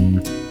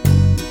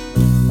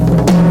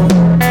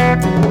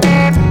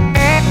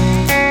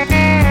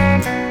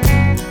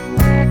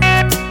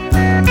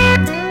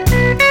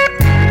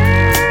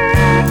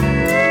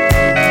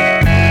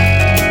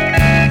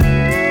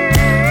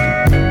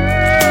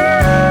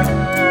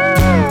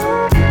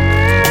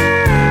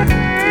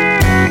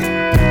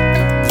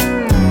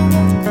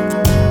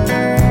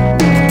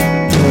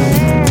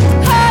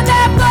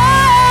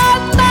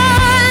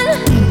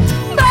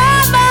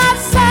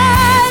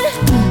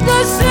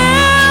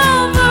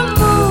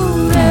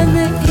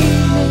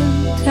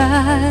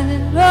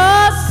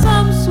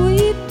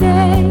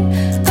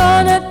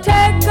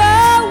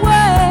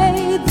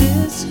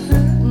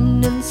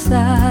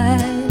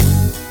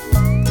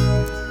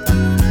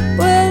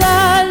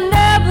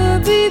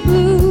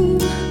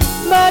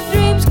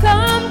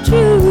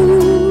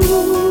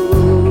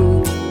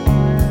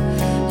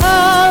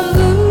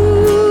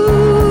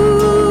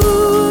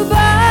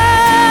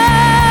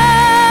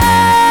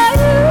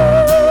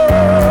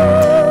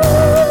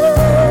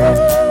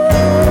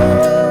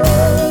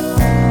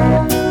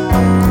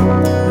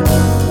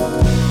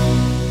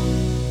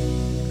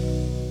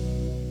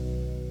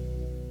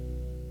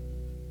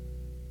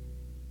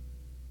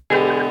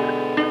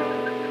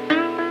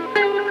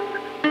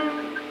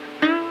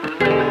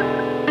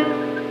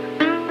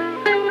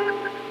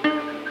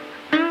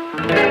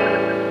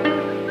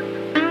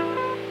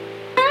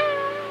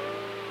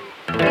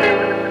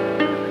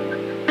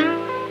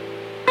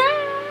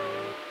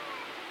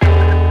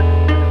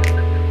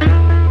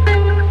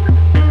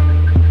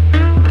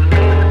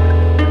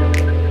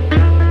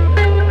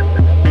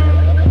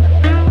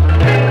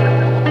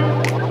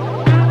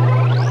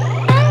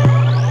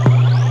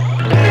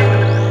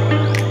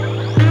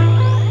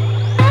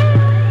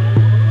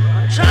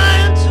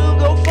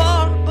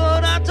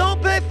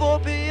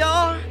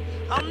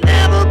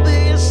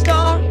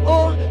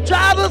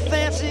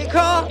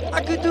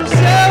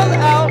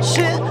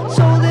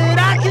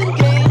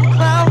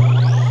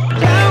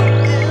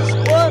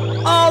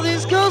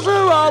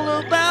 all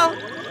about.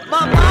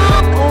 My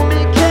mom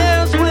only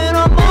cares when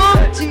I'm on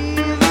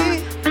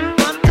TV.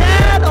 My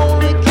dad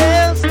only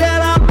cares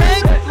that I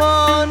make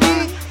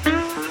money.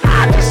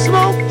 I just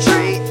smoke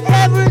tree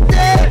every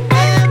day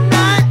and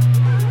night.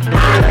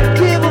 I don't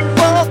give a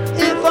fuck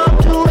if I'm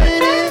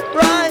doing it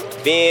right.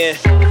 Then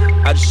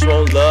I just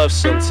want love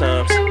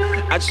sometimes.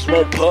 I just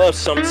want pub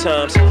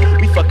sometimes.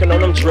 We fucking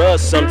on them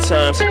drugs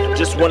sometimes.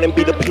 Just wanna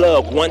be the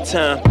plug one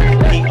time.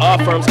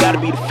 PR firms gotta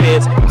be the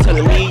feds.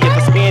 Telling me if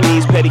I spend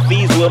these petty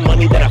fees with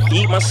money that I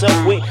feed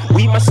myself with,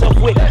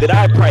 that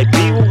I'd probably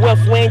be with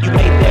wealth when you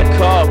made that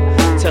call.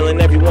 Telling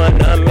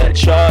everyone I'm in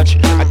charge.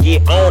 I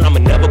get on, I'ma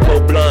never go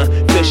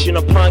blind. Fish in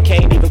a pond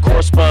can't even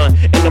correspond.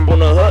 End up on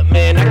the hook,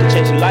 man, that could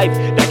change your life.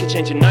 That could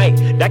change your night,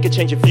 that could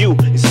change your view.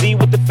 And see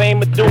what the fame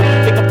would do.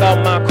 Think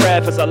about my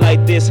craft as I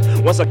like this.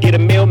 Once I get a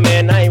meal,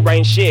 man, I ain't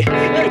writing shit. You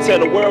can tell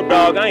the world,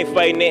 dog, I ain't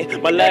fighting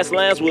it. My last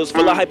lines was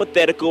full of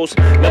hypotheticals.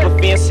 Never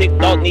feeling sick,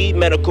 thought need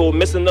medical.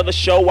 Miss another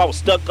show, I was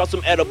stuck on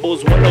some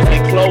edibles. Windows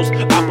get closed,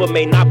 opera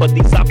may not, but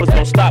these operas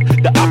don't stop.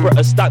 The opera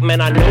is stock, man,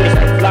 I noticed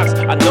the flocks.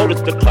 I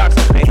noticed the clocks.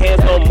 And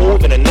hands don't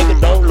move and a nigga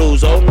don't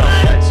lose, oh no. I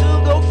had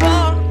to go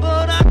far,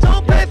 but I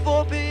don't pay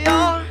for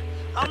PR.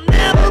 I'll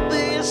never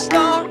be a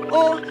star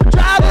or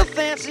drive a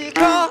fancy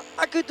car.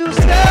 I could do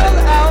sell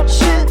out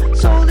shit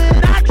so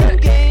that I can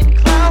gain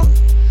clout.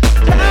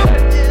 Clout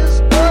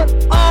is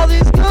what all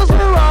these girls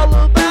were all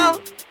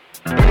about.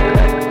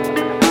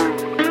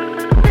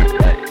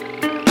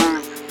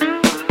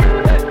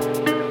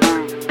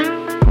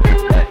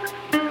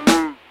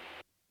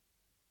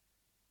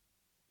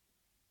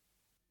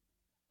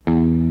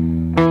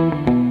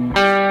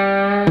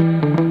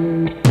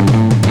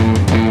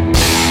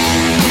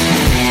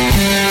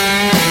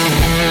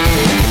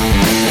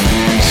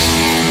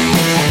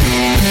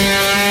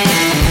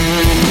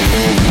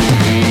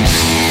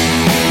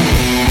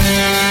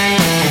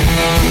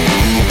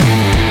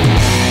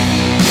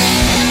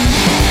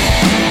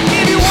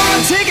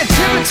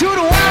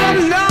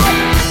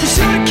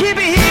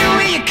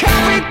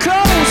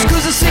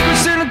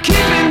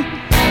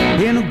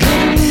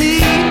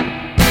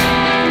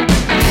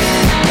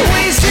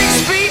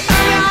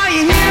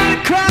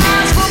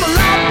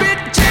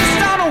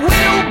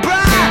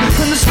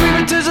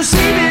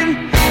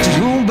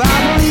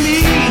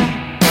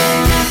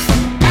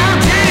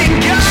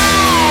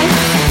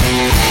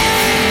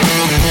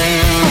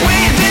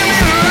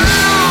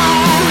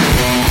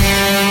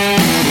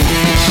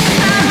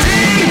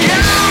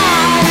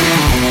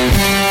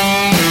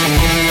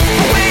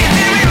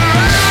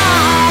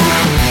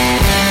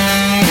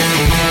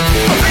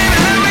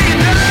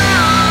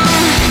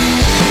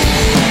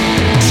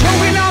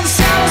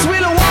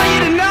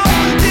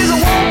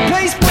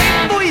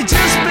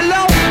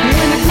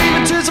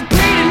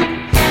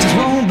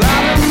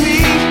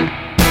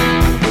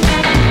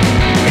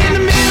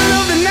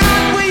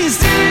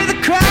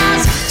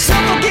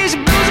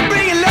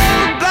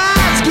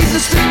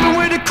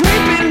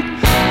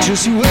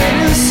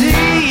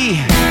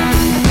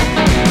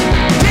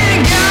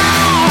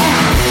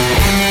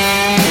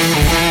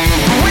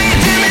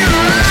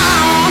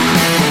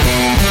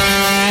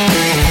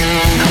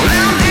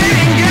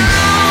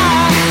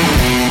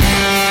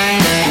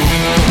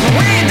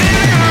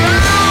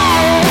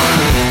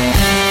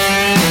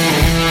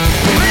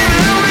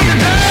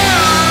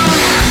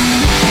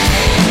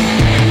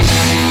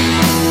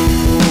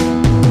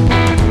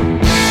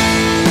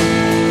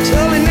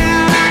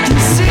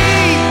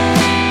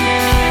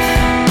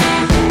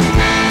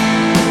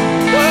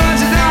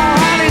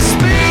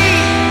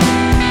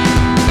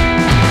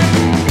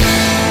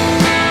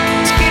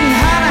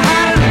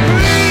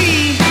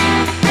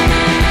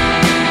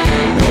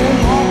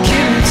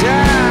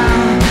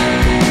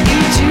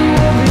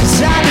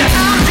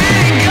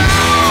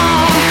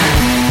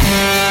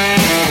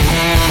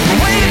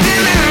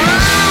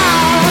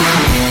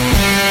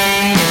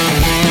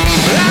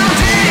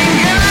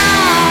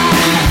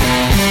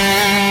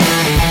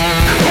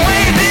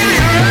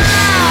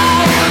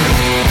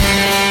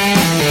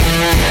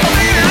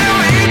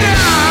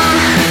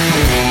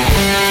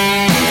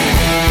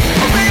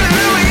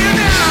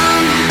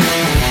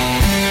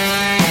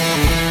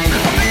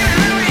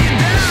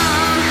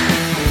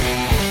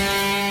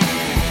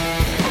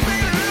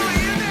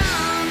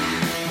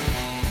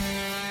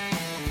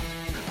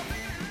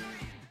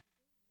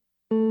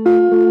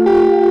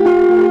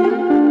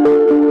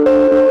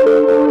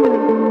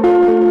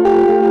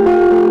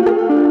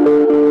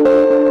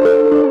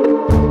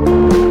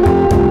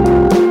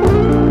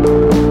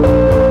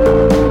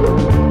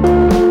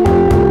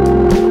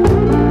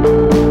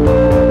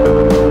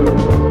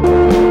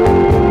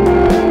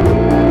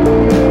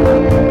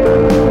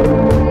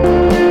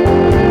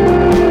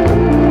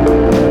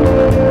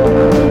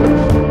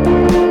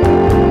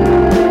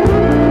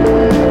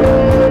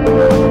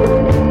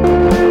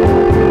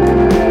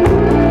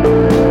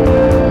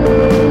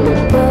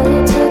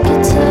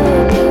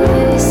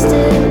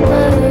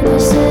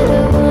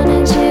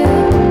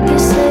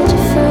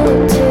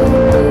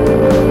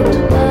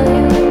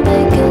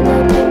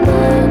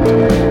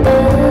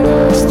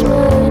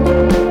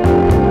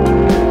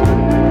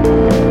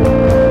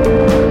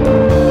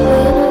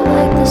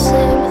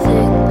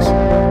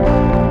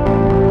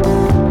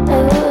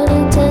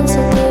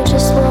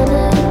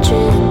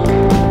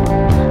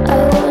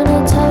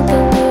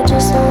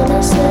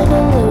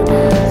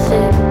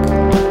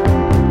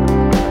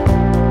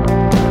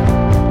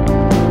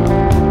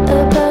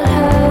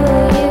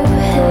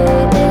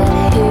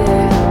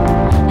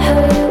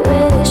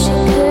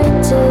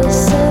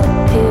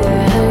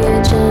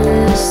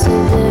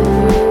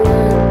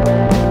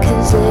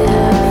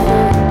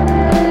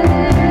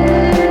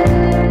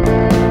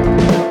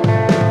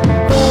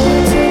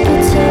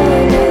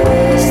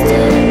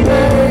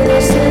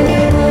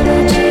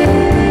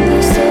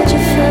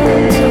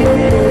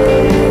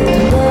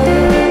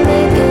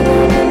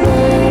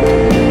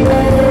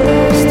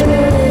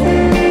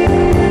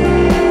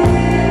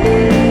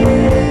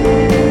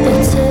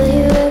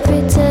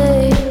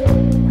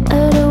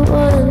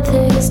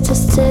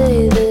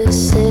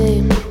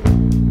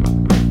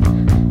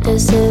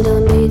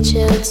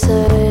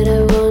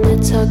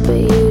 talk, but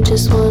you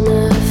just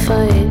wanna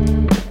fight.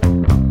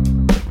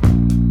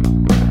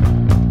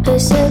 I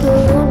said,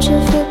 well, won't you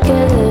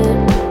forget it?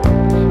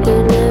 You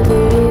never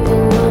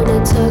even wanna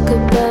talk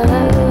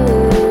about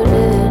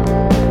it.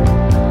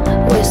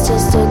 We're still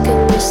stuck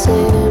in the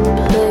same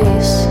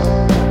place,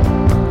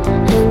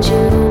 and you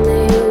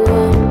only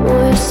want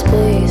more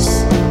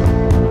space.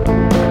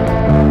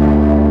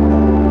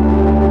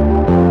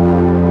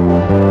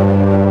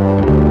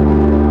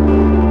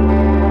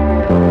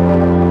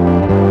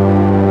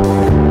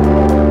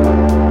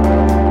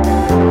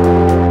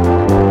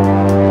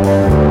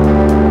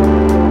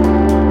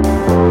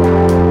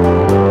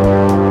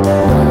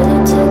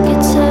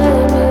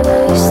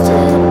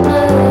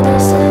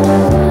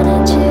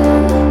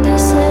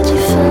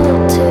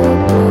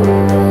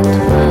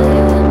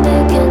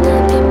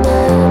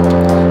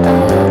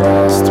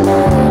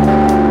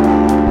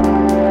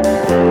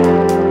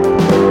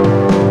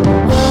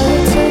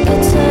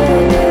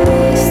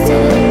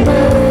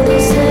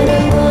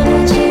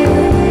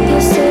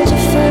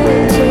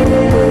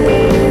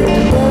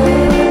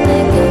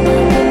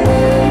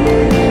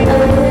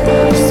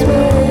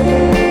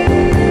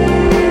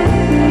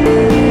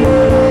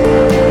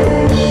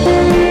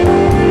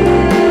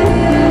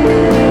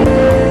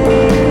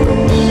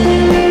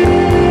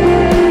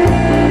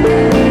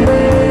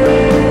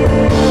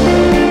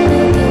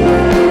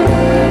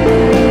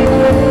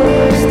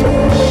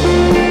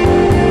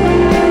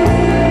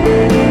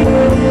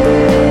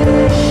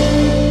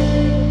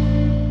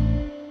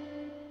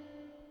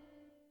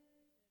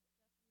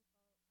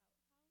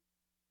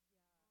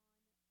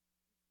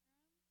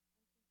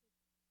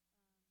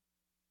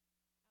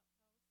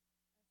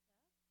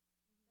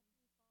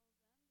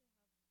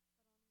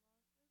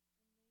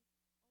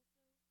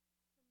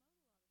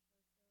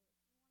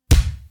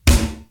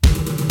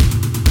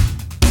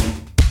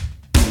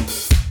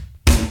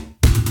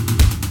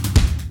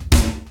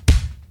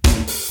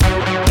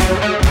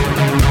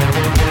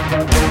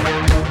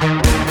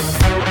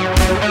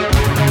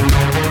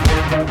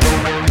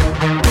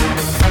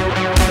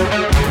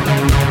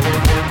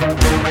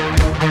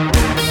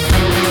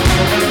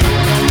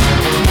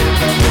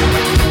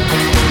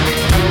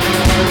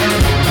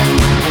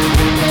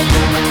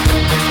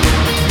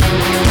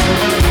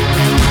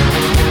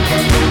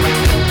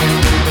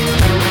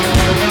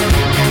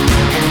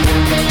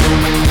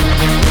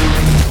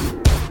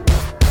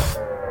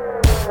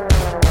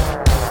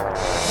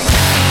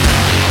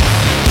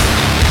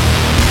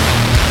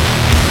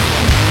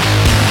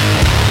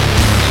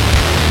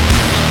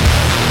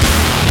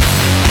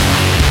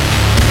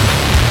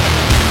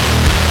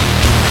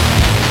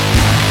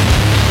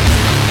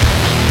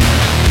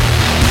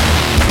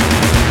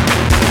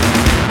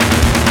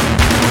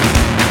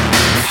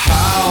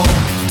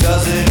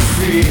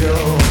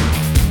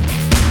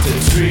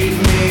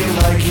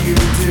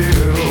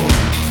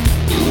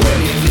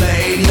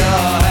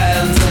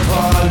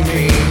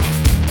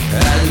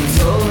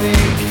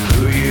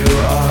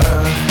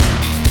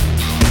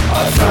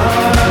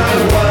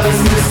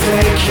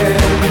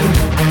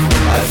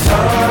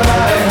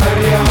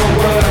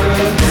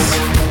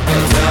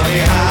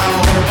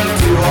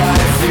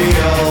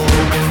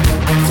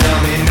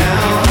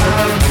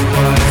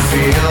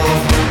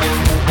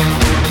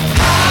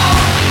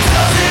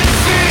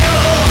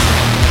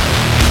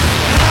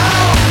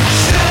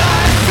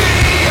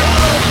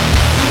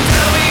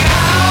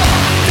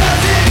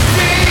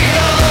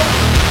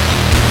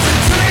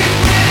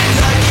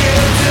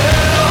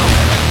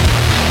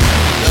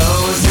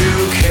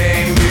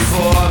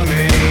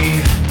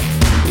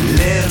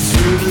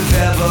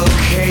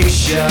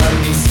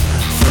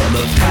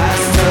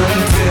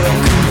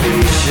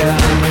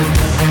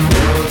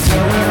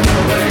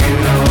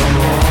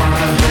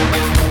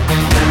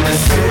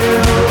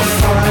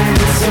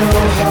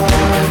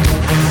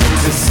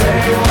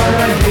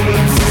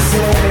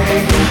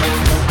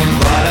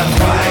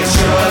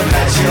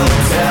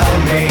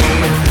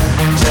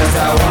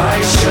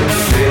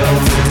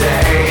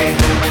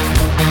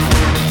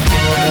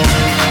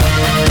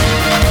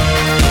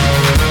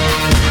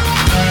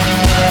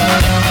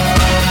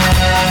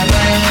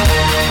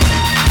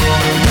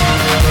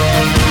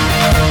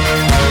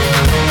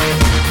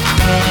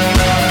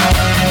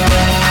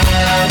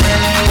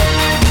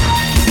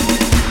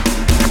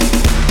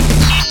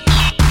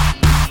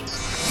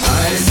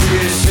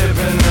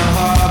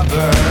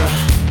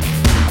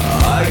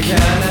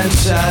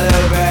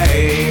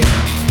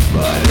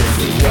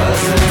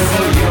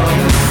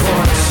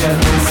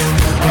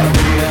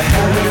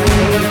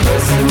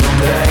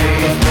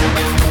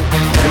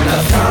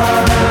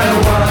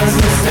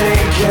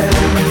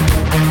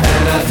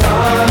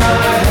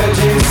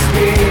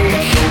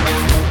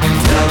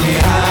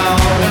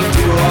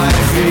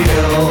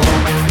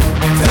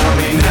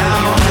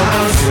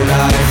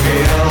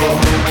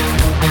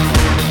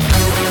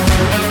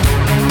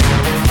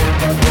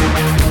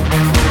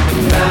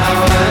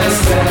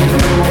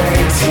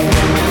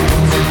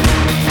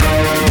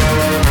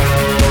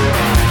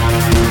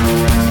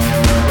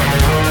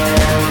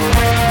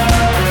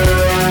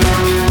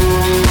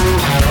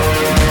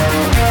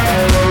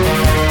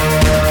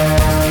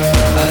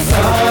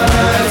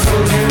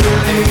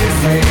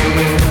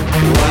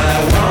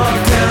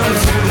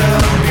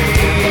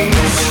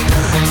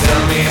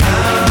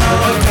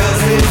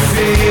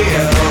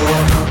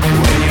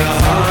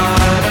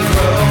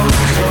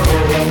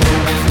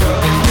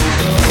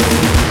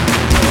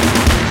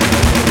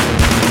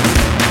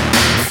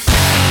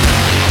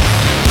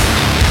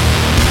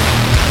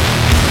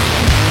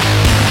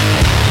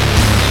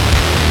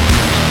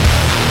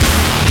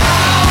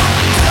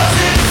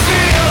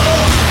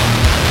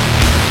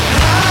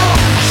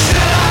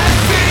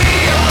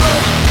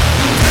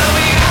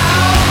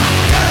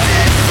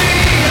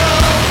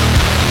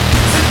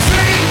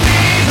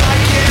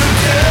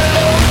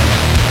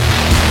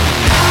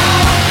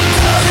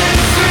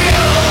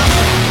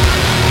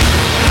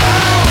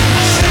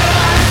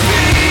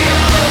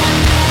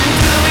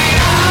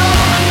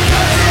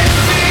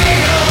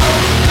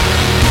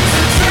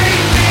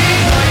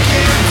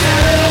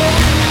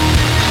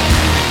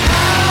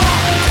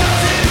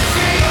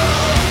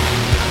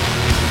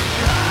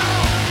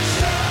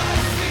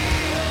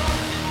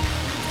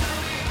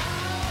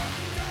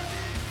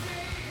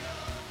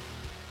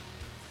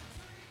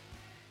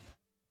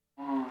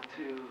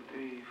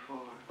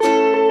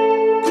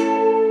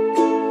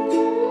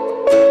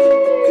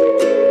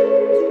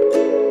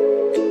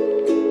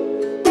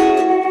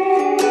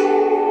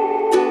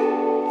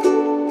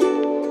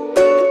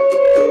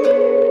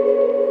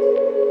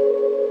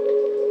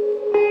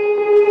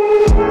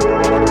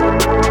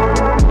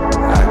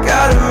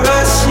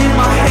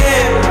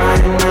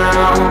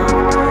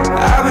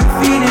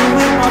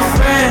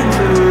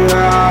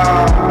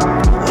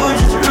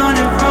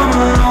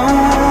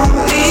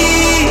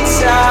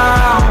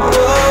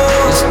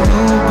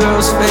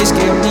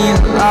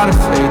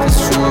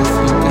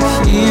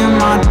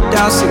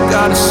 house, I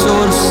got a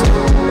soul to sing.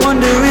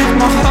 Wonder if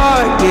my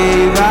heart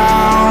gave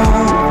out,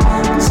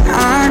 'cause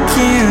I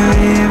can't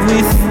live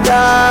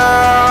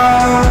without.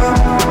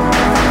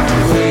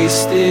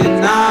 Wasted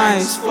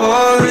nights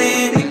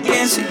falling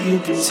again so you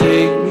can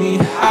take me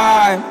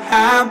high. I'm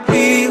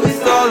happy with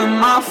all of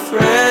my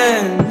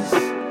friends,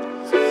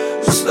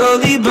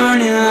 slowly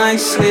burning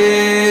like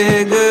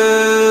cigarettes.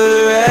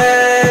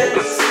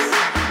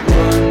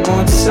 One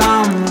more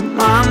time,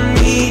 remind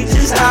me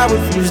just how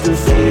it feels to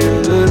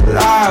feel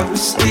alive.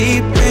 We're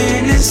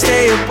sleeping and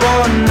stay up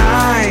all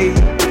night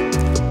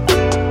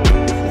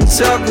and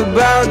talk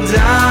about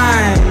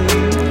dying.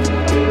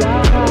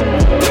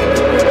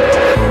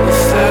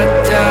 If I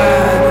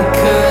die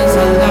because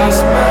I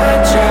lost my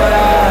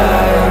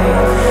drive,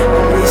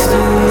 at least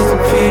it was a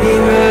pretty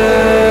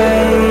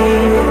ride.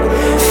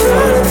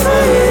 Falling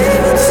for you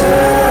every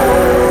time.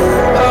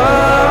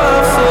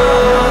 Oh,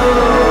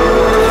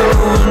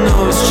 who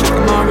knows?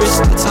 Checking my wrist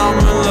at the time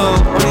of low.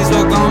 Money's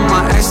all gone,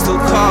 my ex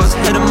still calls.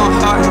 Head of my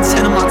heart and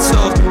 10 of my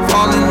toes.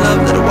 Fall in love,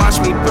 let her watch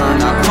me burn.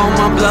 I call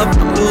my bluff,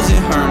 I'm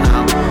losing her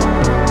now.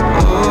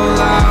 All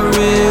I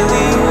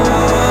really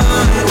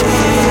want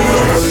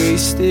is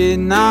wasted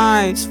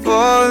nights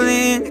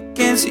falling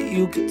again so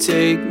you could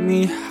take me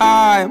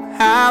high. I'm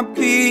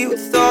happy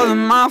with all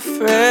of my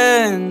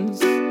friends,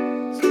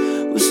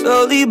 we're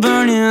slowly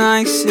burning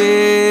like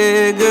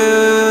cigarettes.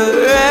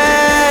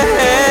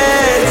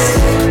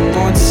 One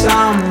more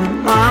time,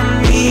 remind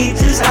me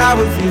just how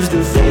it feels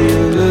to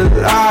feel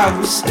alive.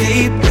 We're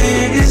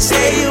sleeping and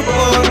stay up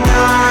all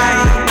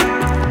night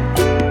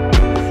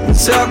and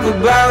talk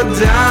about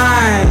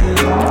dying.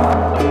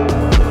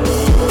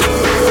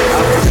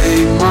 I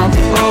played my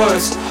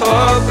parts,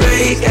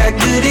 heartbreak, had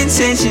good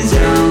intentions,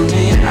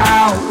 drowning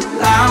out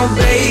loud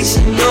bass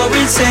and your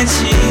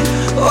attention.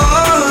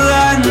 All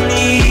I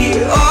need,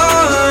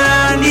 all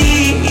I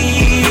need.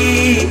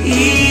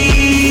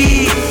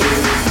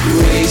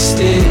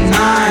 Wasted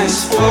nights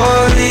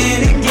falling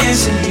again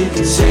so you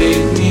can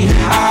take me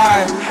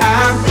high. I'm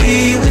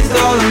happy with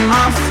all of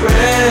my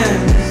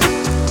friends,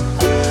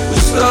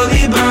 we're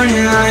slowly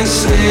burning like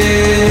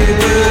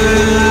cigarettes.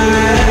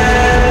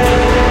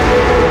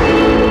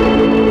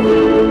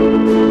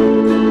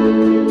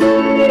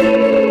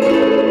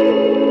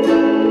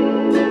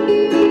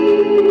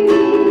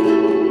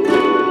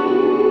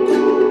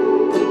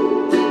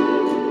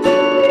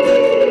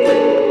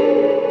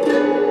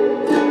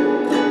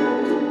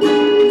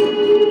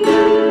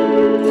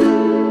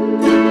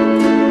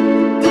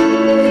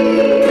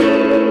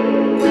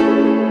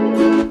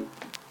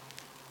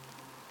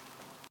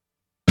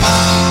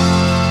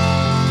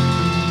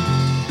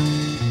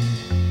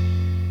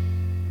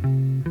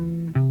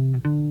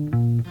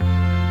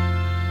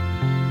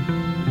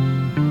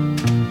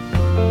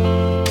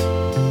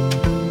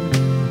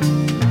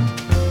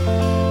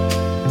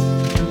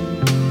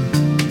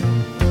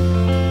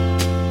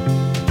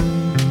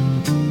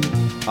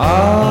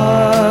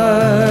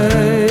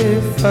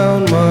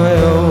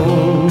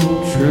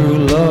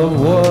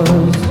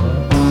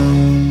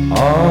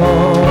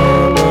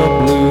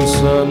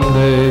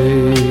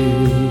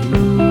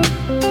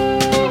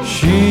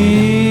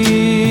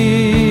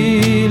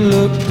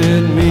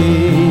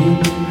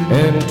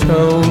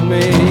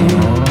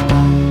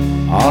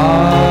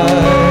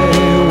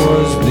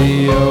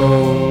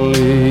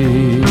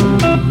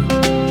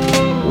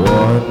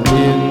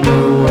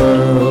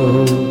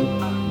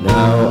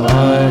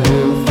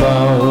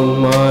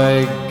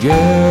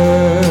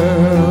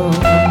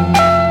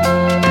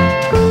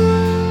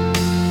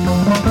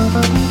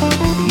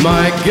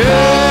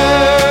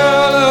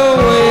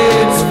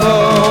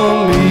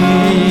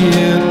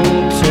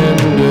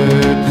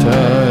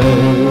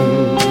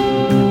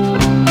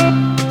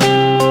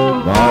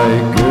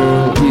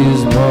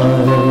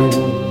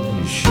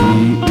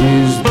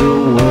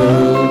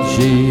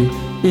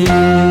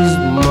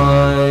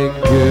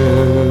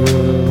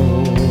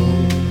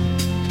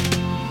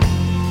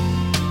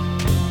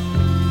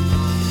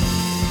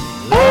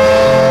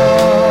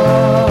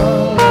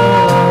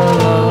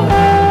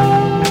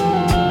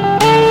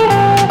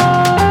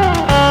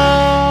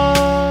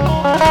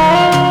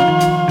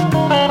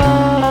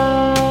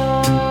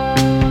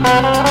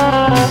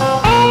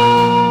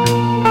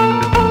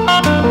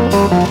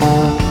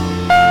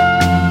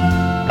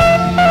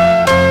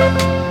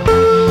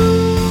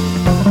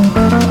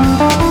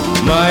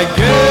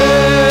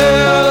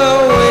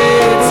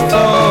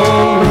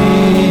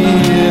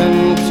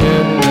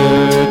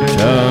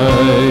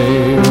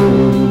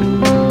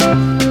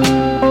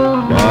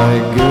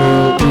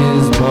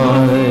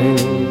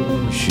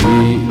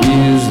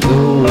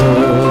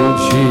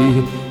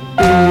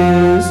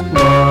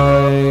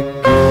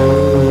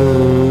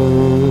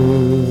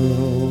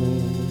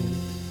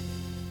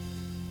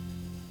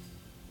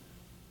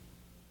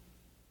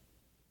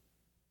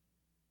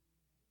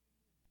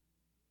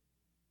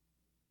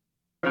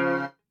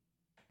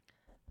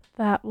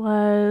 That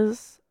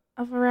was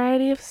a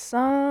variety of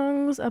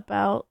songs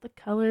about the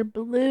color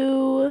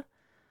blue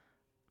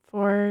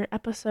for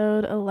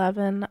episode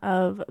 11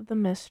 of The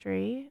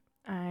Mystery.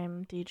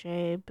 I'm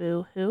DJ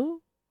Boo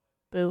Hoo.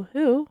 Boo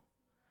Hoo.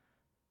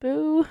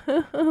 Boo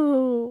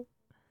Hoo.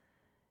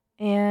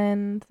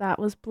 And that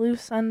was Blue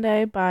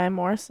Sunday by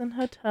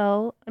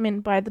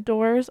by The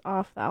Doors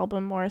off the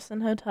album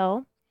Morrison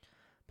Hotel.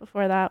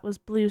 Before that was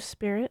Blue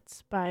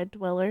Spirits by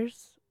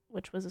Dwellers,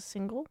 which was a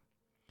single.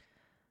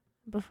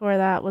 Before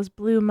that was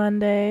Blue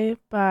Monday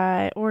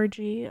by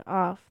Orgy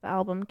off the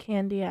album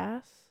Candy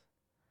Ass.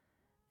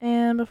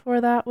 And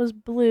before that was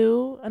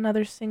Blue,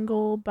 another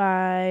single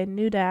by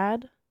New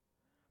Dad.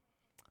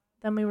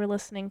 Then we were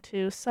listening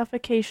to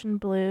Suffocation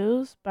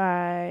Blues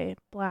by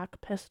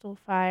Black Pistol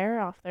Fire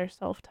off their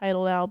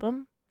self-titled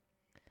album.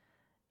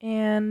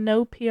 And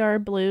No PR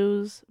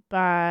Blues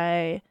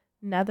by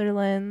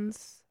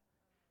Netherlands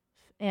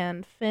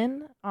and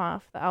Finn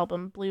off the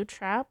album Blue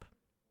Trap.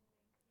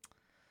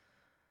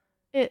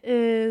 It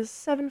is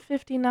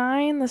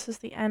 7:59. This is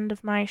the end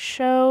of my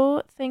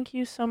show. Thank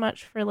you so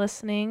much for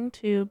listening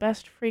to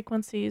Best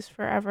Frequencies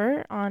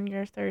Forever on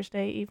your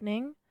Thursday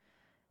evening.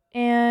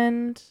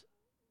 And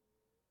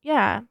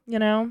yeah,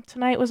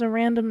 tonight was a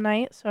random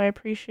night, so I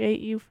appreciate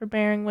you for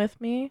bearing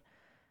with me.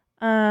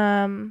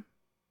 And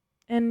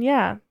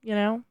yeah,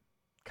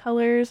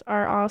 colors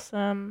are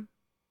awesome.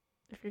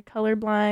 If you're colorblind,